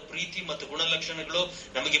ದೈವಿಕವಾದ ಪ್ರೀತಿ ಮತ್ತು ಗುಣಲಕ್ಷಣಗಳು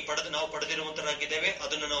ನಮಗೆ ನಾವು ಪಡೆದಿರುವಂತರಾಗಿದ್ದೇವೆ.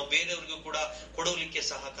 ಅದನ್ನು ನಾವು ಬೇರೆಯವರಿಗೂ ಕೂಡ ಕೊಡಲಿಕ್ಕೆ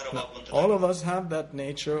ಸಹಕಾರವಾಗುವಂತ. All of us have that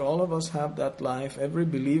nature. All of us have that life. Every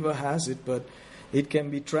believer has it, but it can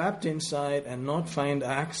be trapped inside and not find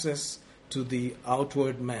access to the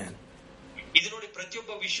outward man. ಇದು ನೋಡಿ,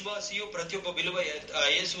 ಪ್ರತಿಯೊಬ್ಬ ವಿಶ್ವಾಸಿಯು, ಪ್ರತಿಯೊಬ್ಬ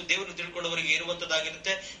ಯೇಸು ದೇವರು ತಿಳ್ಕೊಂಡವರಿಗೆ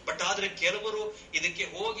ಇರುವಂತದ್ದಾಗಿರುತ್ತೆ. ಬಟ್ ಆದ್ರೆ ಕೆಲವರು ಇದಕ್ಕೆ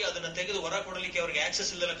ಹೋಗಿ ಅದನ್ನ ತೆಗೆದು ಹೊರ ಕೊಡಲಿಕ್ಕೆ ಅವರಿಗೆ ಆಕ್ಸೆಸ್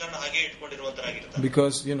ಇಲ್ಲದ ಕಾರಣ ಹಾಗೆ ಇಟ್ಕೊಂಡಿರುವಂತರಾಗಿರುತ್ತೆ.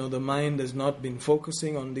 Because the mind has not been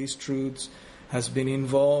focusing on these truths, has been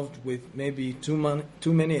involved with maybe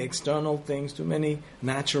too many external things, too many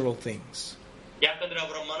natural things. ಯಾಕಂದ್ರೆ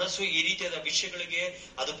ಅವರ ಮನಸ್ಸು ಈ ರೀತಿಯಾದ ವಿಷಯಗಳಿಗೆ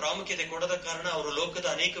ಅದು ಪ್ರಾಮುಖ್ಯತೆ ಕೊಡದ ಕಾರಣ, ಅವರು ಲೋಕದ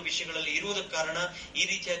ಅನೇಕ ವಿಷಯಗಳಲ್ಲಿ ಇರುವುದರ ಕಾರಣ ಈ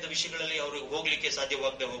ರೀತಿಯಾದ ವಿಷಯಗಳಲ್ಲಿ ಅವರು ಹೋಗ್ಲಿಕ್ಕೆ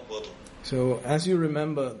ಸಾಧ್ಯವಾಗದೆ ಹೋಗಬಹುದು. So as you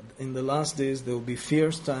remember, in the last days there will be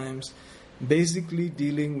fierce times, basically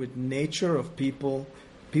dealing with nature of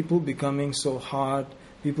people becoming so hard,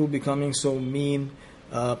 people becoming so mean,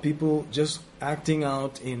 people just acting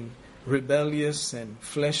out in rebellious and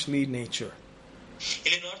fleshly nature.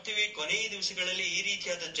 ಇಲ್ಲಿ ನೋಡ್ತೀವಿ, ಕೊನೆಯ ದಿವಸಗಳಲ್ಲಿ ಈ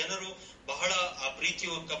ರೀತಿಯಾದ ಜನರು ಬಹಳ ಆ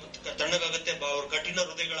ಪ್ರೀತಿಯು ತಣ್ಣಗಾಗುತ್ತೆ, ಅವರು ಕಠಿಣ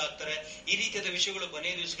ಹೃದಯಗಳಾಗ್ತಾರೆ. ಈ ರೀತಿಯಾದ ವಿಷಯಗಳು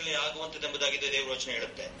ಕೊನೆಯ ದಿವಸಗಳಲ್ಲಿ ಆಗುವಂತದ್ದು ಎಂಬುದಾಗಿದೆ ದೇವರ ವಚನ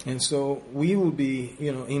ಹೇಳುತ್ತೆ. And so we will be,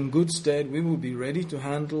 in good stead. We will be ready to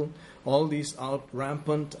handle all these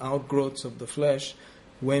rampant outgrowths of the flesh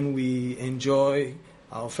when we enjoy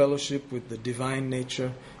our fellowship with the divine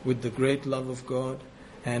nature, with the great love of God,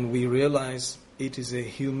 and we realize it is a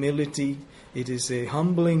humility, it is a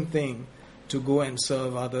humbling thing to go and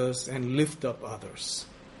serve others and lift up others.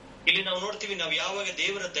 ಇಲ್ಲಿ ನಾವು ನೋಡ್ತೀವಿ, ನಾವು ಯಾವಾಗ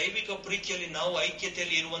ದೇವರ ದೈವಿಕ ಪ್ರೀತಿಯಲ್ಲಿ ನಾವು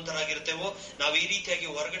ಐಕ್ಯತೆಯಲ್ಲಿ ಇರುವಂತರಾಗಿರ್ತೇವೋ, ನಾವು ಈ ರೀತಿಯಾಗಿ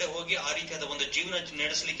ಹೊರಗಡೆ ಹೋಗಿ ಆ ರೀತಿಯಾದ ಒಂದು ಜೀವನ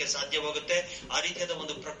ನಡೆಸಲಿಕ್ಕೆ ಸಾಧ್ಯವಾಗುತ್ತೆ. ಆ ರೀತಿಯಾದ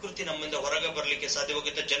ಒಂದು ಪ್ರಕೃತಿ ನಮ್ಮಿಂದ ಹೊರಗೆ ಬರಲಿಕ್ಕೆ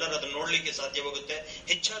ಸಾಧ್ಯವಾಗುತ್ತೆ. ಜನರು ಅದನ್ನು ನೋಡ್ಲಿಕ್ಕೆ ಸಾಧ್ಯವಾಗುತ್ತೆ.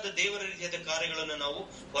 ಹೆಚ್ಚಾದ ದೇವರ ರೀತಿಯಾದ ಕಾರ್ಯಗಳನ್ನು ನಾವು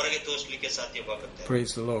ಹೊರಗೆ ತೋರಿಸಲಿಕ್ಕೆ ಸಾಧ್ಯವಾಗುತ್ತೆ.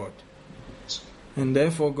 Praise the Lord. And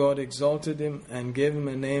therefore God exalted him and gave him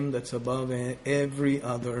a name that's above every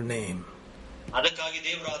other name. ಅದಕ್ಕಾಗಿ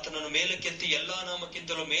ದೇವರು ಆತನನ್ನು ಮೇಲಕ್ಕೆತ್ತಿ ಎಲ್ಲಾ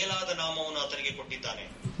ನಾಮಕ್ಕಿಂತಲೂ ಮೇಲಾದ ನಾಮವನ್ನು ಆತನಿಗೆ ಕೊಟ್ಟಿದ್ದಾನೆ.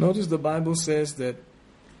 Notice the Bible says that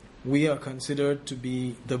we are considered to be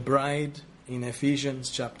the bride in Ephesians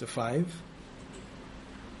chapter 5.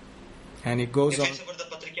 And it goes on. ಎಫೆಸ ಬರೆದ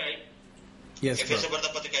ಪತ್ರಿಕೆ Yes. ಎಫೆಸ ಬರೆದ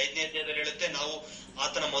ಪತ್ರಿಕೆ 5ನೇ ಅಧ್ಯಾಯದಲ್ಲಿ ಹೇಳುತ್ತೆ, ನಾವು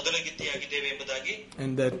ಆತನ ಮೊದಲಗಿತ್ತಿಯಾಗಿದ್ದೇವೆ ಎಂಬುದಾಗಿ,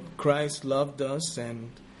 and that Christ loved us and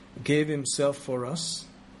gave himself for us.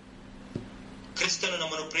 ಕ್ರಿಸ್ತನು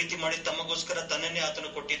ನಮ್ಮನ್ನು ಪ್ರೀತಿ ಮಾಡಿ ತಮಗೋಸ್ಕರ ತನ್ನನ್ನೇ ಆತನು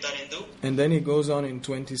ಕೊಟ್ಟಿದ್ದಾನೆಂದು. And then he goes on in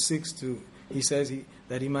 26 he says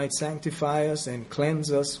that he might sanctify us and cleanse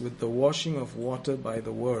us with the washing of water by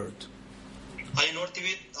the word. ಅಲ್ಲಿ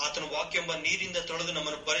ನೋಡ್ತೀವಿ, ಆತನ ವಾಕ್ಯ ಎಂಬ ನೀರಿಂದ ತೊಳೆದು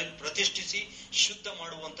ನಮ್ಮನ್ನು ಪ್ರತಿಷ್ಠಿಸಿ ಶುದ್ಧ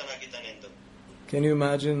ಮಾಡುವಂತನಾಗಿದ್ದಾನೆಂದು. Can you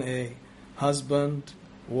imagine a husband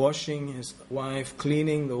washing his wife,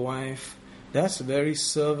 cleaning the wife? That's a very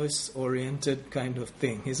service-oriented kind of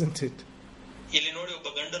thing, isn't it? ಇಲ್ಲಿ ನೋಡಿ, ಒಬ್ಬ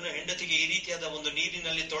ಗಂಡನ ಹೆಂಡತಿಗೆ ಈ ರೀತಿಯಾದ ಒಂದು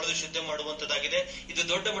ನೀರಿನಲ್ಲಿ ತೊಳೆದು ಶುದ್ಧ ಮಾಡುವಂತದ್ದಾಗಿದೆ. ಇದು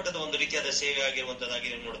ದೊಡ್ಡ ಮಟ್ಟದ ಒಂದು ರೀತಿಯಾದ ಸೇವೆ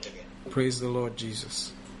ಆಗಿರುವಂತದ್ದಾಗಿದೆ ನೋಡ್ತೇವೆ. Praise the Lord Jesus.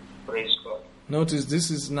 Praise God. Notice this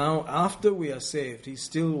is now after we are saved. He's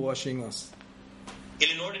still washing us.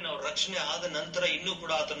 ಇಲ್ಲಿ ನೋಡಿ, ನಾವು ರಕ್ಷಣೆ ಆದ ನಂತರ ಇನ್ನೂ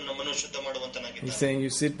ಕೂಡ ಆತನು ನಮ್ಮನ್ನು ಶುದ್ಧ ಮಾಡುವಂತನಾಗಿದ್ದಾನೆ. He's saying,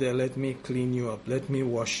 you sit there, let me clean you up, let me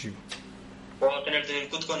wash you. ಆತನು ಹೇಳ್ತಾನೆ, ನೀನು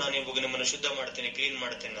ಕೂತ್ಕೊ, ನಾನು ನಿಮ್ಮನ್ನು ಶುದ್ಧ ಮಾಡ್ತೇನೆ, ಕ್ಲೀನ್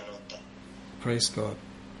ಮಾಡ್ತೇನೆ ನಾನು ಅಂತ. Praise God.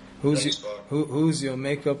 Who's your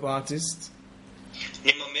makeup artist?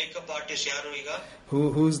 ನಿಮ್ಮ ಮೇಕಪ್ ಆರ್ಟಿಸ್ಟ್ ಯಾರು ಈಗ?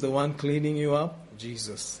 Who's the one cleaning you up?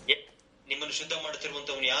 Jesus. ನಿಮ್ಮನ್ನು ಶುದ್ಧ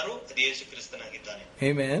ಮಾಡುತ್ತಿರುವಂತವನು ಯಾರು? ಅದು ಯೇಸು ಕ್ರಿಸ್ತನಾಗಿದ್ದಾನೆ.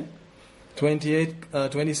 Amen.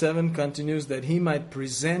 27 continues that he might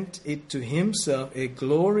present it to himself a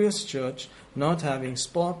glorious church, not having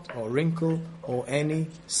spot or wrinkle or any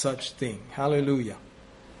such thing. Hallelujah.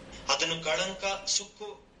 ಅದನ್ನು ಕಳಂಕ, ಸುಕ್ಕು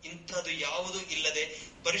ಇಂಥದ್ದು ಯಾವುದು ಇಲ್ಲದೆ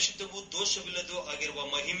ಪರಿಶುದ್ಧವೂ ದೋಷವಿಲ್ಲದೂ ಆಗಿರುವ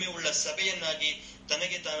ಮಹಿಮೆ ಉಳ್ಳ ಸಭೆಯನ್ನಾಗಿ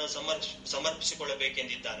ತನಗೆ ತಾನು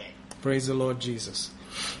ಸಮರ್ಪಿಸಿಕೊಳ್ಳಬೇಕೆಂದಿದ್ದಾನೆ. Praise the Lord Jesus.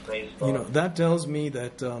 You know, that tells me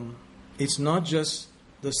that it's not just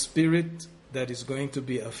the spirit that is going to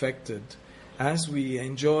be affected. As we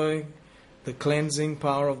enjoy the cleansing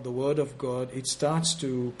power of the Word of God, it starts to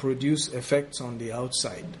produce effects on the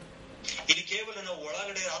outside. ಇಲ್ಲಿ ಕೇವಲ ನಾವು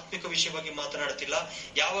ಒಳಗಡೆ ಆತ್ಮಿಕ ವಿಷಯವಾಗಿ ಮಾತನಾಡ್ತಿಲ್ಲ.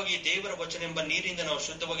 ಯಾವಾಗ ಈ ದೇವರ ವಚನ ಎಂಬ ನೀರಿಂದ ನಾವು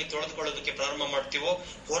ಶುದ್ಧವಾಗಿ ತೊಳೆದುಕೊಳ್ಳೋದಕ್ಕೆ ಪ್ರಾರಂಭ ಮಾಡ್ತೀವೋ,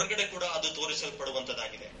 ಹೊರಗಡೆ ಕೂಡ ಅದು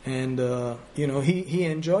ತೋರಿಸಲ್ಪಡುವಂತದ್ದಾಗಿದೆ. And you know, he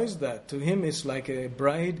enjoys that. To him it's like a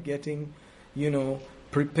bride getting, you know,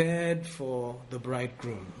 prepared for the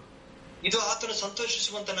bridegroom. ಇದು ಆತನು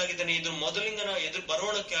ಸಂತೋಷಿಸುವಂತನಾಗಿದ್ದಾನೆ. ಇದು ಮೊದಲಿಂಗನ ಎದುರು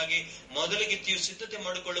ಬರೋಣಕ್ಕಾಗಿ ಮೊದಲಿಗಿತ್ತಿಯು ಸಿದ್ಧತೆ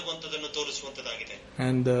ಮಾಡಿಕೊಳ್ಳುವಂತದನ್ನು ತೋರಿಸುವಂತದಾಗಿದೆ.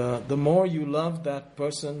 And the more you love that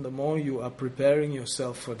person, the more you are preparing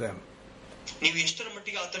yourself for them. ನೀವು ಎಷ್ಟರ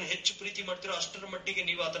ಮಟ್ಟಿಗೆ ಆತನ ಹೆಚ್ಚು ಪ್ರೀತಿ ಮಾಡ್ತೀರೋ ಅಷ್ಟರ ಮಟ್ಟಿಗೆ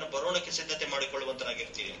ನೀವು ಆತನ ಬರೋಣಕ್ಕೆ ಸಿದ್ಧತೆ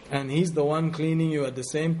ಮಾಡಿಕೊಳ್ಳುವಂತರಾಗಿರ್ತೀರಿ. And he's the one cleaning you at the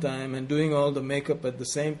same time and doing all the makeup at the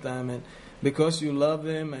same time, and because you love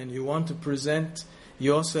him and you want to present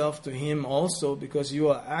yourself to him also because you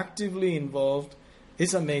are actively involved,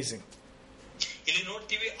 it's amazing. ಇಲ್ಲಿ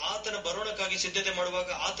ನೋಡ್ತೀವಿ, ಆತನ ಬರೋಣಕ್ಕಾಗಿ ಸಿದ್ಧತೆ ಮಾಡುವಾಗ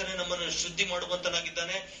ಆತನೇ ನಮ್ಮನ್ನು ಶುದ್ಧಿ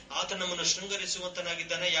ಮಾಡುವಂತನಾಗಿದ್ದಾನೆ, ಆತನ ನಮ್ಮನ್ನು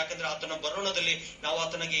ಶೃಂಗರಿಸುವಂತನಾಗಿದ್ದಾನೆ. ಯಾಕಂದ್ರೆ ಆತನ ಬರೋಣದಲ್ಲಿ ನಾವು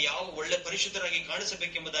ಆತನಿಗೆ ಯಾವ ಒಳ್ಳೆ ಪರಿಶುದ್ಧರಾಗಿ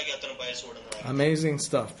ಕಾಣಿಸಬೇಕೆಂಬುದಾಗಿ ಆತನ ಬಯಸುವವನಾಗಿದ್ದಾನೆ. Amazing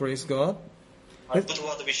stuff. Praise God.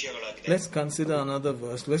 ಅದ್ಭುತವಾದ ವಿಷಯಗಳಾಗಿದೆ. Let's consider another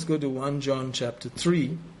verse. Let's go to 1 John chapter 3.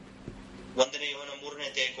 1ನೇ ಯೋಹನ 3ನೇ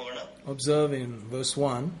ಅಧ್ಯಾಯಕ್ಕೆ ಹೋಗೋಣ. Observe in verse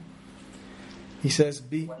 1. He says,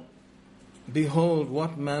 Behold,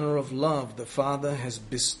 what manner of love the Father has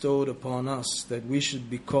bestowed upon us, that we should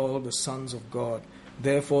be called the sons of God.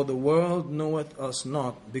 Therefore the world knoweth us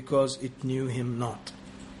not, because it knew him not.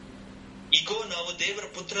 ಈಗೋ ನಾವು ದೇವರ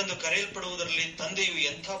ಪುತ್ರರೆಂದು ಕರೆಯಲ್ಪಡುವುದರಲ್ಲಿ ತಂದೆಯು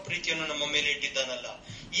ಎಂಥ ಪ್ರೀತಿಯನ್ನು ನಮ್ಮ ಮೇಲೆ ಇಟ್ಟಿದ್ದಾನಲ್ಲ.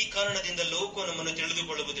 ಈ ಕಾರಣದಿಂದ ಲೋಕವು ನಮ್ಮನ್ನು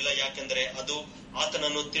ತಿಳಿದುಕೊಳ್ಳುವುದಿಲ್ಲ, ಯಾಕೆಂದರೆ ಅದು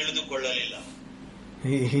ಆತನನ್ನು ತಿಳಿದುಕೊಳ್ಳಲಿಲ್ಲ.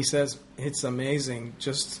 He says, it's amazing.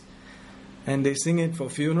 And they sing it for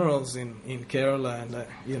funerals in Kerala, and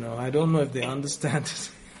you know, I don't know if they understand it.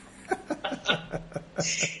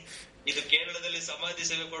 ಇದು ಕೇರಳದಲ್ಲಿ ಸಮಾಧಿ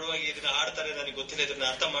ಸೇವೆ ಕೊಡುವಾಗ ಇದನ್ನ ಹಾಡ್ತಾರೆ, ನನಗೆ ಗೊತ್ತಿಲ್ಲ ಇದನ್ನ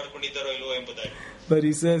ಅರ್ಥ ಮಾಡ್ಕೊಂಡಿದ್ದಾರೋ ಇಲ್ವೋ ಎಂಬುದಾಗಿ. But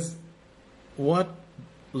he says, what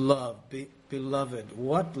love, beloved,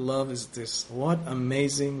 what love is this? What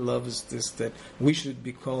amazing love is this, that we should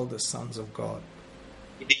be called the sons of God?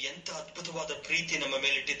 ಇದು ಎಂತ ಅದ್ಭುತವಾದ ಪ್ರೀತಿ ನಮ್ಮ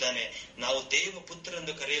ಮೇಲೆ ಇಟ್ಟಿದ್ದಾನೆ, ನಾವು ದೇವ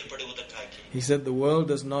ಪುತ್ರರೆಂದು ಕರೆಯಲ್ಪಡುವುದಕ್ಕಾಗಿ. He said the world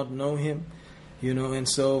does not know him, you know, and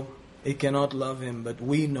so it cannot love him, but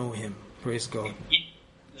we know him. Praise God.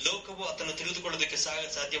 ಲೋಕವು ಅದನ್ನು ತಿಳಿದುಕೊಳ್ಳೋದಕ್ಕೆ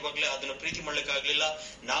ಸಾಧ್ಯವಾಗಲಿಲ್ಲ, ಅದನ್ನು ಪ್ರೀತಿ ಮಾಡಲಿಕ್ಕಾಗಲಿಲ್ಲ.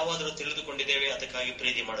 ನಾವು ಅದನ್ನು ತಿಳಿದುಕೊಂಡಿದ್ದೇವೆ, ಅದಕ್ಕಾಗಿ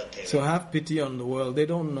ಪ್ರೀತಿ ಮಾಡುತ್ತೇವೆ. So have pity on the world. They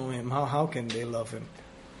don't know him. How can they love him?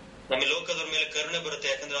 ನಮ್ಮ ಲೋಕದವರ ಮೇಲೆ ಕರುಣೆ ಬರುತ್ತೆ,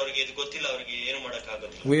 ಯಾಕಂದ್ರೆ ಅವರಿಗೆ ಇದು ಗೊತ್ತಿಲ್ಲ, ಅವರಿಗೆ ಏನು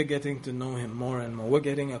ಮಾಡಕ್ಕಾಗೋದಿಲ್ಲ. We're getting to know him more and more. We're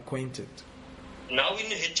getting acquainted. ನಾವು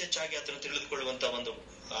ಇನ್ನು ಹೆಚ್ಚೆಚ್ಚಾಗಿ ಅದನ್ನು ತಿಳಿದುಕೊಳ್ಳುವಂತ ಒಂದು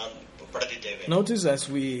ಪಡೆದಿದ್ದೇವೆ. Notice as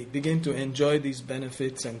we begin to enjoy these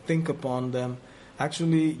benefits and think upon them,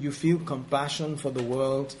 actually you feel compassion for the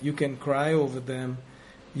world. You can cry over them.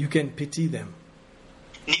 You can pity them.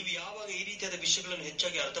 ನೀವು ಯಾವಾಗ ಈ ರೀತಿಯಾದ ವಿಷಯಗಳನ್ನು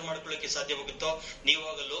ಹೆಚ್ಚಾಗಿ ಅರ್ಥ ಮಾಡಿಕೊಳ್ಳಕ್ಕೆ ಸಾಧ್ಯವಾಗುತ್ತೋ,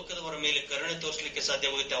 ನೀವಾಗ ಲೋಕದವರ ಮೇಲೆ ಕರುಣೆ ತೋರಿಸಲಿಕ್ಕೆ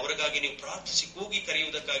ಸಾಧ್ಯವಾಗುತ್ತೆ, ಅವರಿಗಾಗಿ ನೀವು ಪ್ರಾರ್ಥಿಸಿ ಕೂಗಿ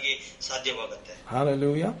ಕರೆಯುವುದಕ್ಕಾಗಿ ಸಾಧ್ಯವಾಗುತ್ತೆ.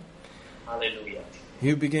 Hallelujah. Hallelujah.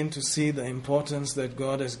 You begin to see the importance that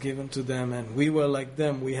God has given to them, and we were like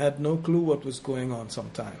them. We had no clue what was going on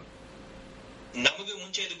sometime. ನಮಗೆ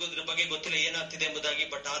ಮುಂಚೆ ಇದ್ರ ಬಗ್ಗೆ ಗೊತ್ತಿಲ್ಲ ಏನಾಗ್ತಿದೆ ಎಂಬುದಾಗಿ.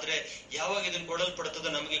 ಬಟ್ ಆದ್ರೆ ಯಾವಾಗ ಇದನ್ನು ಕೊಡಲ್ಪಡುತ್ತದೋ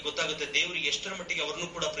ನಮಗೆ ಗೊತ್ತಾಗುತ್ತೆ ದೇವರು ಎಷ್ಟರ ಮಟ್ಟಿಗೆ ಅವರನ್ನು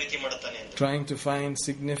ಕೂಡ ಪ್ರೀತಿ ಮಾಡುತ್ತಾನೆ ಅಂತ. Trying to find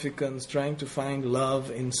significance, trying to find love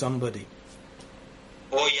in somebody.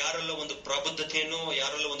 ಯಾರೆಲ್ಲ ಒಂದು ಪ್ರಬುದ್ಧತೆಯನ್ನು,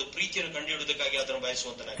 ಯಾರೆಲ್ಲ ಒಂದು ಪ್ರೀತಿಯನ್ನು ಕಂಡುಹಿಡಿಯುವುದಕ್ಕಾಗಿ ಅದನ್ನು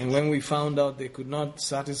ಬಯಸುವಂತನಾಗಿ. And when we found out they could not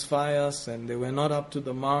satisfy us and they were not up to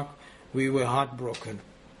the mark, we were heartbroken.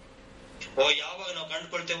 ಯಾವಾಗ ನಾವು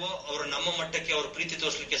ಕಂಡುಕೊಳ್ತೇವೋ ಅವರು ನಮ್ಮ ಮಟ್ಟಕ್ಕೆ ಅವರು ಪ್ರೀತಿ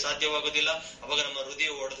ತೋರಿಸಲಿಕ್ಕೆ ಸಾಧ್ಯವಾಗೋದಿಲ್ಲ, ಅವಾಗ ನಮ್ಮ ಹೃದಯ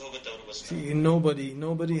ಒಡೆದು ಹೋಗುತ್ತೆ ಅವ್ರಿಗೋಸ್ಕರ.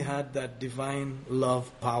 Nobody had that divine love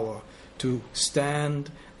power to stand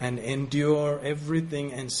and endure everything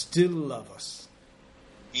and still love us.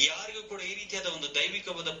 ಯಾರಿಗೂ ಕೂಡ ಈ ರೀತಿಯಾದ ಒಂದು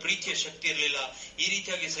ದೈವಿಕವಾದ ಪ್ರೀತಿಯ ಶಕ್ತಿ ಇರಲಿಲ್ಲ, ಈ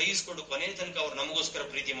ರೀತಿಯಾಗಿ ಸಹಿಸಿಕೊಂಡು ಕೊನೆ ತನಕ ಅವರು ನಮಗೋಸ್ಕರ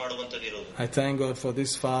ಪ್ರೀತಿ ಮಾಡುವಂತದಿರೋದು. I thank God for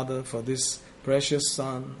this Father, for this precious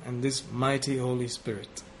Son and this mighty Holy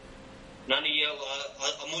Spirit. ನಾನು ಈ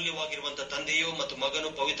ಅಮೂಲ್ಯವಾಗಿರುವಂತಹ ತಂದೆಯು ಮತ್ತು ಮಗನು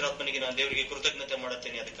ಪವಿತ್ರಾತ್ಮನಿಗೆ ನಾನು ದೇವರಿಗೆ ಕೃತಜ್ಞತೆ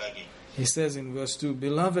ಮಾಡುತ್ತೇನೆ ಅದಕ್ಕಾಗಿ. He says in verse 2,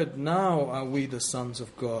 Beloved, now are we the sons of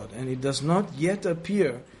God, and it does not yet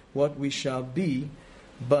appear what we shall be,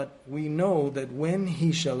 but we know that when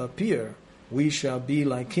he shall appear, we shall be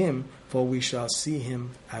like him, for we shall see him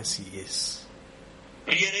as he is.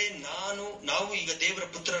 ಪ್ರಿಯರೇ, ನಾವು ಈಗ ದೇವರ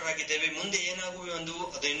ಪುತ್ರರಾಗಿದ್ದೇವೆ, ಮುಂದೆ ಏನಾಗುವೆ ಎಂದು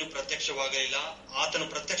ಅದು ಇನ್ನೂ ಪ್ರತ್ಯಕ್ಷವಾಗಲಿಲ್ಲ. ಆತನು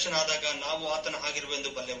ಪ್ರತ್ಯಕ್ಷನಾದಾಗ ನಾವು ಆತನ ಹಾಗಿರುವೆಂದು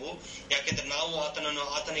ಬಲ್ಲೆವು, ಯಾಕೆಂದ್ರೆ ನಾವು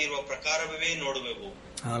ಆತನ ಇರುವ ಪ್ರಕಾರವೇ ನೋಡುವೆವು.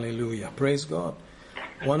 Hallelujah. Praise God.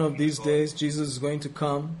 One of these days Jesus is going to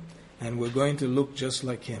come and we're going to look just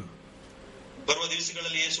like him. ಬರುವ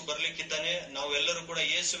ದಿವಸಗಳಲ್ಲಿ ಯೇಸು ಬರಲಿಕ್ಕಿದ್ದಾನೆ, ನಾವೆಲ್ಲರೂ ಕೂಡ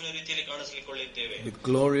ಯೇಸುವಿನ ರೀತಿಯಲ್ಲಿ ಕಾಣಿಸಲಿಕ್ಕೊಳ್ಳುತ್ತೇವೆ. With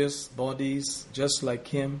glorious bodies just like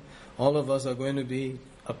him. All of us are going to be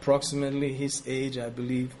approximately his age, I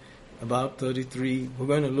believe, about 33.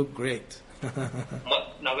 We're going to look great.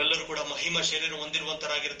 ನಾವೆಲ್ಲರೂ ಕೂಡ ಮಹಿಮಾ ಶರೀರ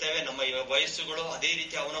ಹೊಂದಿರುವಂತರಾಗಿರ್ತೇವೆ. ನಮ್ಮ ವಯಸ್ಸುಗಳು ಅದೇ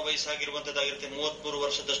ರೀತಿ ಅವನ ವಯಸ್ಸಾಗಿರುವಂತದ್ದಾಗಿರುತ್ತೆ, 33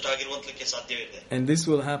 ವರ್ಷದಷ್ಟು ಆಗಿರುವಂತಕ್ಕೆ ಸಾಧ್ಯವಿದೆ. And this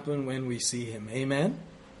will happen when we see him. Amen.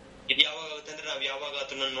 ಇದು ಯಾವಾಗ ಆಗುತ್ತೆ ಅಂದ್ರೆ ನಾವು ಯಾವಾಗ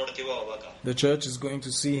ಆತನನ್ನು ನೋಡ್ತೀವೋ ಅವಾಗ. The church is going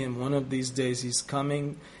to see him one of these days. He's coming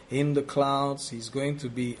in the clouds. He's going to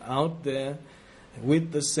be out there with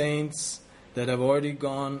the saints that have already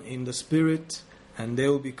gone in the spirit, and they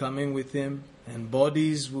will be coming with him, and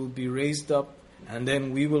bodies will be raised up, and then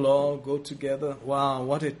we will all go together. Wow,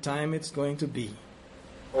 what a time it's going to be.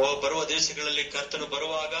 ಬರುವ ದಿವಸಗಳಲ್ಲಿ ಕರ್ತನು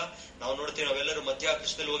ಬರುವಾಗ ನಾವು ನೋಡ್ತೀವಿ, ನಾವೆಲ್ಲರೂ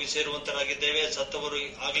ಮಧ್ಯಾಕಾಶದಲ್ಲಿ ಹೋಗಿ ಸೇರುವಂತರಾಗಿದ್ದೇವೆ. ಸತ್ತವರು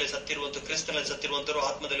ಆಗ್ಲೇ ಸತ್ತಿರುವಂತ, ಕ್ರಿಸ್ತನಲ್ಲಿ ಸತ್ತಿರುವಂತರು,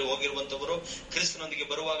 ಆತ್ಮದಲ್ಲಿ ಹೋಗಿರುವಂತವರು ಕ್ರಿಸ್ತನೊಂದಿಗೆ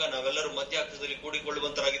ಬರುವಾಗ ನಾವೆಲ್ಲರೂ ಮಧ್ಯಾಕಾಶದಲ್ಲಿ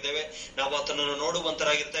ಕೂಡಿಕೊಳ್ಳುವಂತರಾಗಿದ್ದೇವೆ. ನಾವು ಆತನನ್ನು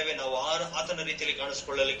ನೋಡುವಂತರಾಗಿರ್ತೇವೆ, ನಾವು ಆತನ ರೀತಿಯಲ್ಲಿ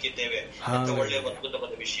ಕಾಣಿಸಿಕೊಳ್ಳಲಿಕ್ಕಿದ್ದೇವೆ. ಒಳ್ಳೆಯ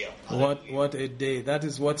ಅದ್ಭುತವಾದ ವಿಷಯ. What a day. That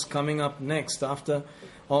is what's coming up next after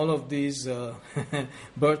all of these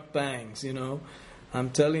birth pangs, you know. I'm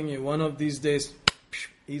telling you, one of these days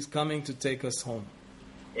he's coming to take us home.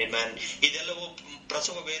 Amen. ಇದೆಲ್ಲವೂ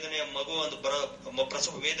ಪ್ರಸವ ವೇದನೆಯ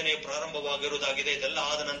ಪ್ರಸವ ವೇದನೆಯ ಪ್ರಾರಂಭವಾಗಿರುವುದಾಗಿದೆ. ಇದೆಲ್ಲ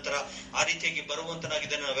ಆದ ನಂತರ ಆ ರೀತಿಯಾಗಿ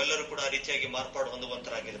ಬರುವಂತನಾಗಿದೆ, ನಾವೆಲ್ಲರೂ ಕೂಡ ಆ ರೀತಿಯಾಗಿ ಮಾರ್ಪಾಡು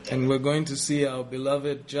ಹೊಂದುವಂತರಾಗಿರುತ್ತೆ. And we're going to see our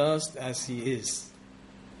beloved just as he is.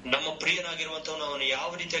 ನಮ್ಮ ಪ್ರಿಯನಾಗಿರುವಂತವನು ಅವನು ಯಾವ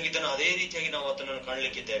ರೀತಿಯಾಗಿದ್ದಾನೋ ಅದೇ ರೀತಿಯಾಗಿ ನಾವು ಆತನನ್ನು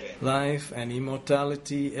ಕಾಣಲಿಕ್ಕಿದ್ದೇವೆ. Life and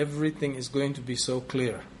immortality, everything is going to be so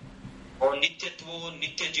clear. ನಿತ್ಯತ್ವವು,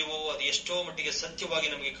 ನಿತ್ಯ ಜೀವವು ಅದು ಎಷ್ಟೋ ಮಟ್ಟಿಗೆ ಸತ್ಯವಾಗಿ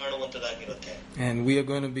ನಮಗೆ ಕಾಣುವಂತದಾಗಿರುತ್ತೆ. And we are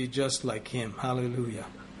going to be just like him. Hallelujah.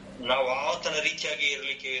 ನಾವು ಆತನ ರೀತಿಯಾಗಿ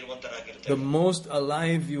ಇರಲಿಕ್ಕೆ ಇರುವಂತರಾಗಿರ್ತೇವೆ. The most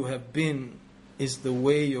alive you have been is the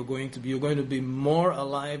way you're going to be. You're going to be more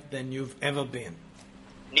alive than you've ever been.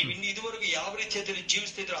 ನೀವು ಇದುವರೆಗೂ ಯಾವ ರೀತಿಯಲ್ಲಿ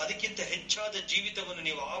ಜೀವಿಸ್ತಿದ್ರೋ ಅದಕ್ಕಿಂತ ಹೆಚ್ಚಾದ ಜೀವಿತವನ್ನು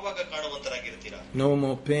ನೀವು ಆವಾಗ ಕಾಣುವಂತರಾಗಿರ್ತೀರಾ. No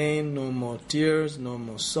more pain, no more tears, no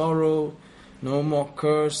more sorrow, no more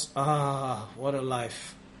curse. What a life.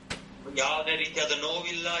 ಯಾವುದೇ ರೀತಿಯಾದ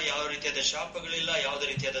ನೋವಿಲ್ಲ, ಯಾವ ರೀತಿಯಾದ ಶಾಪಗಳಿಲ್ಲ, ಯಾವುದೇ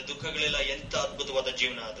ರೀತಿಯಾದ ದುಃಖಗಳಿಲ್ಲ. ಎಂತ ಅದ್ಭುತವಾದ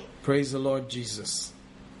ಜೀವನ ಅದು. Praise the Lord Jesus.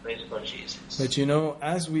 Praise God Jesus. But you know,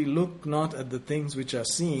 as we look not at the things which are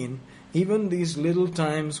seen, even these little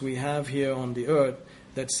times we have here on the earth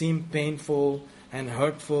that seem painful and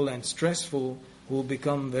hurtful and stressful will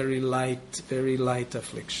become very light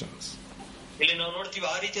afflictions. ಇಲ್ಲಿ ನಾವು ನೋಡ್ತೀವಿ,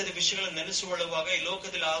 ಆ ರೀತಿಯಾದ ವಿಷಯಗಳನ್ನು ನೆನೆಸಿಕೊಳ್ಳುವಾಗ ಈ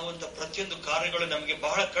ಲೋಕದಲ್ಲಿ ಆಗುವಂತ ಪ್ರತಿಯೊಂದು ಕಾರ್ಯಗಳು ನಮಗೆ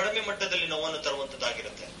ಬಹಳ ಕಡಿಮೆ ಮಟ್ಟದಲ್ಲಿ ನೋವನ್ನು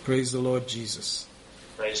ತರುವಂತದ್ದಾಗಿರುತ್ತೆ. Praise the Lord Jesus.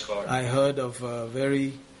 Praise God. I heard of a very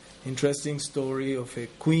interesting story of a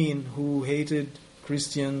queen who hated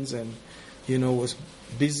Christians and, you know, was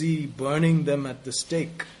busy burning them at the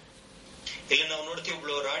stake. ಇಲ್ಲಿ ನಾವು ನೋಡ್ತೀವಿ,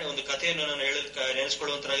 ಒಬ್ಬಳು ರಾಣಿ, ಒಂದು ಕಥೆಯನ್ನು ನಾನು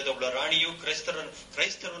ನೆನೆಸಿಕೊಳ್ಳುವಂತರಾಗಿದ್ದ ಒಬ್ಬಳು ರಾಣಿಯು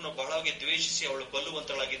ಕ್ರೈಸ್ತರನ್ನು ಬಹಳವಾಗಿ ದ್ವೇಷಿಸಿ ಅವಳು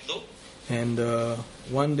ಕೊಲ್ಲುವಂತಳಾಗಿದ್ದು. And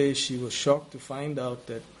one day she was shocked to find out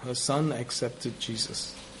that her son accepted Jesus.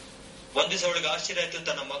 ಒಂದು ದಿವಸ ಅವಳಿಗೆ ಆಶ್ಚರ್ಯ ಆಯಿತು,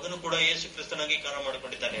 ತನ್ನ ಮಗನು ಕೂಡ ಯೇಸು ಕ್ರಿಸ್ತನ ಅಂಗೀಕಾರ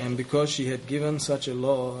ಮಾಡಿಕೊಂಡಿದ್ದಾನೆ. And because she had given such a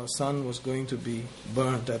law, her son was going to be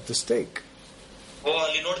burnt at the stake.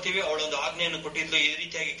 ಅಲ್ಲಿ ನೋಡ್ತೀವಿ, ಅವಳೊಂದು ಆಜ್ಞೆಯನ್ನು ಕೊಟ್ಟಿದ್ಲು, ಈ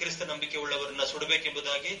ರೀತಿಯಾಗಿ ಕ್ರಿಸ್ತ ನಂಬಿಕೆ ಉಳ್ಳವರನ್ನ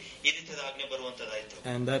ಸುಡಬೇಕೆಂಬುದಾಗಿ ಈ ರೀತಿಯಾದ ಆಜ್ಞೆ ಬರುವಂತದಾಯಿತು.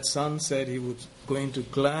 And that son said he was going to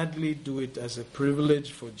gladly do it as a privilege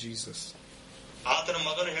for Jesus. ಆತನ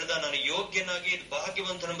ಮಗನು ಹೇಳ್ದ, ನಾನು ಯೋಗ್ಯನಾಗಿ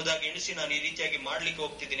ಭಾಗ್ಯವಂತನೆಂಬುದಾಗಿ ಎಣಿಸಿ ನಾನು ಈ ರೀತಿಯಾಗಿ ಮಾಡ್ಲಿಕ್ಕೆ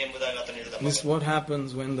ಹೋಗ್ತಿದ್ದೀನಿ ಎಂಬುದಾಗಿ ಆತನು ಹೇಳಿದ. This is what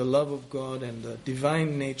happens when the love of God and the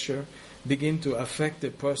divine nature begin to affect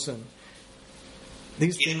a person.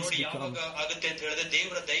 These things ನೋಡಿ ಯಾವಾಗ ಆಗುತ್ತೆ ಅಂತ ಹೇಳಿದ್ರೆ,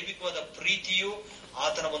 ದೇವರ ದೈವಿಕವಾದ ಪ್ರೀತಿಯು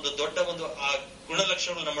ಆತನ ಒಂದು ದೊಡ್ಡ ಒಂದು ಆ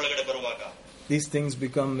ಗುಣಲಕ್ಷಣಗಳು ನಮ್ಮೊಳಗಡೆ ಬರುವಾಗ these things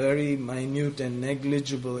become very minute and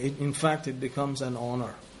negligible. In fact, it becomes an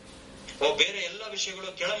honor. ಬೇರೆ ಎಲ್ಲ ವಿಷಯಗಳು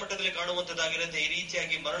ಕೆಳಮಟ್ಟದಲ್ಲಿ ಕಾಣುವಂತದ್ದಾಗಿರುತ್ತೆ. ಈ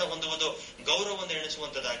ರೀತಿಯಾಗಿ ಮರಣ ಹೊಂದುವುದು ಗೌರವವನ್ನು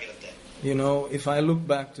ಎಣಿಸುವಂತದ್ದಾಗಿರುತ್ತೆ. You know, if I look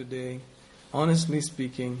back today, honestly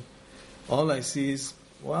speaking, all I see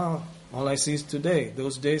is today.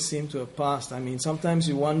 Those days seem to have passed. I mean, sometimes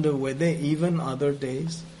you wonder, were there even other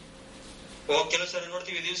days? ಕೆಲವು ಸರಿ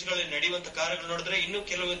ನೋಡ್ತೀವಿ, ದಿವಸಗಳಲ್ಲಿ ನಡೆಯುವಂತ ಕಾರ್ಯಗಳು ನೋಡಿದ್ರೆ ಇನ್ನೂ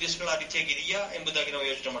ಕೆಲವು ದಿವಸಗಳು ಆ ರೀತಿಯಾಗಿ ಇದೆಯಾ ಎಂಬುದಾಗಿ ನಾವು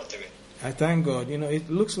ಯೋಚನೆ ಮಾಡ್ತೇವೆ. I thank God. You know, it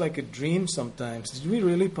looks like a dream sometimes. Did we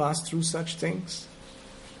really pass through such things?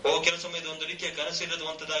 ಕೆಲವು ಸಮಯದ ಒಂದು ರೀತಿಯ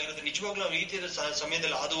ಕನಸಿರುವಂತದ್ದಾಗಿರುತ್ತೆ. ನಿಜವಾಗ್ಲೂ ನಾವು ಈ ರೀತಿಯ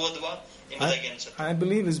ಸಮಯದಲ್ಲಿ ಹಾದು ಹೋದ್ವಾ ಎಂಬುದಾಗಿ ಅನ್ಸುತ್ತೆ. I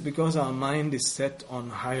believe it's because our mind is set on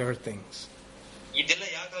higher things. ಇದೆಲ್ಲ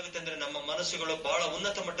ಯಾಕಾಗುತ್ತೆ ಅಂದ್ರೆ ನಮ್ಮ ಮನಸ್ಸುಗಳು ಬಹಳ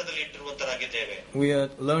ಉನ್ನತ ಮಟ್ಟದಲ್ಲಿ ಇಟ್ಟಿರುವಂತರಾಗಿದ್ದೇವೆ. We are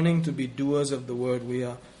learning to be doers of the word. We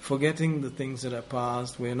are forgetting the things that are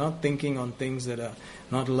past. We are not thinking on things that are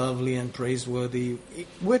not lovely and praiseworthy.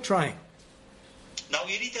 We're trying. ನಾವು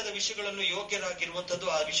ಈ ರೀತಿಯಾದ ವಿಷಯಗಳನ್ನು ಯೋಗ್ಯರಾಗಿರುವಂತದ್ದು,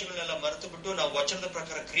 ಆ ವಿಷಯಗಳನ್ನೆಲ್ಲ ಮರೆತು ಬಿಟ್ಟು ನಾವು ವಚನದ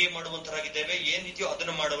ಪ್ರಕಾರ ಕ್ರಿಯೆ ಮಾಡುವಂತರಾಗಿದ್ದೇವೆ. ಏನಿದೆಯೋ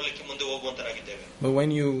ಅದನ್ನು ಮಾಡಲಿಕ್ಕೆ ಮುಂದೆ ಹೋಗುವಂತರಾಗಿದ್ದೇವೆ. But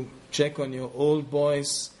when you check on your old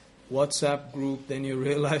boys WhatsApp group, then you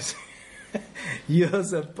realize years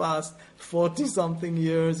have passed, 40 something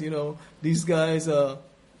years. You know, these guys are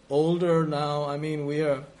older now. I mean,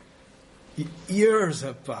 years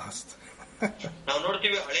have passed. ನಾವು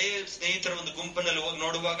ನೋಡ್ತೀವಿ, ಹಳೆ ಸ್ನೇಹಿತರ ಒಂದು ಗುಂಪಿನಲ್ಲಿ ಹೋಗಿ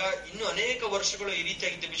ನೋಡುವಾಗ ಇನ್ನು ಅನೇಕ ವರ್ಷಗಳು ಈ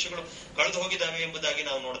ರೀತಿಯಾಗಿದ್ದ ವಿಷಯಗಳು ಕಳೆದು ಹೋಗಿದ್ದಾವೆ ಎಂಬುದಾಗಿ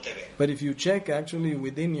ನಾವು ನೋಡ್ತೇವೆ. But if you check actually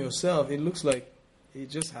within yourself, it looks like it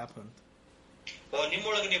just happened.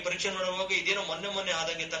 ನಿಮ್ಮೊಳಗೆ ನೀವು ಪರೀಕ್ಷೆ ಮಾಡುವಾಗ ಇದೇನೋ ಮೊನ್ನೆ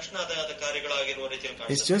ಆದಂಗೆ ತಕ್ಷಣ ಆದ ಕಾರ್ಯಗಳಾಗಿರುವ ರೀತಿಯಲ್ಲಿ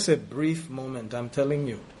ಕಾಣುತ್ತೆ. It's just a brief moment, I'm telling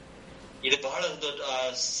you. ಇದು ಬಹಳ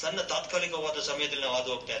ಸಣ್ಣ ತಾತ್ಕಾಲಿಕವಾದ ಸಮಯದಲ್ಲಿ ನಾವು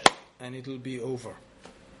ಹಾದು ಹೋಗ್ತಾ ಇದ್ದೇವೆ. And it will be over.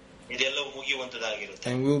 ಇದೆಲ್ಲವೂ ಮುಗಿಯುವಂತದ್ದಾಗಿರುತ್ತೆ.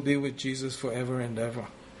 And we'll be with Jesus forever and ever.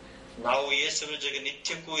 ನಾವು ಯೇಸುವಿನ ಜೊತೆಗೆ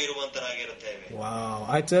ನಿತ್ಯಕ್ಕೂ ಇರುವಂತರಾಗಿರುತ್ತೇವೆ. Wow,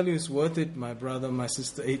 I tell you, it's worth it, my brother, my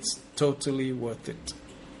sister. It's totally worth it.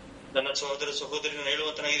 ನನ್ನ ಸಹೋದರ ಸಹೋದರಿಯನ್ನು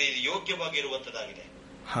ಹೇಳುವಂತನಾಗಿದೆ, ಇದು ಯೋಗ್ಯವಾಗಿರುವಂತದ್ದಾಗಿದೆ.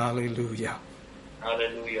 Hallelujah.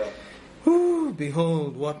 Hallelujah.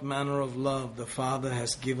 Behold, what manner of love the Father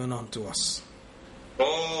has given unto us.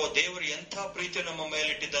 ದೇವರು ಎಂಥ ಪ್ರೀತಿಯನ್ನು ನಮ್ಮ ಮೇಲೆ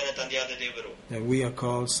ಇಟ್ಟಿದ್ದಾನೆ ತಂದೆಯಾದ ದೇವರು. That we are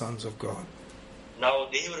called sons of God. ನಾವು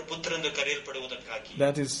ದೇವರ ಪುತ್ರರೆಂದು ಕರೆಯಲ್ಪಡುವುದಕ್ಕಾಗಿ.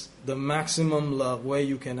 That is the maximum love, where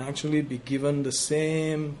you can actually be given the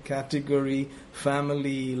same category,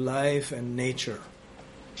 family, life and nature.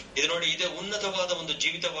 ಇದು ನೋಡಿ, ಇದೇ ಉನ್ನತವಾದ ಒಂದು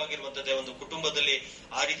ಜೀವಿತವಾಗಿರುವಂತದ್ದೇ ಒಂದು ಕುಟುಂಬದಲ್ಲಿ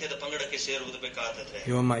ಆ ರೀತಿಯಾದ ಪಂಗಡಕ್ಕೆ ಸೇರುವುದು ಬೇಕಾದರೆ.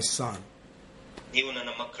 You are my son. ನೀವು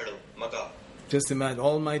ನನ್ನ ಮಕ್ಕಳು, ಮಗ. Just imagine,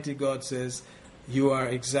 Almighty God says, you are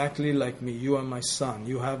exactly like me. You are my son.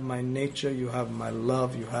 You have my nature. You have my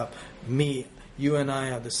love. You have me. You and I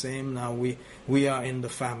are the same now. We are in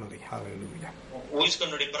the family. Hallelujah.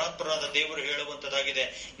 ಊಹಿಸ್ಕೊಂಡು ನೋಡಿ, ಪರಾತ್ಪರನಾದ ದೇವರು ಹೇಳುವಂತದ್ದಾಗಿದೆ,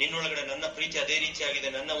 ನಿನ್ನೊಳಗಡೆ ನನ್ನ ಪ್ರೀತಿ ಅದೇ ರೀತಿಯಾಗಿದೆ,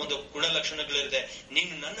 ನನ್ನ ಒಂದು ಗುಣಲಕ್ಷಣಗಳಿದೆ,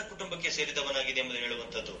 ನೀನು ನನ್ನ ಕುಟುಂಬಕ್ಕೆ ಸೇರಿದವನಾಗಿದೆ ಎಂಬುದು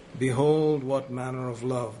ಹೇಳುವಂತದ್ದು. Behold, what manner of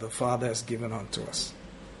love the Father has given unto us.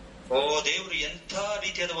 ದೇವರು ಎಂಥ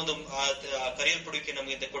ರೀತಿಯಾದ ಒಂದು ಕರೆಯಲ್ಪಡುವಿಕೆ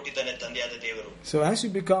ನಮಗೆ ಕೊಟ್ಟಿದ್ದಾನೆ ತಂದೆಯಾದ ದೇವರು. So as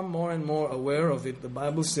you become more and more aware of it, the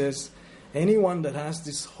Bible says, anyone that has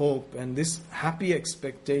this hope and this happy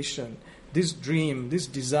expectation, this dream, this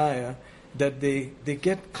desire, that they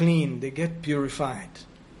get clean, they get purified.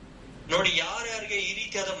 ನೋಡಿ, ಯಾರ್ಯಾರಿಗೆ ಈ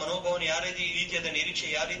ರೀತಿಯಾದ ಮನೋಭಾವನೆ, ಯಾರಿಗೆ ಈ ರೀತಿಯಾದ ನಿರೀಕ್ಷೆ,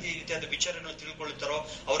 ಯಾವ ರೀತಿ ಈ ರೀತಿಯಾದ ವಿಚಾರವನ್ನು ತಿಳ್ಕೊಳ್ಳುತ್ತಾರೋ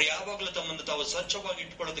ಅವರು ಯಾವಾಗಲೂ ತಮ್ಮನ್ನು ತಾವು ಸ್ವಚ್ಛವಾಗಿ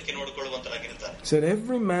ಇಟ್ಟುಕೊಳ್ಳೋದಕ್ಕೆ ನೋಡಿಕೊಳ್ಳುವಂತರಾಗಿರ್ತಾರೆ. So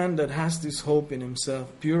every man that has this hope in himself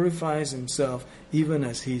purifies himself even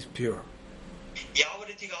as he is pure. ಯಾವ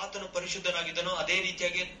ರೀತಿಗೆ ಆತನು ಪರಿಶುದ್ಧನಾಗಿದ್ದನೋ ಅದೇ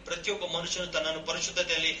ರೀತಿಯಾಗಿ ಪ್ರತಿಯೊಬ್ಬ ಮನುಷ್ಯನು ತನ್ನನ್ನು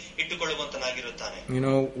ಪರಿಶುದ್ಧತೆಯಲ್ಲಿ ಇಟ್ಟುಕೊಳ್ಳುವಂತನಾಗಿರುತ್ತಾನೆ. You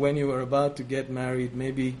know, when you were about to get married,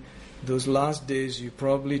 maybe those last days you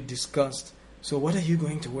probably discussed, so what are you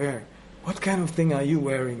going to wear? What kind of thing are you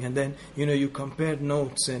wearing? And then, you know, you compared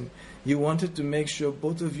notes and you wanted to make sure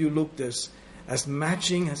both of you looked as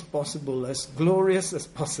matching as possible, as glorious as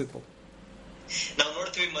possible. ನಾವು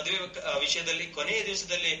ನೋಡ್ತೀವಿ, ಮದುವೆ ವಿಷಯದಲ್ಲಿ ಕೊನೆಯ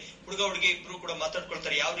ದಿವಸದಲ್ಲಿ ಹುಡುಗ ಹುಡುಗಿ ಇಬ್ರು ಕೂಡ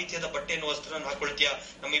ಮಾತಾಡ್ಕೊಳ್ತಾರೆ, ಯಾವ ರೀತಿಯಾದ ಬಟ್ಟೆಯನ್ನು ವಸ್ತ್ರವನ್ನು ಹಾಕೊಳ್ತೀಯಾ,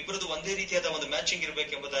 ನಮ್ಮ ಇಬ್ಬರದು ಒಂದೇ ರೀತಿಯಾದ ಒಂದು ಮ್ಯಾಚಿಂಗ್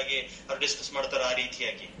ಇರಬೇಕೆಂಬುದಾಗಿ ಅವರು ಡಿಸ್ಕಸ್ ಮಾಡ್ತಾರೆ. ಆ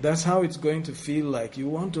ರೀತಿಯಾಗಿ that's how it's going to feel like. You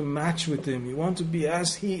want to match with him, you want to be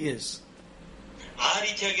as he is. ಆ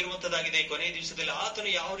ರೀತಿಯಾಗಿರುವಂತದ್ದಾಗಿದೆ. ಕೊನೆಯ ದಿವಸದಲ್ಲಿ ಆತನು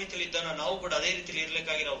ಯಾವ ರೀತಿಯಲ್ಲಿ ಇದ್ದಾನೋ ನಾವು ಕೂಡ ಅದೇ ರೀತಿಯಲ್ಲಿ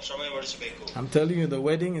ಇರಲಿಕ್ಕಾಗಿ ನಾವು ಶ್ರಮ ಪಡಿಸಬೇಕು. I'm telling you, the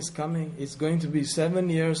wedding is coming. It's going to be 7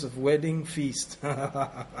 years of wedding feast.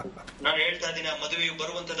 ನಾನು ಹೇಳ್ತಾ ಇದ್ದೀನಿ, ಆ ಮದುವೆಯು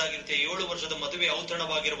ಬರುವಂತದ್ದಾಗಿರುತ್ತೆ. 7 ವರ್ಷದ ಮದುವೆ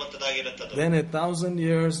ಔತಣವಾಗಿರುವಂತದ್ದಾಗಿರುತ್ತದೆ. Then 1,000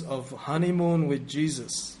 years of honeymoon with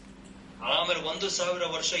Jesus. ಆಮೇಲೆ 1,000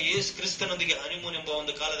 ವರ್ಷ ಯೇಸು ಕ್ರಿಸ್ತನೊಂದಿಗೆ ಹನಿಮೂನ್ ಎಂಬ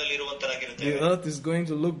ಒಂದು ಕಾಲದಲ್ಲಿ ಇರುವಂತರಾಗಿರುತ್ತೆ. The earth is going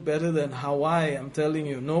to look better than Hawaii. I'm telling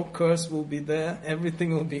you, no curse will be there. Everything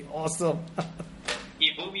will be awesome. ಈ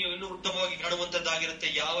ಭೂಮಿಯು ಇನ್ನೂ ಉತ್ತಮವಾಗಿ ಕಾಣುವಂತದ್ದಾಗಿರುತ್ತೆ.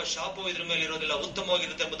 ಯಾವ ಶಾಪವೂ ಇದ್ರ ಮೇಲೆ ಇರೋದಿಲ್ಲ,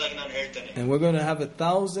 ಉತ್ತಮವಾಗಿರುತ್ತೆ ಎಂಬುದಾಗಿ ನಾನು ಹೇಳ್ತೇನೆ. And we're going to have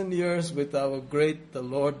 1,000 years with our great, the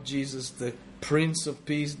Lord Jesus, the Prince of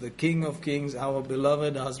Peace, the King of Kings, our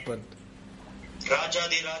beloved husband.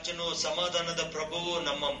 ರಾಜಾದಿರಾಜನು ಸಮಾಧಾನದ ಪ್ರಭುವು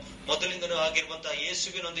ನಮ್ಮ ಮೊದಲಿಂದನೂ ಆಗಿರುವಂತಹ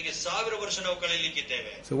ಯೇಸುವಿನೊಂದಿಗೆ 1000 ವರ್ಷ ನಾವು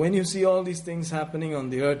ಕಳೆಯಲಿಕ್ಕಿದ್ದೇವೆ. So when you see all these things happening on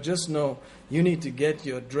the earth, just know you need to get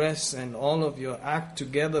your dress and all of your act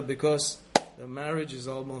together because the marriage is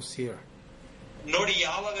almost here. ನೋಡಿ,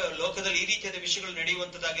 ಯಾವಾಗ ಲೋಕದಲ್ಲಿ ಈ ರೀತಿಯಾದ ವಿಷಯಗಳು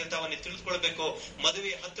ನಡೆಯುವಂತದ್ದಾಗಿರುತ್ತೆ ಅವನ್ನ ತಿಳಿದುಕೊಳ್ಬೇಕು.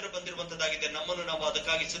 ಮದುವೆ ಹತ್ತಿರ ಬಂದಿರುವಂತದ್ದಾಗಿದೆ, ನಮ್ಮನ್ನು ನಾವು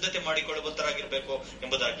ಅದಕ್ಕಾಗಿ ಸಿದ್ಧತೆ ಮಾಡಿಕೊಳ್ಳುವಂತರಾಗಿರ್ಬೇಕು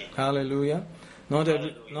ಎಂಬುದಾಗಿ. Hallelujah.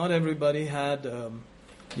 Not everybody had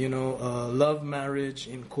love marriage,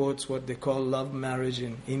 in quotes, what they call love marriage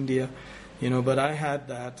in India, but I had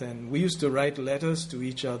that, and we used to write letters to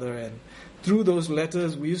each other, and through those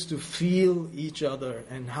letters we used to feel each other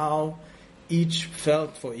and how each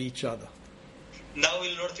felt for each other. ನಾವು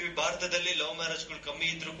ಇಲ್ಲಿ ನೋಡ್ತೀವಿ, ಭಾರತದಲ್ಲಿ love marriage ಗಳು ಕಮ್ಮಿ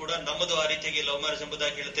ಇದ್ರು ಕೂಡ ನಮ್ಮದು ಆ ರೀತಿಯಾಗಿ ಲವ್ ಮ್ಯಾರೇಜ್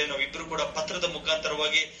ಎಂಬುದಾಗಿ ಹೇಳ್ತೇವೆ. ನಾವಿಬ್ರು ಕೂಡ ಪತ್ರದ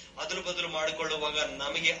ಮುಖಾಂತರವಾಗಿ ಅದಲು ಬದಲು ಮಾಡಿಕೊಳ್ಳುವಾಗ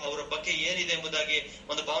ನಮಗೆ ಅವರ ಬಗ್ಗೆ ಏನಿದೆ ಎಂಬುದಾಗಿ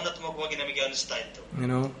ಒಂದು ಭಾವನಾತ್ಮಕವಾಗಿ ನಮಗೆ ಅನಿಸ್ತಾ ಇತ್ತು.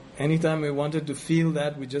 Anytime we wanted to feel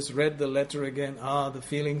that, we just read the letter again. The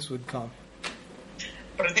feelings would come.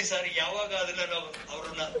 ಪ್ರತಿ ಸಾರಿ ಯಾವಾಗ ಅದನ್ನ ನಾವು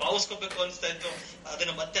ಅವರನ್ನ ಭಾವಿಸ್ಕೋಬೇಕು ಅನಿಸ್ತಾ ಇತ್ತು,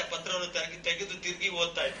 ಅದನ್ನ ಮತ್ತೆ ಪತ್ರವನ್ನು ತೆಗೆದು ತಿರುಗಿ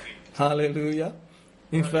ಓದ್ತಾ ಇದ್ವಿ. Hallelujah.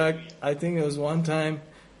 In fact, I think it was one time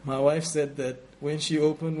my wife said that when she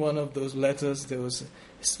opened one of those letters, there was a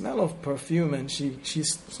smell of perfume, and she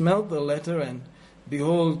smelled the letter, and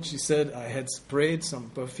behold, she said, I had sprayed some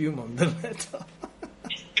perfume on the letter.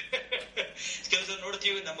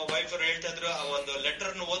 ನೋಡ್ತೀವಿ, ನಮ್ಮ wife ಅವರು ಹೇಳ್ತಾ ಇದ್ರು, ಆ ಒಂದು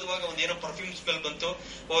letter ಓದುವಾಗ ಒಂದೇನೋ perfume smell ಬಂತು,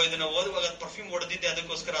 ಇದನ್ನ ಓದುವಾಗ ಪರ್ಫ್ಯೂಮ್ ಹೊಡೆದಿದ್ದೆ,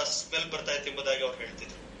 ಅದಕ್ಕೋಸ್ಕರ ಆ ಸ್ಮೆಲ್ ಬರ್ತಾ ಇತ್ತು ಎಂಬುದಾಗಿ ಅವ್ರು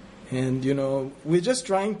ಹೇಳ್ತಿದ್ರು. And we're just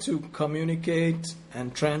trying to communicate and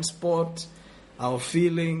transport our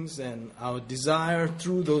feelings and our desire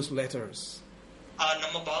through those letters.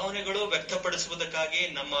 ನಮ್ಮ ಭಾವನೆಗಳು ವ್ಯಕ್ತಪಡಿಸುವುದಕ್ಕಾಗಿ,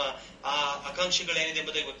 ನಮ್ಮ ಆಕಾಂಕ್ಷೆಗಳೇನಿದೆ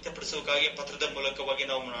ಎಂಬುದನ್ನು ವ್ಯಕ್ತಪಡಿಸುವುದಕ್ಕಾಗಿ ಪತ್ರದ ಮೂಲಕವಾಗಿ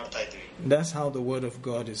ನಾವು ಮಾಡ್ತಾ ಇದ್ವಿ. That's how the word of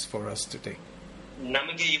God is for us today.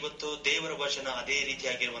 ನಮಗೆ ಇವತ್ತು ದೇವರ ವಚನ ಅದೇ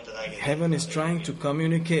ರೀತಿಯಾಗಿರುವಂತದ್ದಾಗಿದೆ. Heaven is trying to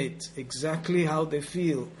communicate exactly how they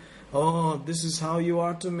feel. This is how you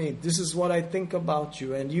are to me. This is what I think about you,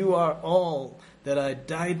 and you are all that I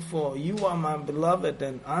died for. You are my beloved,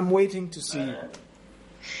 and I'm waiting to see you.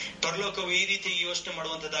 ಪರಲೋಕವು ಈ ರೀತಿ ಯೋಚನೆ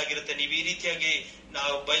ಮಾಡುವಂತದ್ದಾಗಿರುತ್ತೆ. ನೀವು ಈ ರೀತಿಯಾಗಿ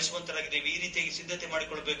ನಾವು ಬಯಸುವಂತರಾಗಿದ್ದೇವೆ, ಈ ರೀತಿಯಾಗಿ ಸಿದ್ಧತೆ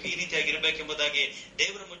ಮಾಡಿಕೊಳ್ಬೇಕು, ಈ ರೀತಿಯಾಗಿರ್ಬೇಕೆಂಬುದಾಗಿ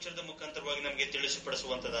ದೇವರ ಮುಚ್ಚರದ ಮುಖಾಂತರವಾಗಿ ನಮಗೆ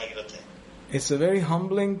ತಿಳಿಸಿಪಡಿಸುವಂತದ್ದಾಗಿರುತ್ತೆ. It's a very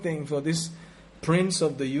humbling thing for this Prince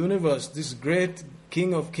of the universe, this great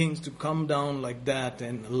King of Kings, to come down like that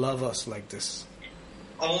and love us like this.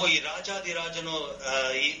 ಈ ರಾಜಾದಿರಾಜನು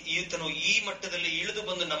ಈತನು ಈ ಮಟ್ಟದಲ್ಲಿ ಇಳಿದು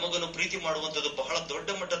ಬಂದು ನಮಗನ್ನು ಪ್ರೀತಿ ಮಾಡುವಂತದ್ದು ಬಹಳ ದೊಡ್ಡ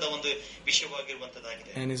ಮಟ್ಟದ ಒಂದು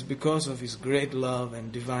ವಿಷಯವಾಗಿರುವಂತದ್ದಾಗಿದೆ. And it's because of his great love and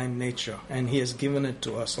divine nature, and he has given it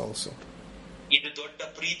to us also. ಇದು ದೊಡ್ಡ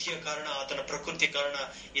ಪ್ರೀತಿಯ ಕಾರಣ, ಆತನ ಪ್ರಕೃತಿ ಕಾರಣ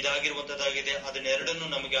ಇದಾಗಿರುವಂತದ್ದಾಗಿದೆ. ಅದನ್ನೆರಡನ್ನು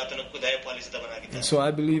ನಮಗೆ ಆತನು ದಯಪಾಲಿಸಿದವನಾಗಿದ್ದಾನೆ. So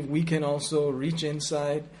I believe we can also reach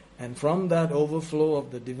inside, and from that overflow of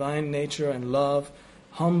the divine nature and love,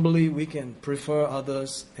 humbly we can prefer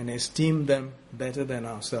others and esteem them better than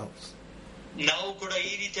ourselves. ನಾವು ಕೂಡ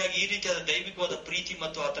ಈ ರೀತಿಯಾದ ದೈವಿಕವಾದ ಪ್ರೀತಿ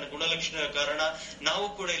ಮತ್ತು ಆತನ ಗುಣಲಕ್ಷಣಗಳ ಕಾರಣ ನಾವು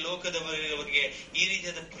ಕೂಡ ಲೋಕದವರಿಗೆ ಈ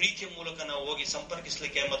ರೀತಿಯಾದ ಪ್ರೀತಿಯ ಮೂಲಕ ನಾವು ಹೋಗಿ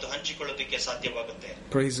ಸಂಪರ್ಕಿಸಲಿಕ್ಕೆ ಮತ್ತು ಹಂಚಿಕೊಳ್ಳೋದಕ್ಕೆ ಸಾಧ್ಯವಾಗುತ್ತೆ.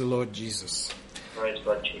 Praise the Lord Jesus. Praise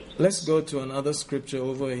God Jesus. Let's go to another scripture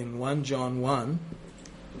over in 1 John 1.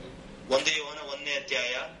 1 ಯೋಹನ 1ನೇ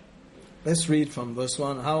ಅಧ್ಯಾಯ. Let's read from verse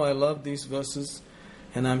 1. How I love these verses,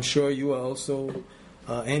 and I'm sure you are also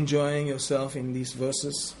enjoying yourself in these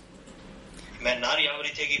verses. ನಾನು ಯಾವ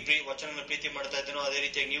ರೀತಿಯಾಗಿ ವಚನಗಳನ್ನು ಪ್ರೀತಿ ಮಾಡ್ತಾ ಇದ್ದೇನೋ ಅದೇ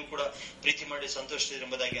ರೀತಿಯಾಗಿ ನೀವು ಕೂಡ ಪ್ರೀತಿ ಮಾಡಿ ಸಂತೋಷಿಸಿದ್ರೆ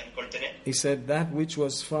ಎಂಬುದಾಗಿ ಅನ್ಕೊಳ್ತೇನೆ. He said, that which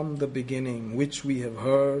was from the beginning, which we have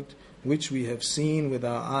heard, which we have seen with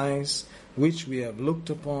our eyes, which we have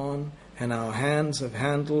looked upon, and our hands have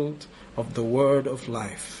handled of the word of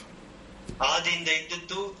life. ಆದಿಯಿಂದ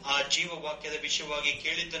ಇದ್ದದ್ದು ಆ ಜೀವ ವಾಕ್ಯದ ವಿಷಯವಾಗಿ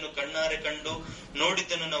ಕೇಳಿದ್ದನ್ನು ಕಣ್ಣಾರೆ ಕಂಡು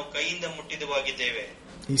ನೋಡಿದ್ದನ್ನು ನಾವು ಕೈಯಿಂದ ಮುಟ್ಟಿದವಾಗಿದ್ದೇವೆ.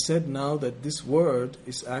 He said now that this word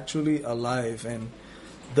is actually alive, and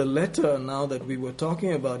the letter now that we were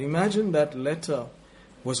talking about, imagine that letter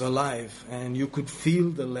was alive and you could feel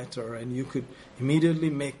the letter and you could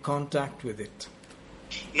immediately make contact with it.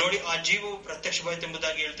 ನೋಡಿ, ಆ ಜೀವವು ಪ್ರತ್ಯಕ್ಷವಾಯಿತು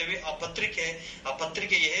ಎಂಬುದಾಗಿ ಹೇಳ್ತೇವೆ. ಆ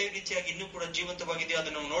ಪತ್ರಿಕೆ ಯಾವ ರೀತಿಯಾಗಿ ಇನ್ನೂ ಕೂಡ ಜೀವಂತವಾಗಿದೆ,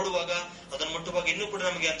 ಅದನ್ನು ನೋಡುವಾಗ ಅದನ್ನು ಮುಟ್ಟುವಾಗ ಇನ್ನೂ ಕೂಡ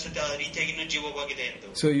ನಮಗೆ ಅನ್ಸುತ್ತೆ ಆ ರೀತಿಯಾಗಿ ಇನ್ನೂ ಜೀವವಾಗಿದೆ ಎಂದು.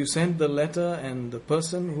 So you sent the letter, and the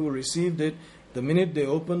person who received it, the minute they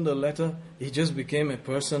opened the letter, he just became a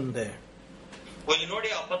person there. ಅಲ್ಲಿ ನೋಡಿ,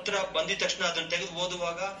 ಆ ಪತ್ರ ಬಂದಿದ ತಕ್ಷಣ ಅದನ್ನು ತೆಗೆದು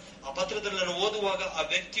ಓದುವಾಗ, ಆ ಪತ್ರದಲ್ಲಿ ಓದುವಾಗ ಆ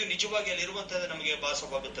ವ್ಯಕ್ತಿಯು ನಿಜವಾಗಿ ಅಲ್ಲಿ ಇರುವಂತದ್ದು ನಮಗೆ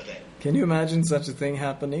ಭಾಸವಾಗುತ್ತದೆ. Can you imagine such a thing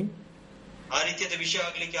happening? ಆ ರೀತಿಯಾದ ವಿಷಯ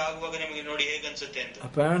ಆಗ್ಲಿಕ್ಕೆ ಆಗುವಾಗ ನಿಮಗೆ ನೋಡಿ ಹೇಗನ್ಸುತ್ತೆ ಅಂತ.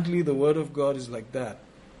 Apparently the word of God is like that.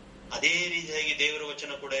 ಅದೇ ರೀತಿಯಾಗಿ ದೇವರ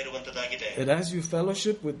ವಚನ ಕೂಡ ಇರುವಂತದ್ದಾಗಿದೆ. That as you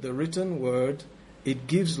fellowship with the written word, it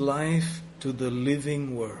gives life to the living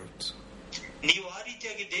word. ನೀವು ಆ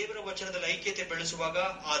ರೀತಿಯಾಗಿ ದೇವರ ವಚನದಲ್ಲಿ ಐಕ್ಯತೆ ಬೆಳೆಸುವಾಗ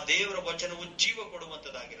ಆ ದೇವರ ವಚನವು ಜೀವ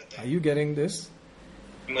ಕೊಡುವಂತದ್ದಾಗಿರುತ್ತೆ. Are you getting this?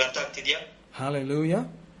 ನಿಮಗೆ ಅರ್ಥ ಆಗ್ತಿದ್ಯಾ? Hallelujah.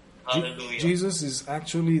 Hallelujah. Jesus is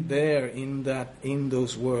actually there in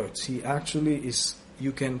those words. He actually is.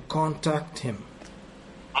 You can contact him.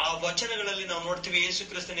 ಆ ವಚನಗಳಲ್ಲಿ ನಾವು ನೋಡ್ತೀವಿ ಯೇಸು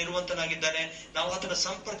ಕ್ರಿಸ್ತನು ಇರುವಂತನಾಗಿದ್ದಾನೆ. ನಾವು ಆತನ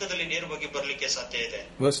ಸಂಪರ್ಕದಲ್ಲಿ ನೇರವಾಗಿ ಬರಲಿಕ್ಕೆ ಸಾಧ್ಯ ಇದೆ.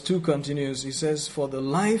 Verse 2 continues. He says, "For the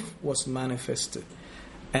life was manifested,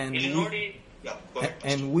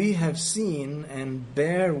 and we have seen and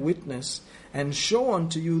bear witness and show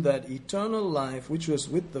unto you that eternal life which was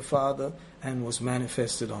with the Father and was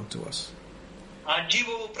manifested unto us." ಆ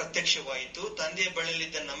ಜೀವವು ಪ್ರತ್ಯಕ್ಷವಾಯಿತು, ತಂದೆಯ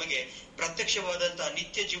ಬಳಿಯಲ್ಲಿದ್ದ ನಮಗೆ ಪ್ರತ್ಯಕ್ಷವಾದಂತಹ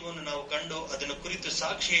ನಿತ್ಯ ಜೀವವನ್ನು ನಾವು ಕಂಡು ಅದನ್ನು ಕುರಿತು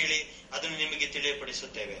ಸಾಕ್ಷಿ ಹೇಳಿ ಅದನ್ನು ನಿಮಗೆ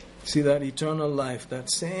ತಿಳಿಯಪಡಿಸುತ್ತೇವೆ. See, that eternal life, that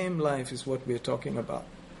same life is what we are talking about.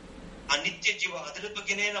 ಆ ನಿತ್ಯ ಜೀವ ಅದರ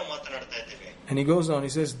ಬಗ್ಗೆನೇ ನಾವು ಮಾತನಾಡ್ತಾ ಇದ್ದೇವೆ. And he goes on,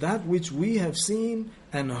 he says, "That which we have seen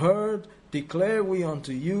and heard declare we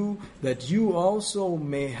unto you, that you also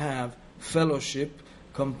may have fellowship,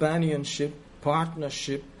 companionship,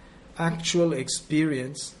 partnership, actual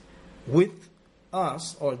experience with us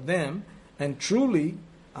or them, and truly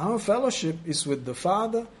our fellowship is with the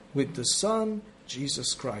Father, with the Son, Jesus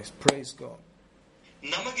Christ." Praise God.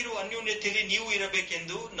 ನಮಗಿರುವ ಅನ್ಯೋನ್ಯತೆಯಲ್ಲಿ ನೀವು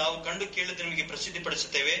ಇರಬೇಕೆಂದು ನಾವು ಕಂಡು ಕೇಳಿದ ನಿಮಗೆ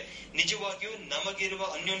ಪ್ರಸಿದ್ಧಿಪಡಿಸುತ್ತೇವೆ. ನಿಜವಾಗಿಯೂ ನಮಗಿರುವ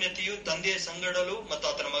ಅನ್ಯೋನ್ಯತೆಯು ತಂದೆಯ ಸಂಗಡಲು ಮತ್ತು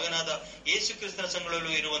ಆತನ ಮಗನಾದ ಯೇಸು ಕ್ರಿಸ್ತನ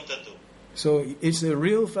ಸಂಗಡಲು ಇರುವಂತದ್ದು. So it's a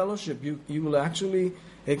real fellowship. You will actually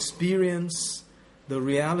experience the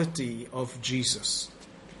reality of Jesus.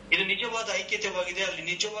 ಇದು ನಿಜವಾದ ಐಕ್ಯತೆಯಾಗಿದೆ. ಅಲ್ಲಿ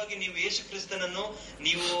ನಿಜವಾಗಿ ನೀವು ಯೇಸು ಕ್ರಿಸ್ತನನ್ನು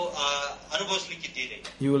ನೀವು ಅನುಭವಿಸಲಿಕ್ಕಿದ್ದೀರಿ.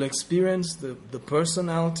 You will experience the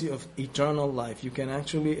personality of eternal life. You can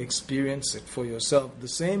actually experience it for yourself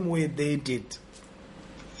the same way they did.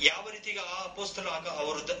 ಯಾವ ರೀತಿಗೆ ಆ ಅಪೊಸ್ತಲ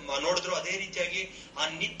ಅವರು ನೋಡಿದ್ರು ಅದೇ ರೀತಿಯಾಗಿ ಆ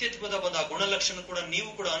ನಿತ್ಯತ್ವದ ಒಂದು ಗುಣಲಕ್ಷಣ ಕೂಡ ನೀವು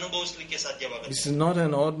ಕೂಡ ಅನುಭವಿಸಲಿಕ್ಕೆ ಸಾಧ್ಯವಾಗುತ್ತೆ. This is not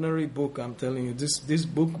an ordinary book, I'm telling you. This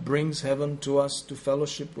book brings heaven to us to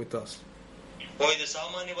fellowship with us. ಇದು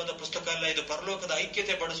ಸಾಮಾನ್ಯವಾದ ಪುಸ್ತಕ ಅಲ್ಲ, ಇದು ಪರಲೋಕದ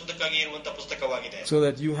ಐಕ್ಯತೆ ಪಡಿಸುವುದಕ್ಕಾಗಿ ಇರುವಂತಹ ಪುಸ್ತಕವಾಗಿದೆ. So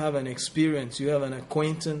that you have an experience, you have an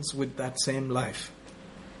acquaintance with that same life.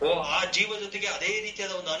 ಆ ಜೀವ ಜೊತೆಗೆ ಅದೇ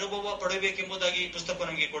ರೀತಿಯಾದ ಒಂದು ಅನುಭವ ಪಡೆಯಬೇಕೆಂಬುದಾಗಿ ಈ ಪುಸ್ತಕ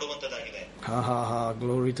ನಮಗೆ ಕೊಡುವಂತದ್ದಾಗಿದೆ.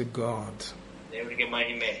 Glory to God. ದೇವರಿಗೆ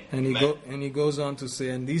ಮಹಿಮೆ. And he goes on to say,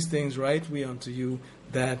 "And these things write we unto you,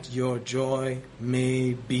 that your joy may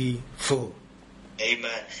be full."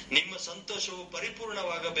 Amen. ನಿಮ್ಮ ಸಂತೋಷವು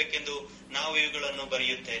ಪರಿಪೂರ್ಣವಾಗಬೇಕೆಂದು ನಾವು ಇವುಗಳನ್ನು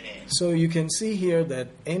ಬರೆಯುತ್ತೇನೆ. So you can see here that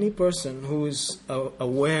any person who is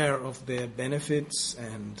aware of their benefits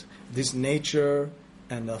and this nature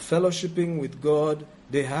and are fellowshipping with God,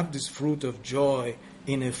 they have this fruit of joy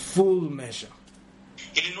in a full measure.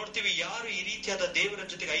 ಇಲ್ಲಿ ನೋಡ್ತೀವಿ, ಯಾರು ಈ ರೀತಿಯಾದ ದೇವರ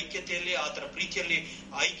ಜೊತೆಗೆ ಐಕ್ಯತೆಯಲ್ಲಿ ಆತನ ಪ್ರೀತಿಯಲ್ಲಿ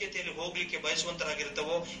ಐಕ್ಯತೆಯಲ್ಲಿ ಹೋಗ್ಲಿಕ್ಕೆ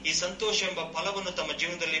ಬಯಸುವಂತರಾಗಿರುತ್ತವೋ ಈ ಸಂತೋಷ ಎಂಬ ಫಲವನ್ನು ತಮ್ಮ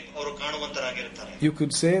ಜೀವನದಲ್ಲಿ ಅವರು ಕಾಣುವಂತರಾಗಿರುತ್ತಾರೆ. You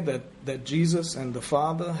could say that Jesus and the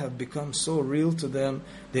Father have become so real to them,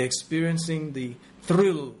 they're experiencing the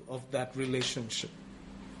thrill of that relationship.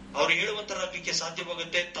 ಅವರು ಹೇಳುವಂತರಾಗಲಿಕ್ಕೆ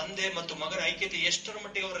ಸಾಧ್ಯವಾಗುತ್ತೆ, ತಂದೆ ಮತ್ತು ಮಗನ ಐಕ್ಯತೆ ಎಷ್ಟರ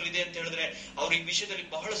ಮಟ್ಟಿಗೆ ಅವರಲ್ಲಿದೆ ಅಂತ ಹೇಳಿದ್ರೆ ಅವರು ಈ ವಿಷಯದಲ್ಲಿ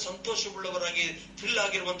ಬಹಳ ಸಂತೋಷವುಳ್ಳವರಾಗಿ ಥ್ರಿಲ್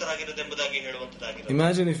ಆಗಿರುವಂತರಾಗಿರುತ್ತೆ ಎಂಬುದಾಗಿ ಹೇಳುವಂತದ್ದಾಗಿದೆ.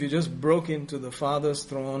 Imagine if you just broke into the Father's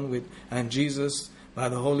throne and Jesus by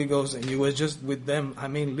the Holy Ghost and you were just with them, I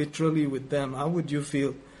mean literally with them. How would you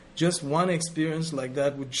feel? Just one experience like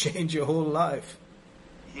that would change your whole life.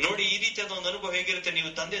 ನೋಡಿ, ಈ ರೀತಿಯಾದ ಒಂದು ಅನುಭವ ಹೇಗಿರುತ್ತೆ. ನೀವು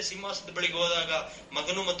ತಂದೆ ಸಿಂಹಾಸನದ ಬಳಿಗೆ ಹೋದಾಗ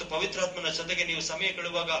ಮಗನು ಮತ್ತು ಪವಿತ್ರಾತ್ಮನ ಜೊತೆಗೆ ನೀವು ಸಮಯ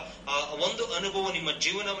ಕಳೆಯುವಾಗ ಆ ಒಂದು ಅನುಭವ ನಿಮ್ಮ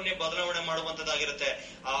ಜೀವನವನ್ನೇ ಬದಲಾವಣೆ ಮಾಡುವಂತದ್ದಾಗಿರುತ್ತೆ.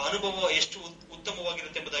 ಆ ಅನುಭವ ಎಷ್ಟು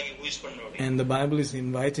ಉತ್ತಮವಾಗಿರುತ್ತೆ ಎಂಬುದಾಗಿ ಊಹಿಸಿಕೊಂಡು ನೋಡಿ. And the Bible is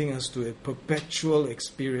inviting us to a perpetual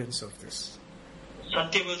experience of this.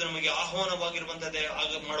 ಸತ್ಯವೇದ ನಮಗೆ ಆಹ್ವಾನವಾಗಿರುವಂತದ್ದೇ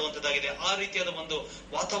ಮಾಡುವಂತದ್ದಾಗಿದೆ. ಆ ರೀತಿಯಾದ ಒಂದು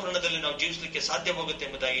ವಾತಾವರಣದಲ್ಲಿ ನಾವು ಜೀವಿಸಲಿಕ್ಕೆ ಸಾಧ್ಯವಾಗುತ್ತೆ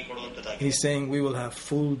ಎಂಬುದಾಗಿ ಕೊಡುವಂತದ್ದಾಗಿದೆ. He's saying we will have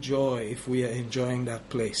full joy if we are enjoying that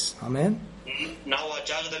place. Amen. ನಾವು ಆ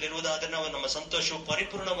ಜಾಗದಲ್ಲಿ ಇರುವುದಾದರೆ ನಮ್ಮ ಸಂತೋಷವು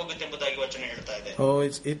ಪರಿಪೂರ್ಣವಾಗುತ್ತೆ ಎಂಬುದಾಗಿ ವಚನ ಹೇಳ್ತಾ ಇದೆ. Oh,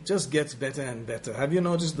 it just gets better and better. Have you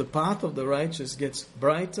noticed the path of the righteous gets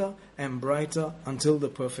brighter and brighter until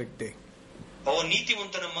the perfect day?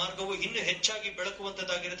 ನೀತಿವಂತನ ಮಾರ್ಗವು ಇನ್ನೂ ಹೆಚ್ಚಾಗಿ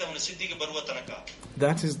ಬೆಳಕುವಂತದ್ದಾಗಿರುತ್ತೆ ಅವನ ಸಿದ್ಧಿಗೆ ಬರುವ ತನಕ.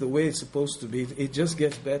 That is the way it's supposed to be. It just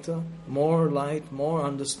gets better, more light, more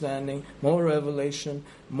understanding, more revelation,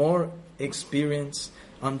 more experience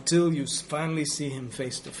until you finally see him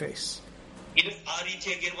face to face. ಇದು ಆ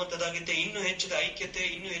ರೀತಿಯಾಗಿರುವಂತದ್ದಾಗುತ್ತೆ. ಇನ್ನೂ ಹೆಚ್ಚಿದ ಐಕ್ಯತೆ,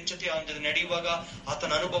 ಇನ್ನೂ ಹೆಚ್ಚತೆ ನಡೆಯುವಾಗ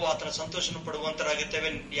ಆತನ ಅನುಭವ, ಆತನ ಸಂತೋಷವನ್ನು ಪಡುವಂತರಾಗಿರ್ತೇವೆ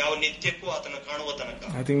ಯಾವ ನಿತ್ಯಕ್ಕೂ ಆತನ ಕಾಣುವ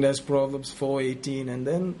ತನಕ. I think that's Proverbs 4:18, and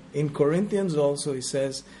then in Corinthians also he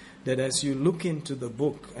says that as you look into the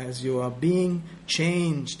book, as you are being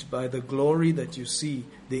changed by the glory that you see,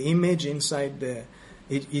 the image inside there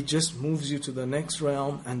it just moves you to the next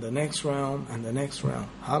realm and the next realm and the next realm.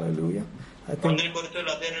 Hallelujah. I think ಒಂದನೇ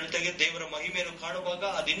ಕೊರಿಂಥದಲ್ಲಿ 17 ದೇವರ ಮಹಿಮೆಯನ್ನು ಕಾಣುವಾಗ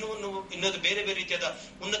ಅದು ಇನ್ನೊಂದು ಬೇರೆ ಬೇರೆ ರೀತಿಯಾದ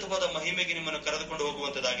ಉನ್ನತವಾದ ಮಹಿಮೆಗೆ ನಿಮ್ಮನ್ನು ಕರೆದುಕೊಂಡು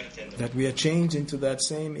ಹೋಗುವಂತದ್ದಾಗಿರುತ್ತೆ ಅಂತ. that we are changed into that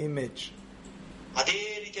same image. ಅದೇ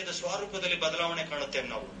ರೀತಿಯಾದ ಸ್ವರೂಪದಲ್ಲಿ ಬದಲಾವಣೆ ಕಾಣುತ್ತೇವೆ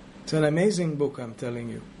ನಾವು. It's an amazing book, I'm telling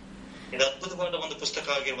you. ಇದು ಅದ್ಭುತವಾದ ಒಂದು ಪುಸ್ತಕ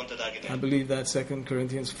ಆಗಿರುವಂತದ್ದಾಗಿದೆ. I believe that 2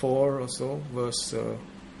 Corinthians 4 or so, verse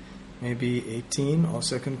maybe 18, or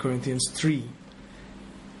 2 Corinthians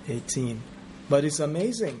 3:18. But it's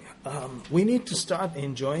amazing. We need to start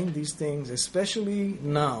enjoying these things, especially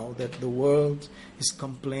now that the world is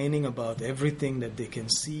complaining about everything that they can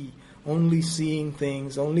see, only seeing things,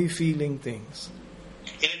 only feeling things.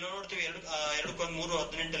 ಇಲ್ಲಿ ನೋಡ್ತೀವಿ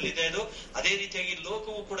 2:3:18 ಇದೆ ಅದು. ಅದೇ ರೀತಿಯಾಗಿ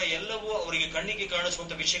ಲೋಕವು ಕೂಡ ಎಲ್ಲವೂ ಅವರಿಗೆ ಕಣ್ಣಿಗೆ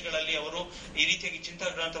ಕಾಣಿಸುವಂತ ವಿಷಯಗಳಲ್ಲಿ ಅವರು ಈ ರೀತಿಯಾಗಿ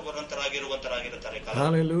ಚಿಂತಾಕ್ರಾಂತರಾಗಿರುವಂತರಾಗಿರುತ್ತಾರೆ.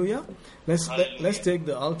 Hallelujah. Let's take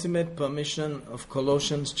the ultimate permission of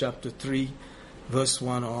Colossians chapter 3 verse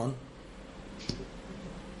 1 on.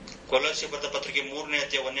 ಕೊಲೊಸ್ಸೆ ಬರೆದ ಪತ್ರಿಕೆ 3ನೇ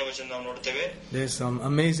ಅಧ್ಯಾಯ 1ನೇ ವಚನ ನಾವು ನೋಡ್ತೇವೆ. There's some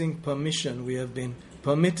amazing permission. We have been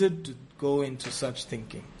permitted to go into such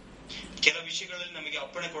thinking. ಕೆಲವು ವಿಷಯಗಳಲ್ಲಿ ನಮಗೆ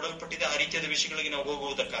ಅಪ್ಪಣೆ ಕೊಡಲ್ಪಟ್ಟಿದೆ ಆ ರೀತಿಯಾದ ವಿಷಯಗಳಿಗೆ ನಾವು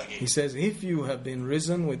ಹೋಗುವುದಕ್ಕಾಗಿ. He says, if you have been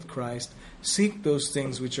risen with Christ, seek those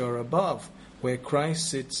things which are above, where Christ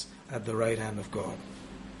sits at the right hand of God.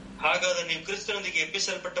 ಹಾಗಾದರೆ ನೀವು ಕ್ರಿಸ್ತನೊಂದಿಗೆ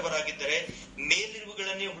ಎಬ್ಬಿಸಲ್ಪಟ್ಟವರಾಗಿದ್ದರೆ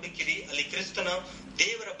ಮೇಲಿರುವುಗಳನ್ನೇ ಹುಡುಕಿರಿ, ಅಲ್ಲಿ ಕ್ರಿಸ್ತನ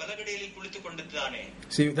ದೇವರ ಬಲಗಡೆಯಲ್ಲಿ ಕುಳಿತುಕೊಂಡಿದ್ದಾನೆ.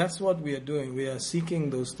 See, that's what we are doing. We are seeking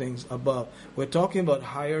those things above. We're talking about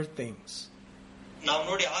higher things. ನಾವು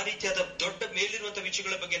ನೋಡಿ ಆ ರೀತಿಯಾದ ದೊಡ್ಡ ಮೇಲಿರುವಂತ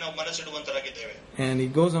ವಿಷಯಗಳ ಬಗ್ಗೆ ನಾವು ಮನಸ್ಸಿಡುವಂತರಾಗಿದ್ದೇವೆ. And he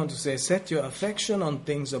goes on to say, set your affection on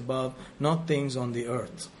things above, not things on the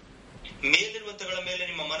earth. ಮೇಲಿರುವಂತಗಳ ಮೇಲೆ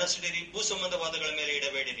ನಿಮ್ಮ ಮನಸ್ಸಿಡಿರಿ, ಭೂ ಸಂಬಂಧವಾದಗಳ ಮೇಲೆ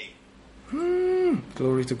ಇಡಬೇಡಿರಿ.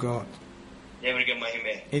 Glory to God. ದೇವರಿಗೆ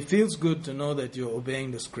ಮಹಿಮೆ. It feels good to know that you're obeying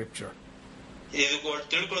the scripture. ಇದು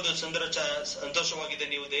ತಿಳ್ಕೊಳ್ಳೋದು ಸಂತೋಷವಾಗಿದೆ,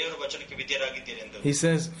 ನೀವು ದೇವರ ವಚನಕ್ಕೆ ವಿಧೇಯರಾಗಿದ್ದೀರಿ ಎಂದು. He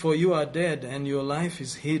says, for you are dead and your life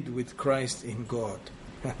is hid with Christ in God.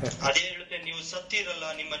 ಅದೇ ಹೇಳುತ್ತೆ, ನೀವು ಸತ್ತಿರಲ್ಲ,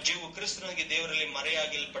 ನಿಮ್ಮ ಜೀವ ಕ್ರಿಸ್ತನಿಗೆ ದೇವರಲ್ಲಿ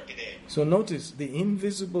ಮರೆಯಾಗಿಲ್ಪಟ್ಟಿದೆ. So notice, the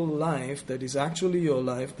invisible life that is actually your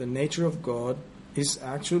life, the nature of God, is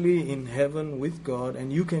actually in heaven with God, and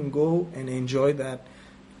you can go and enjoy that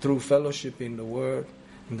through fellowship in the Word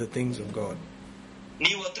and the things of God.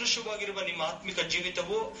 ನೀವು ಅದೃಶ್ಯವಾಗಿರುವ ನಿಮ್ಮ ಆತ್ಮಿಕ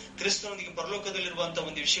ಜೀವಿತವು ಕ್ರಿಸ್ತನೊಂದಿಗೆ ಪರಲೋಕದಲ್ಲಿರುವಂತಹ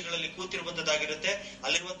ಒಂದು ವಿಷಯಗಳಲ್ಲಿ ಕೂತಿರುವಂತದ್ದಾಗಿರುತ್ತೆ.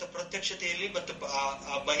 ಅಲ್ಲಿರುವಂತಹ ಪ್ರತ್ಯಕ್ಷತೆಯಲ್ಲಿ ಮತ್ತು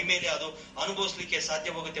ಆ ಮಹಿಮೆಯಲ್ಲಿ ಅದು ಅನುಭವಿಸಲಿಕ್ಕೆ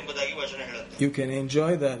ಸಾಧ್ಯವಾಗುತ್ತೆ ಎಂಬುದಾಗಿ ವಚನ ಹೇಳುತ್ತೆ. You can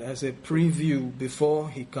enjoy that as a preview before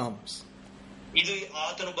he comes. ಇದು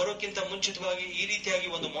ಆತನು ಬರೋಕ್ಕಿಂತ ಮುಂಚಿತವಾಗಿ ಈ ರೀತಿಯಾಗಿ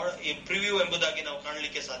ಒಂದು ಪ್ರಿವ್ಯೂ ಎಂಬುದಾಗಿ ನಾವು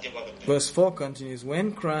ಕಾಣಲಿಕ್ಕೆ ಸಾಧ್ಯವಾಗುತ್ತೆ. Verse 4 continues, when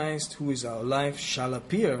Christ, who is our life, shall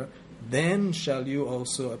appear, then shall you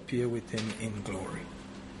also appear with him in glory.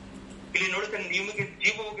 ಇಲ್ಲಿ ನೋಡುತ್ತೇನೆ, ನಿಮಗೆ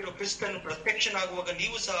ಜೀವವಾಗಿರುವ ಕ್ರಿಸ್ತನು ಪ್ರತ್ಯಕ್ಷನಾಗುವಾಗ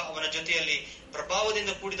ನೀವು ಸಹ ಅವನ ಜೊತೆಯಲ್ಲಿ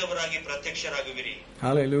ಪ್ರಭಾವದಿಂದ ಕೂಡಿದವರಾಗಿ ಪ್ರತ್ಯಕ್ಷರಾಗುವಿರಿ.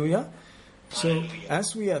 Hallelujah. So Hallelujah. as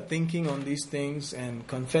we are thinking on these things and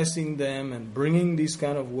confessing them and bringing these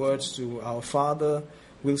kind of words to our Father,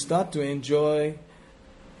 we'll start to enjoy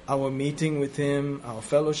our meeting with him, our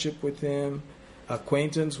fellowship with him,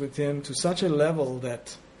 acquaintance with him to such a level that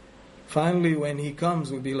finally when he comes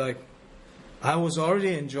we'll be like, I was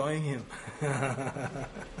already enjoying him.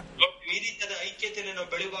 ಈ ರೀತಿಯಾದ ಐಕ್ಯತೆಯಲ್ಲಿ ನಾವು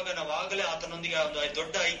ಬೆಳೆಯುವಾಗ ನಾವು ಆಗಲೇ ಆತನೊಂದಿಗೆ ಒಂದು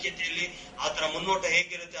ದೊಡ್ಡ ಐಕ್ಯತೆಯಲ್ಲಿ ಆತನ ಮುನ್ನೋಟ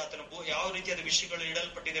ಹೇಗಿರುತ್ತೆ, ಆತನ ಯಾವ ರೀತಿಯಾದ ವಿಷಯಗಳು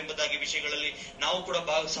ಇಡಲ್ಪಟ್ಟಿದೆ ಎಂಬುದಾಗಿ ವಿಷಯಗಳಲ್ಲಿ ನಾವು ಕೂಡ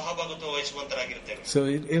ಸಹಭಾಗಿತ್ವ ವಹಿಸುವಂತರಾಗಿರ್ತೇವೆ. So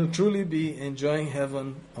it'll truly be enjoying heaven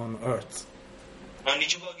on earth. ನಾವು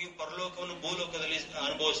ನಿಜವಾಗಿಯೂ ಪರಲೋಕವನ್ನು ಭೂಲೋಕದಲ್ಲಿ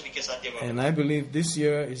ಅನುಭವಿಸಲಿಕ್ಕೆ ಸಾಧ್ಯವಾಗುತ್ತೆ. And I believe this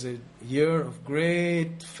year is a year of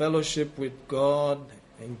great fellowship with God,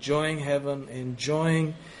 enjoying heaven, enjoying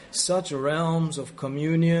such realms of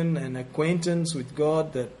communion and acquaintance with God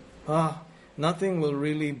that nothing will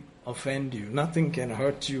really offend you, nothing can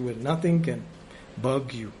hurt you, and nothing can bug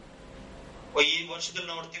you. ಈ ವರ್ಷದಲ್ಲಿ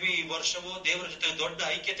ನೋಡ್ತೀವಿ, ಈ ವರ್ಷವು ದೇವರ ಜೊತೆ ದೊಡ್ಡ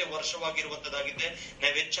ಐಕ್ಯತೆ ವರ್ಷವಾಗಿರುವಂತದ್ದಾಗಿದೆ.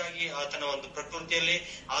 ನಾವು ಹೆಚ್ಚಾಗಿ ಆತನ ಒಂದು ಪ್ರಕೃತಿಯಲ್ಲಿ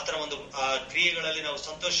ಆತನ ಒಂದು ಕ್ರಿಯೆಗಳಲ್ಲಿ ನಾವು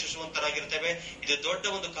ಸಂತೋಷಿಸುವಂತರಾಗಿರ್ತೇವೆ. ಇದು ದೊಡ್ಡ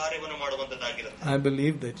ಒಂದು ಕಾರ್ಯವನ್ನು ಮಾಡುವಂತದ್ದಾಗಿರುತ್ತೆ. I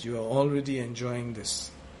believe that you are already enjoying this.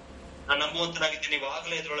 ನಾನು ನಂಬುವಂತನಾಗಿದ್ದೇನೆ, ನೀವು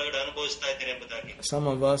ಆಗಲೇ ಇದರೊಳಗಡೆ ಅನುಭವಿಸ್ತಾ ಇದ್ದೀರಿ ಎಂಬುದಾಗಿ. Some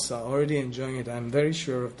of us are already enjoying it. I'm very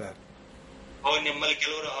sure of that. ನಿಮ್ಮಲ್ಲಿ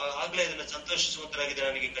ಕೆಲವರು ಆಗಲೇ ಇದನ್ನು ಸಂತೋಷಿಸುವಂತರಾಗಿದ್ದಾರೆ,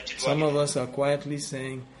 ನನಗೆ ಖಚಿತವಾಗಿದೆ. Some of us are quietly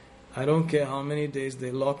saying, I don't care how many days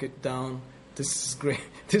they lock it down. This is great.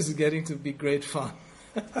 This is getting to be great fun.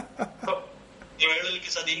 ನೀವು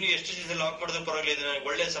ಹೇಳಲಿಕ್ಕೆ ಸಾಧ್ಯ, ಇನ್ನು ಎಷ್ಟು ದಿವಸ ಲಾಕ್ ಮಾಡಿದ್ರೆ ಪರವಾಗಿಲ್ಲ, ಇದು ನನಗೆ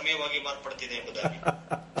ಒಳ್ಳೆಯ ಸಮಯವಾಗಿ ಮಾರ್ಪಡ್ತಿದೆ ಎಂಬುದಾಗಿ.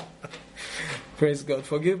 Praise God.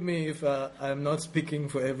 Forgive me if I'm not speaking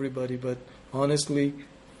for everybody, but honestly,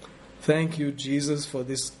 thank you, Jesus, for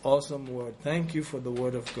this awesome word. Thank you for the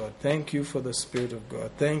word of God. Thank you for the Spirit of God.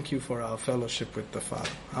 Thank you for our fellowship with the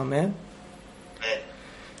Father. Amen. Amen.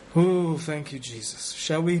 Oh, thank you, Jesus.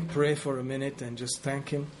 Shall we pray for a minute and just thank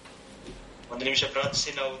him? ಒಂದು ನಿಮಿಷ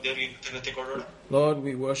ಪ್ರಾರ್ಥಿಸಿ ನಾವು ದೇವರಿಗೆ ಕೃತಜ್ಞತೆ ಕೊಡೋಣ. Lord,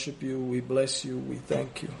 we worship you, we bless you, we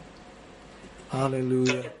thank you.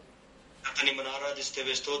 Hallelujah. ನಿಮ್ಮನ್ನು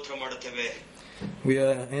ಆರಾಧಿಸುತ್ತೇವೆ, ಸ್ತೋತ್ರ ಮಾಡುತ್ತೇವೆ. We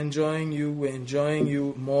are enjoying you, we're enjoying you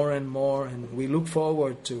more and more, and we look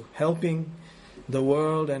forward to helping the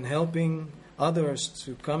world and helping others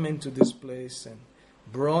to come into this place and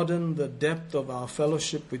broaden the depth of our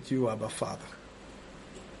fellowship with you, Abba Father.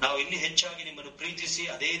 ನಾವು ಇನ್ನೂ ಹೆಚ್ಚಾಗಿ ನಿಮ್ಮನ್ನು ಪ್ರೀತಿಸಿ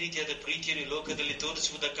ಅದೇ ರೀತಿಯಾದ ಪ್ರೀತಿಯನ್ನು ಲೋಕದಲ್ಲಿ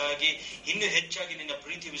ತೋರಿಸುವುದಕ್ಕಾಗಿ ಇನ್ನೂ ಹೆಚ್ಚಾಗಿ ನಿನ್ನ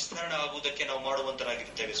ಪ್ರೀತಿ ವಿಸ್ತರಣೆ ಆಗುವುದಕ್ಕೆ ನಾವು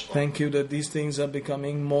ಮಾಡುವಂತರಾಗಿರುತ್ತೇವೆ. Thank you that these things are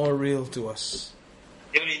becoming more real to us.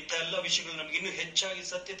 ದೇವರೇ, ಇಂಥ ಎಲ್ಲ ವಿಷಯಗಳು ನಮಗೆ ಇನ್ನೂ ಹೆಚ್ಚಾಗಿ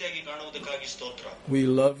ಸತ್ಯತೆಯಾಗಿ ಕಾಣುವುದಕ್ಕಾಗಿ ಸ್ತೋತ್ರ. We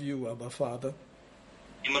love you, Abba Father,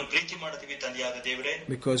 ನಿಮ್ಮನ್ನು ಪ್ರೀತಿ ಮಾಡುತ್ತೀವಿ ತಂದೆಯಾದ ದೇವರೇ,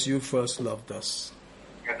 because you first loved us.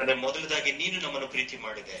 ಯಾಕಂದ್ರೆ ಮೊದಲದಾಗಿ ನೀನು ನಮ್ಮನ್ನು ಪ್ರೀತಿ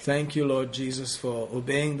ಮಾಡಿದೆ. Thank you, Lord Jesus, for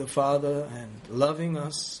obeying the Father and loving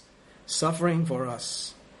us, suffering for us.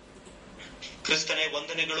 ಕ್ರಿಸ್ತನೇ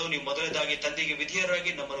ವಂದನೆಗಳು. ನೀವು ಮೊದಲದಾಗಿ ತಂದೆಗೆ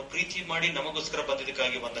ವಿಧೇಯರಾಗಿ ನಮ್ಮನ್ನು ಪ್ರೀತಿ ಮಾಡಿ ನಮಗೋಸ್ಕರ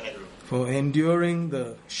ಬಂದಿದ್ದಕ್ಕಾಗಿ ವಂದನೆಗಳು. For enduring the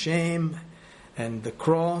shame and the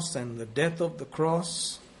cross and the death of the cross.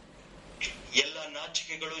 ಎಲ್ಲ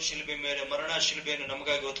ನಾಚಿಕೆಗಳು, ಶಿಲುಬೆ ಮೇಲೆ ಮರಣ, ಶಿಲುಬೆಯನ್ನು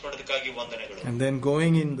ನಮಗಾಗಿ ಹೊತ್ತುಕೊಂಡದಕ್ಕಾಗಿ ವಂದನೆಗಳು. And then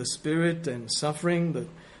going in the spirit and suffering the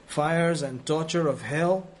fires and torture of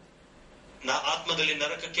hell. ಆತ್ಮದಲ್ಲಿ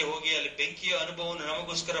ನರಕಕ್ಕೆ ಹೋಗಿ ಅಲ್ಲಿ ಬೆಂಕಿಯ ಅನುಭವವನ್ನು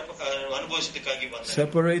ನಮಗೋಸ್ಕರ ಅನುಭವಿಸಿದ್ದಕ್ಕಾಗಿ ವಂದನೆಗಳು.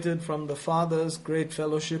 Separated from the Father's great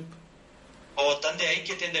fellowship. ತಂದೆ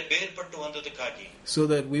ಐಕ್ಯತೆಯಿಂದ ಬೇರ್ಪಟ್ಟು ಹೊಂದೋದಕ್ಕಾಗಿ. So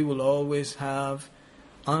that we will always have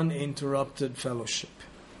uninterrupted fellowship.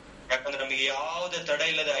 ಯಾಕಂದ್ರೆ ನಮಗೆ ಯಾವುದೇ ತಡೆ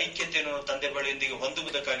ಇಲ್ಲದ ಐಕ್ಯತೆಯನ್ನು ತಂದೆ ಬಳಿಯೊಂದಿಗೆ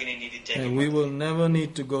ಹೊಂದುವುದಕ್ಕಾಗಿ ನೀನು ನೀಡಿದ್ದೀಯ. And we will never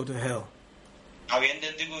need to go to hell. ನಾವು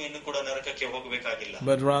ಎಂದೆಂದಿಗೂ ಇನ್ನು ಕೂಡ ನರಕಕ್ಕೆ ಹೋಗಬೇಕಾಗಿಲ್ಲ.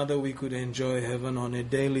 But rather we could enjoy heaven on a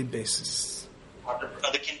daily basis.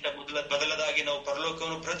 ಅದಕ್ಕಿಂತ ಬದಲಾಗಿ ನಾವು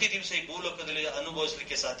ಪರಲೋಕವನ್ನು ಪ್ರತಿ ದಿವಸ ಈ ಭೂಲೋಕದಲ್ಲಿ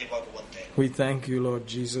ಅನುಭವಿಸಲಿಕ್ಕೆ ಸಾಧ್ಯವಾಗುವಂತೆ. We thank you, Lord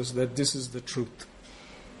Jesus, that this is the truth.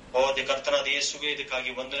 ಕರ್ತನಾದ ಯೇಸುವೇ, ಇದಕ್ಕಾಗಿ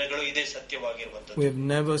ವಂದನೆಗಳು. ಇದೇ ಸತ್ಯವಾಗಿರುವಂತದ್ದು. We have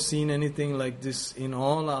never seen anything like this in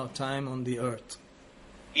all our time on the earth.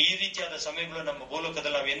 ಈ ರೀತಿಯಾದ ಸಮಯಗಳು ನಮ್ಮ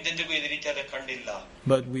ಭೂಲೋಕದಲ್ಲಿ ನಾವು ಎಂದೆಂದಿಗೂ ಈ ರೀತಿಯಾದ ಕಂಡಿಲ್ಲ.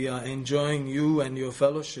 But we are enjoying you and your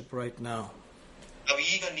fellowship right now. ನಾವು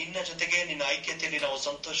ಈಗ ನಿನ್ನ ಜೊತೆಗೆ ನಿನ್ನ ಐಕ್ಯತೆಯಲ್ಲಿ ನಾವು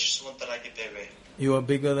ಸಂತೋಷಿಸುವಂತರಾಗಿದ್ದೇವೆ. You are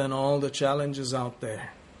bigger than all the challenges out there.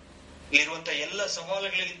 ಇಲ್ಲಿರುವಂತ ಎಲ್ಲ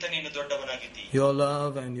ಸವಾಲುಗಳಿಗಿಂತ ನೀನು ದೊಡ್ಡವನಾಗಿದ್ದೀ. Your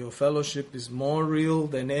love and your fellowship is more real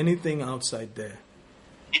than anything outside there.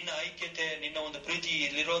 ನಿನ್ನ ಐಕ್ಯತೆ, ನಿನ್ನ ಒಂದು ಪ್ರೀತಿ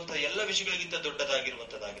ಇಲ್ಲಿರುವಂತ ಎಲ್ಲ ವಿಷಯಗಳಿಗಿಂತ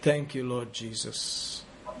ದೊಡ್ಡದಾಗಿರುವಂತದಾಗಿದೆ. Thank you, Lord Jesus.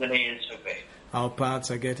 ವಂದನೆ ಯೇಸುವೇ. Our paths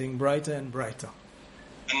are getting brighter and brighter.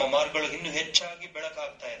 ನಮ್ಮ ಮಾರ್ಗಗಳು ಇನ್ನೂ ಹೆಚ್ಚಾಗಿ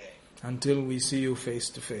ಬೆಳಕಾಗ್ತಾ ಇದೆ. Until we see you face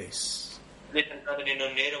to face. ನಿನ್ನ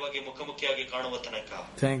ನೇರವಾಗಿ ಮುಖಾಮುಖಿಯಾಗಿ ಕಾಣುವ ತನಕ.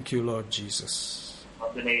 Thank you, Lord Jesus.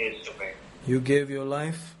 ವಂದನೆ ಯೇಸುವೇ. You gave your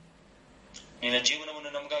life. ನಿನ್ನ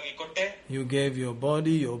ಜೀವನವನ್ನು ನಮಗಾಗಿ ಕೊಟ್ಟೆ. You gave your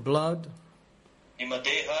body, your blood. ನಿಮ್ಮ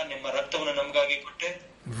ದೇಹ, ನಿಮ್ಮ ರಕ್ತವನ್ನು ನಮಗಾಗಿ ಕೊಟ್ಟೆ.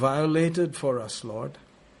 Violated for us, Lord.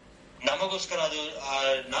 ನಮಗೋಸ್ಕರ ಅದು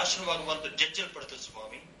ನಾಶನವಾಗುವಂತ ಜಜ್ಜಲ್ಪಡುತ್ತೆ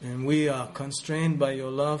ಸ್ವಾಮಿ. And we are constrained by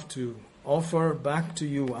your love to offer back to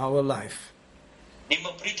you our life. ನಿಮ್ಮ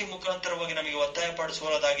ಪ್ರೀತಿ ಮುಖಾಂತರವಾಗಿ ನಮಗೆ ಒತ್ತಾಯ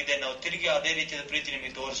ಪಡಿಸುವುದಾಗಿದೆ. ನಾವು ತಿರುಗಿ ಅದೇ ರೀತಿಯ ಪ್ರೀತಿ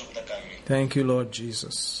ನಿಮಗೆ ತೋರಿಸುವುದಕ್ಕಾಗಿ. Thank you, Lord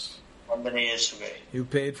Jesus. ವಂದನೆ ಯೇಸುವೇ. You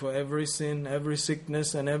paid for every sin, every sickness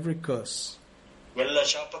and every curse. ಎಲ್ಲ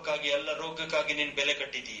ಶಾಪಕ್ಕಾಗಿ, ಎಲ್ಲ ರೋಗಕ್ಕಾಗಿ ನೀನು ಬೆಲೆ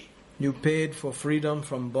ಕಟ್ಟಿದಿ. You paid for freedom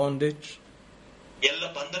from bondage. ಎಲ್ಲ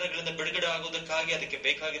ಬಂಧನಗಳಿಂದ ಬಿಡುಗಡೆ ಆಗುವುದಕ್ಕಾಗಿ ಅದಕ್ಕೆ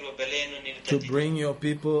ಬೇಕಾಗಿರುವ ಬೆಲೆಯನ್ನು ನೀನು to bring your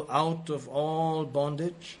people out of all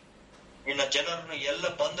bondage. ನಿನ್ನ ಜನರನ್ನು ಎಲ್ಲ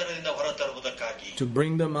ಬಂಧನದಿಂದ ಹೊರತರುವುದಕ್ಕಾಗಿ. To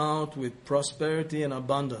bring them out with prosperity and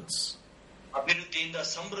abundance. ಅಭಿವೃದ್ಧಿಯಿಂದ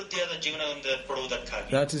ಸಮೃದ್ಧಿಯಾದ ಜೀವನವನ್ನು ಕೊಡುವುದಕ್ಕಾಗಿ.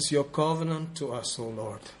 That is your covenant to us, O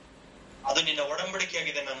Lord. ಅದು ನಿನ್ನ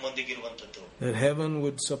ಒಡಂಬಡಿಕೆಯಾಗಿದೆ ನಮ್ಮೊಂದಿಗೆ ಇರುವಂತದ್ದು. That heaven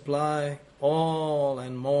would supply all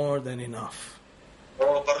and more than enough.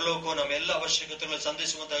 ಪರಲೋಕವು ನಮ್ಮೆಲ್ಲ ಅವಶ್ಯಕತೆಗಳನ್ನು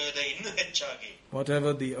ಸಂಧಿಸುವಂತಾಗಿದೆ, ಇನ್ನೂ ಹೆಚ್ಚಾಗಿ.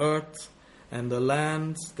 Whatever the earth and the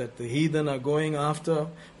lands that the heathen are going after,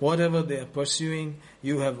 whatever they are pursuing,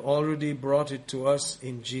 you have already brought it to us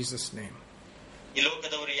in Jesus' name. ಈ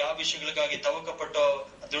ಲೋಕದವರು ಯಾವ ವಿಷಯಗಳಿಗಾಗಿ ತವಕಪಟ್ಟು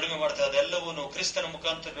ದುಡಿಮೆ ಮಾಡ್ತಾರೆ ಅದೆಲ್ಲವನ್ನು ಕ್ರಿಸ್ತನ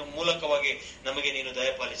ಮುಖಾಂತರ ಮೂಲಕವಾಗಿ ನಮಗೆ ನೀನು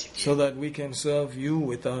ದಯಪಾಲಿಸಿದ್ದೀಯ. So that we can serve you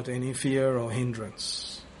without any fear or hindrance.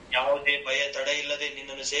 ಯಾವುದೇ ಭಯ ತಡೆ ಇಲ್ಲದೆ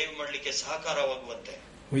ನಿನ್ನನ್ನು ಸೇವೆ ಮಾಡಲಿಕ್ಕೆ ಸಹಕಾರವಾಗುವಂತೆ.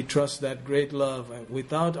 We trust that great love, and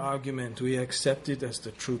without argument we accept it as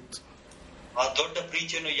the truth. ಆ ದೊಡ್ಡ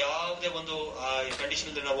ಪ್ರೀತಿಯನ್ನು ಯಾವುದೇ ಒಂದು ಕಂಡೀಷನ್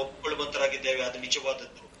ಅಲ್ಲಿ ನಾವು ಒಪ್ಪಿಕೊಳ್ಳುವಂತರಾಗಿದ್ದೇವೆ, ಅದು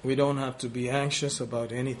ನಿಜವಾದದ್ದು. We don't have to be anxious about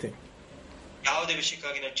anything. ಯಾವುದೇ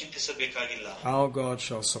ವಿಷಯಕ್ಕಾಗಿ ನಾವು ಚಿಂತಿಸಬೇಕಾಗಿಲ್ಲ. Our God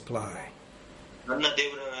shall supply. ನನ್ನ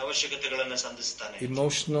ದೇವರು ಅವಶ್ಯಕತೆಗಳನ್ನು ಸಂಧಿಸುತ್ತಾನೆ.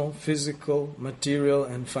 Emotional, physical, material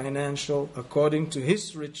and financial according to his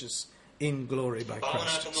riches in glory by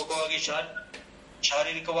Christ.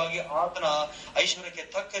 ಶಾರೀರಿಕವಾಗಿ ಆತನ ಐಶ್ವರ್ಯಕ್ಕೆ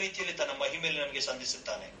ತಕ್ಕ ರೀತಿಯಲ್ಲಿ ತನ್ನ ಮಹಿಮೆಯಲ್ಲಿ ನಮಗೆ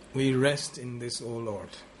ಸಂಧಿಸುತ್ತಾನೆ. We rest in this, O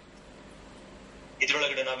Lord.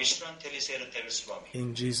 ಇದರೊಳಗಡೆ ನಾವು ವಿಶ್ರಾಂತಿಯಲ್ಲಿ ಸೇರುತ್ತೇವೆ ಸ್ವಾಮಿ. In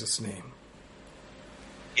Jesus' name.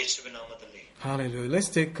 ಯೇಸುವಿನ ನಾಮದಲ್ಲಿ. Hallelujah. Let's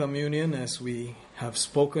take communion as we have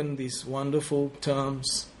spoken these wonderful terms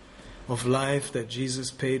of life that Jesus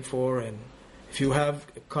paid for. And if you have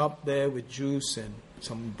a cup there with juice and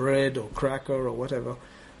some bread or cracker or whatever,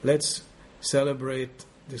 let's celebrate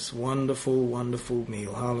this wonderful, wonderful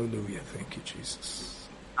meal. Hallelujah. Thank you, Jesus.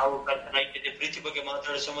 ನಾವು ಕರ್ತನ ಐಕ್ಯತೆ ಪ್ರೀತಿ ಬಗ್ಗೆ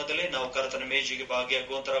ಮಾತಾಡೋ ಸಮಯದಲ್ಲಿ ನಾವು ಕರ್ತನ ಮೇಜಿಗೆ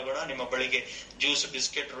ಭಾಗಿಯಾಗುವಂತರಾಗೋಣ. ನಿಮ್ಮ ಬಳಿಗೆ juice,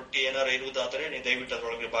 biscuit, ರೊಟ್ಟಿ ಏನಾರ ಇರುವುದಾದರೆ ನೀವು ದಯವಿಟ್ಟು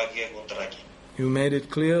ಅದರೊಳಗೆ ಭಾಗಿಯಾಗುವಂತರಾಗಿ. You made it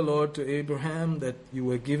clear, Lord, to Abraham that you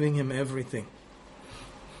were giving him everything.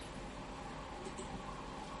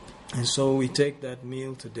 And so we take that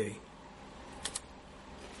meal today.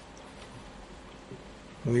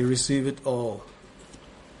 We receive it all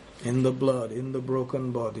in the blood, in the broken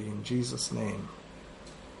body, in Jesus' name.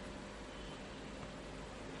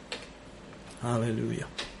 Hallelujah.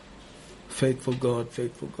 Faithful God,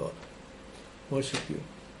 faithful God. Worship you.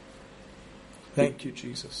 Thank you,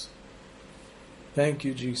 Jesus. Thank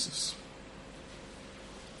you, Jesus.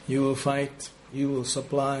 You will fight, you will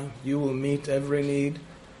supply, you will meet every need,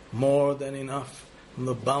 more than enough, from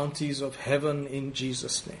the bounties of heaven in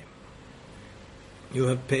Jesus' name. You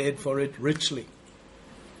have paid for it richly.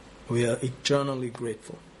 We are eternally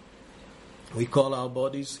grateful. We call our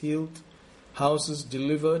bodies healed, houses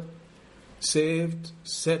delivered, saved,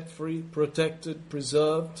 set free, protected,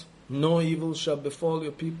 preserved. No evil shall befall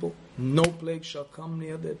your people. No plague shall come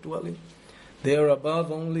near their dwelling. They are above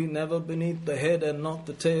only, never beneath, the head and not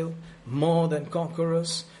the tail, more than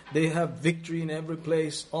conquerors. They have victory in every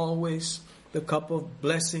place, always. The cup of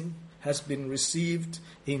blessing has been received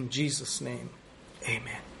in Jesus' name.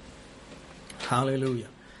 Amen.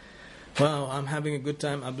 Hallelujah. Wow, I'm having a good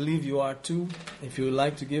time. I believe you are too. If you would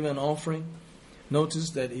like to give an offering, notice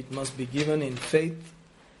that it must be given in faith,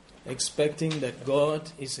 expecting that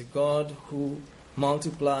God is a God who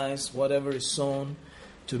multiplies whatever is sown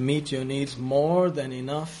to meet your needs, more than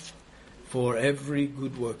enough for every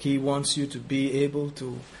good work. He wants you to be able to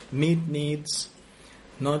meet needs,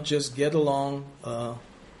 not just get along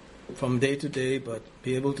from day to day, but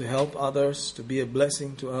be able to help others, to be a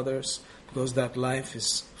blessing to others, because that life is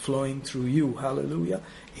flowing through you. Hallelujah.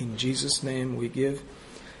 In Jesus' name we give.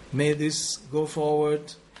 May this go forward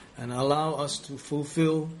and allow us to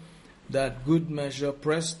fulfill that good measure,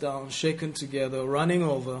 pressed down, shaken together, running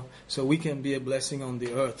over, so we can be a blessing on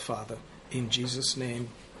the earth, Father. In Jesus' name,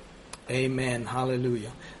 amen.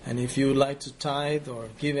 Hallelujah. And if you would like to tithe or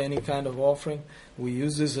give any kind of offering, we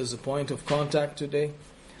use this as a point of contact today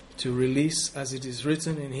to release, as it is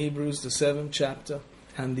written in Hebrews, the 7th chapter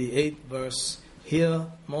and the 8th verse. Here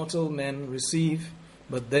mortal men receive,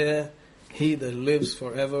 but there he that lives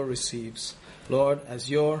forever receives. Lord, as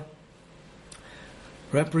your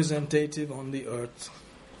representative on the earth,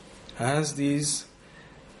 as these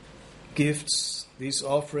gifts, these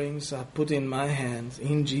offerings are put in my hands,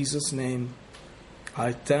 in Jesus' name,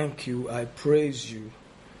 I thank you, I praise you,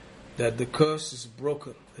 that the curse is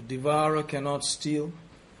broken. The devourer cannot steal.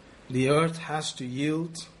 The earth has to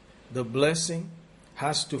yield. The blessing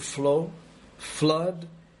has to flow, flood,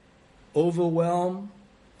 overwhelm.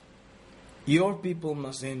 Your people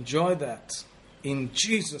must enjoy that in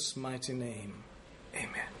Jesus' mighty name.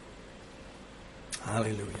 Amen.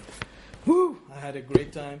 Hallelujah. Woo! I had a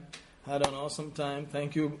great time. Had an awesome time.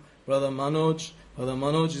 Thank you, Brother Manoj. Brother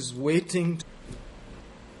Manoj is waiting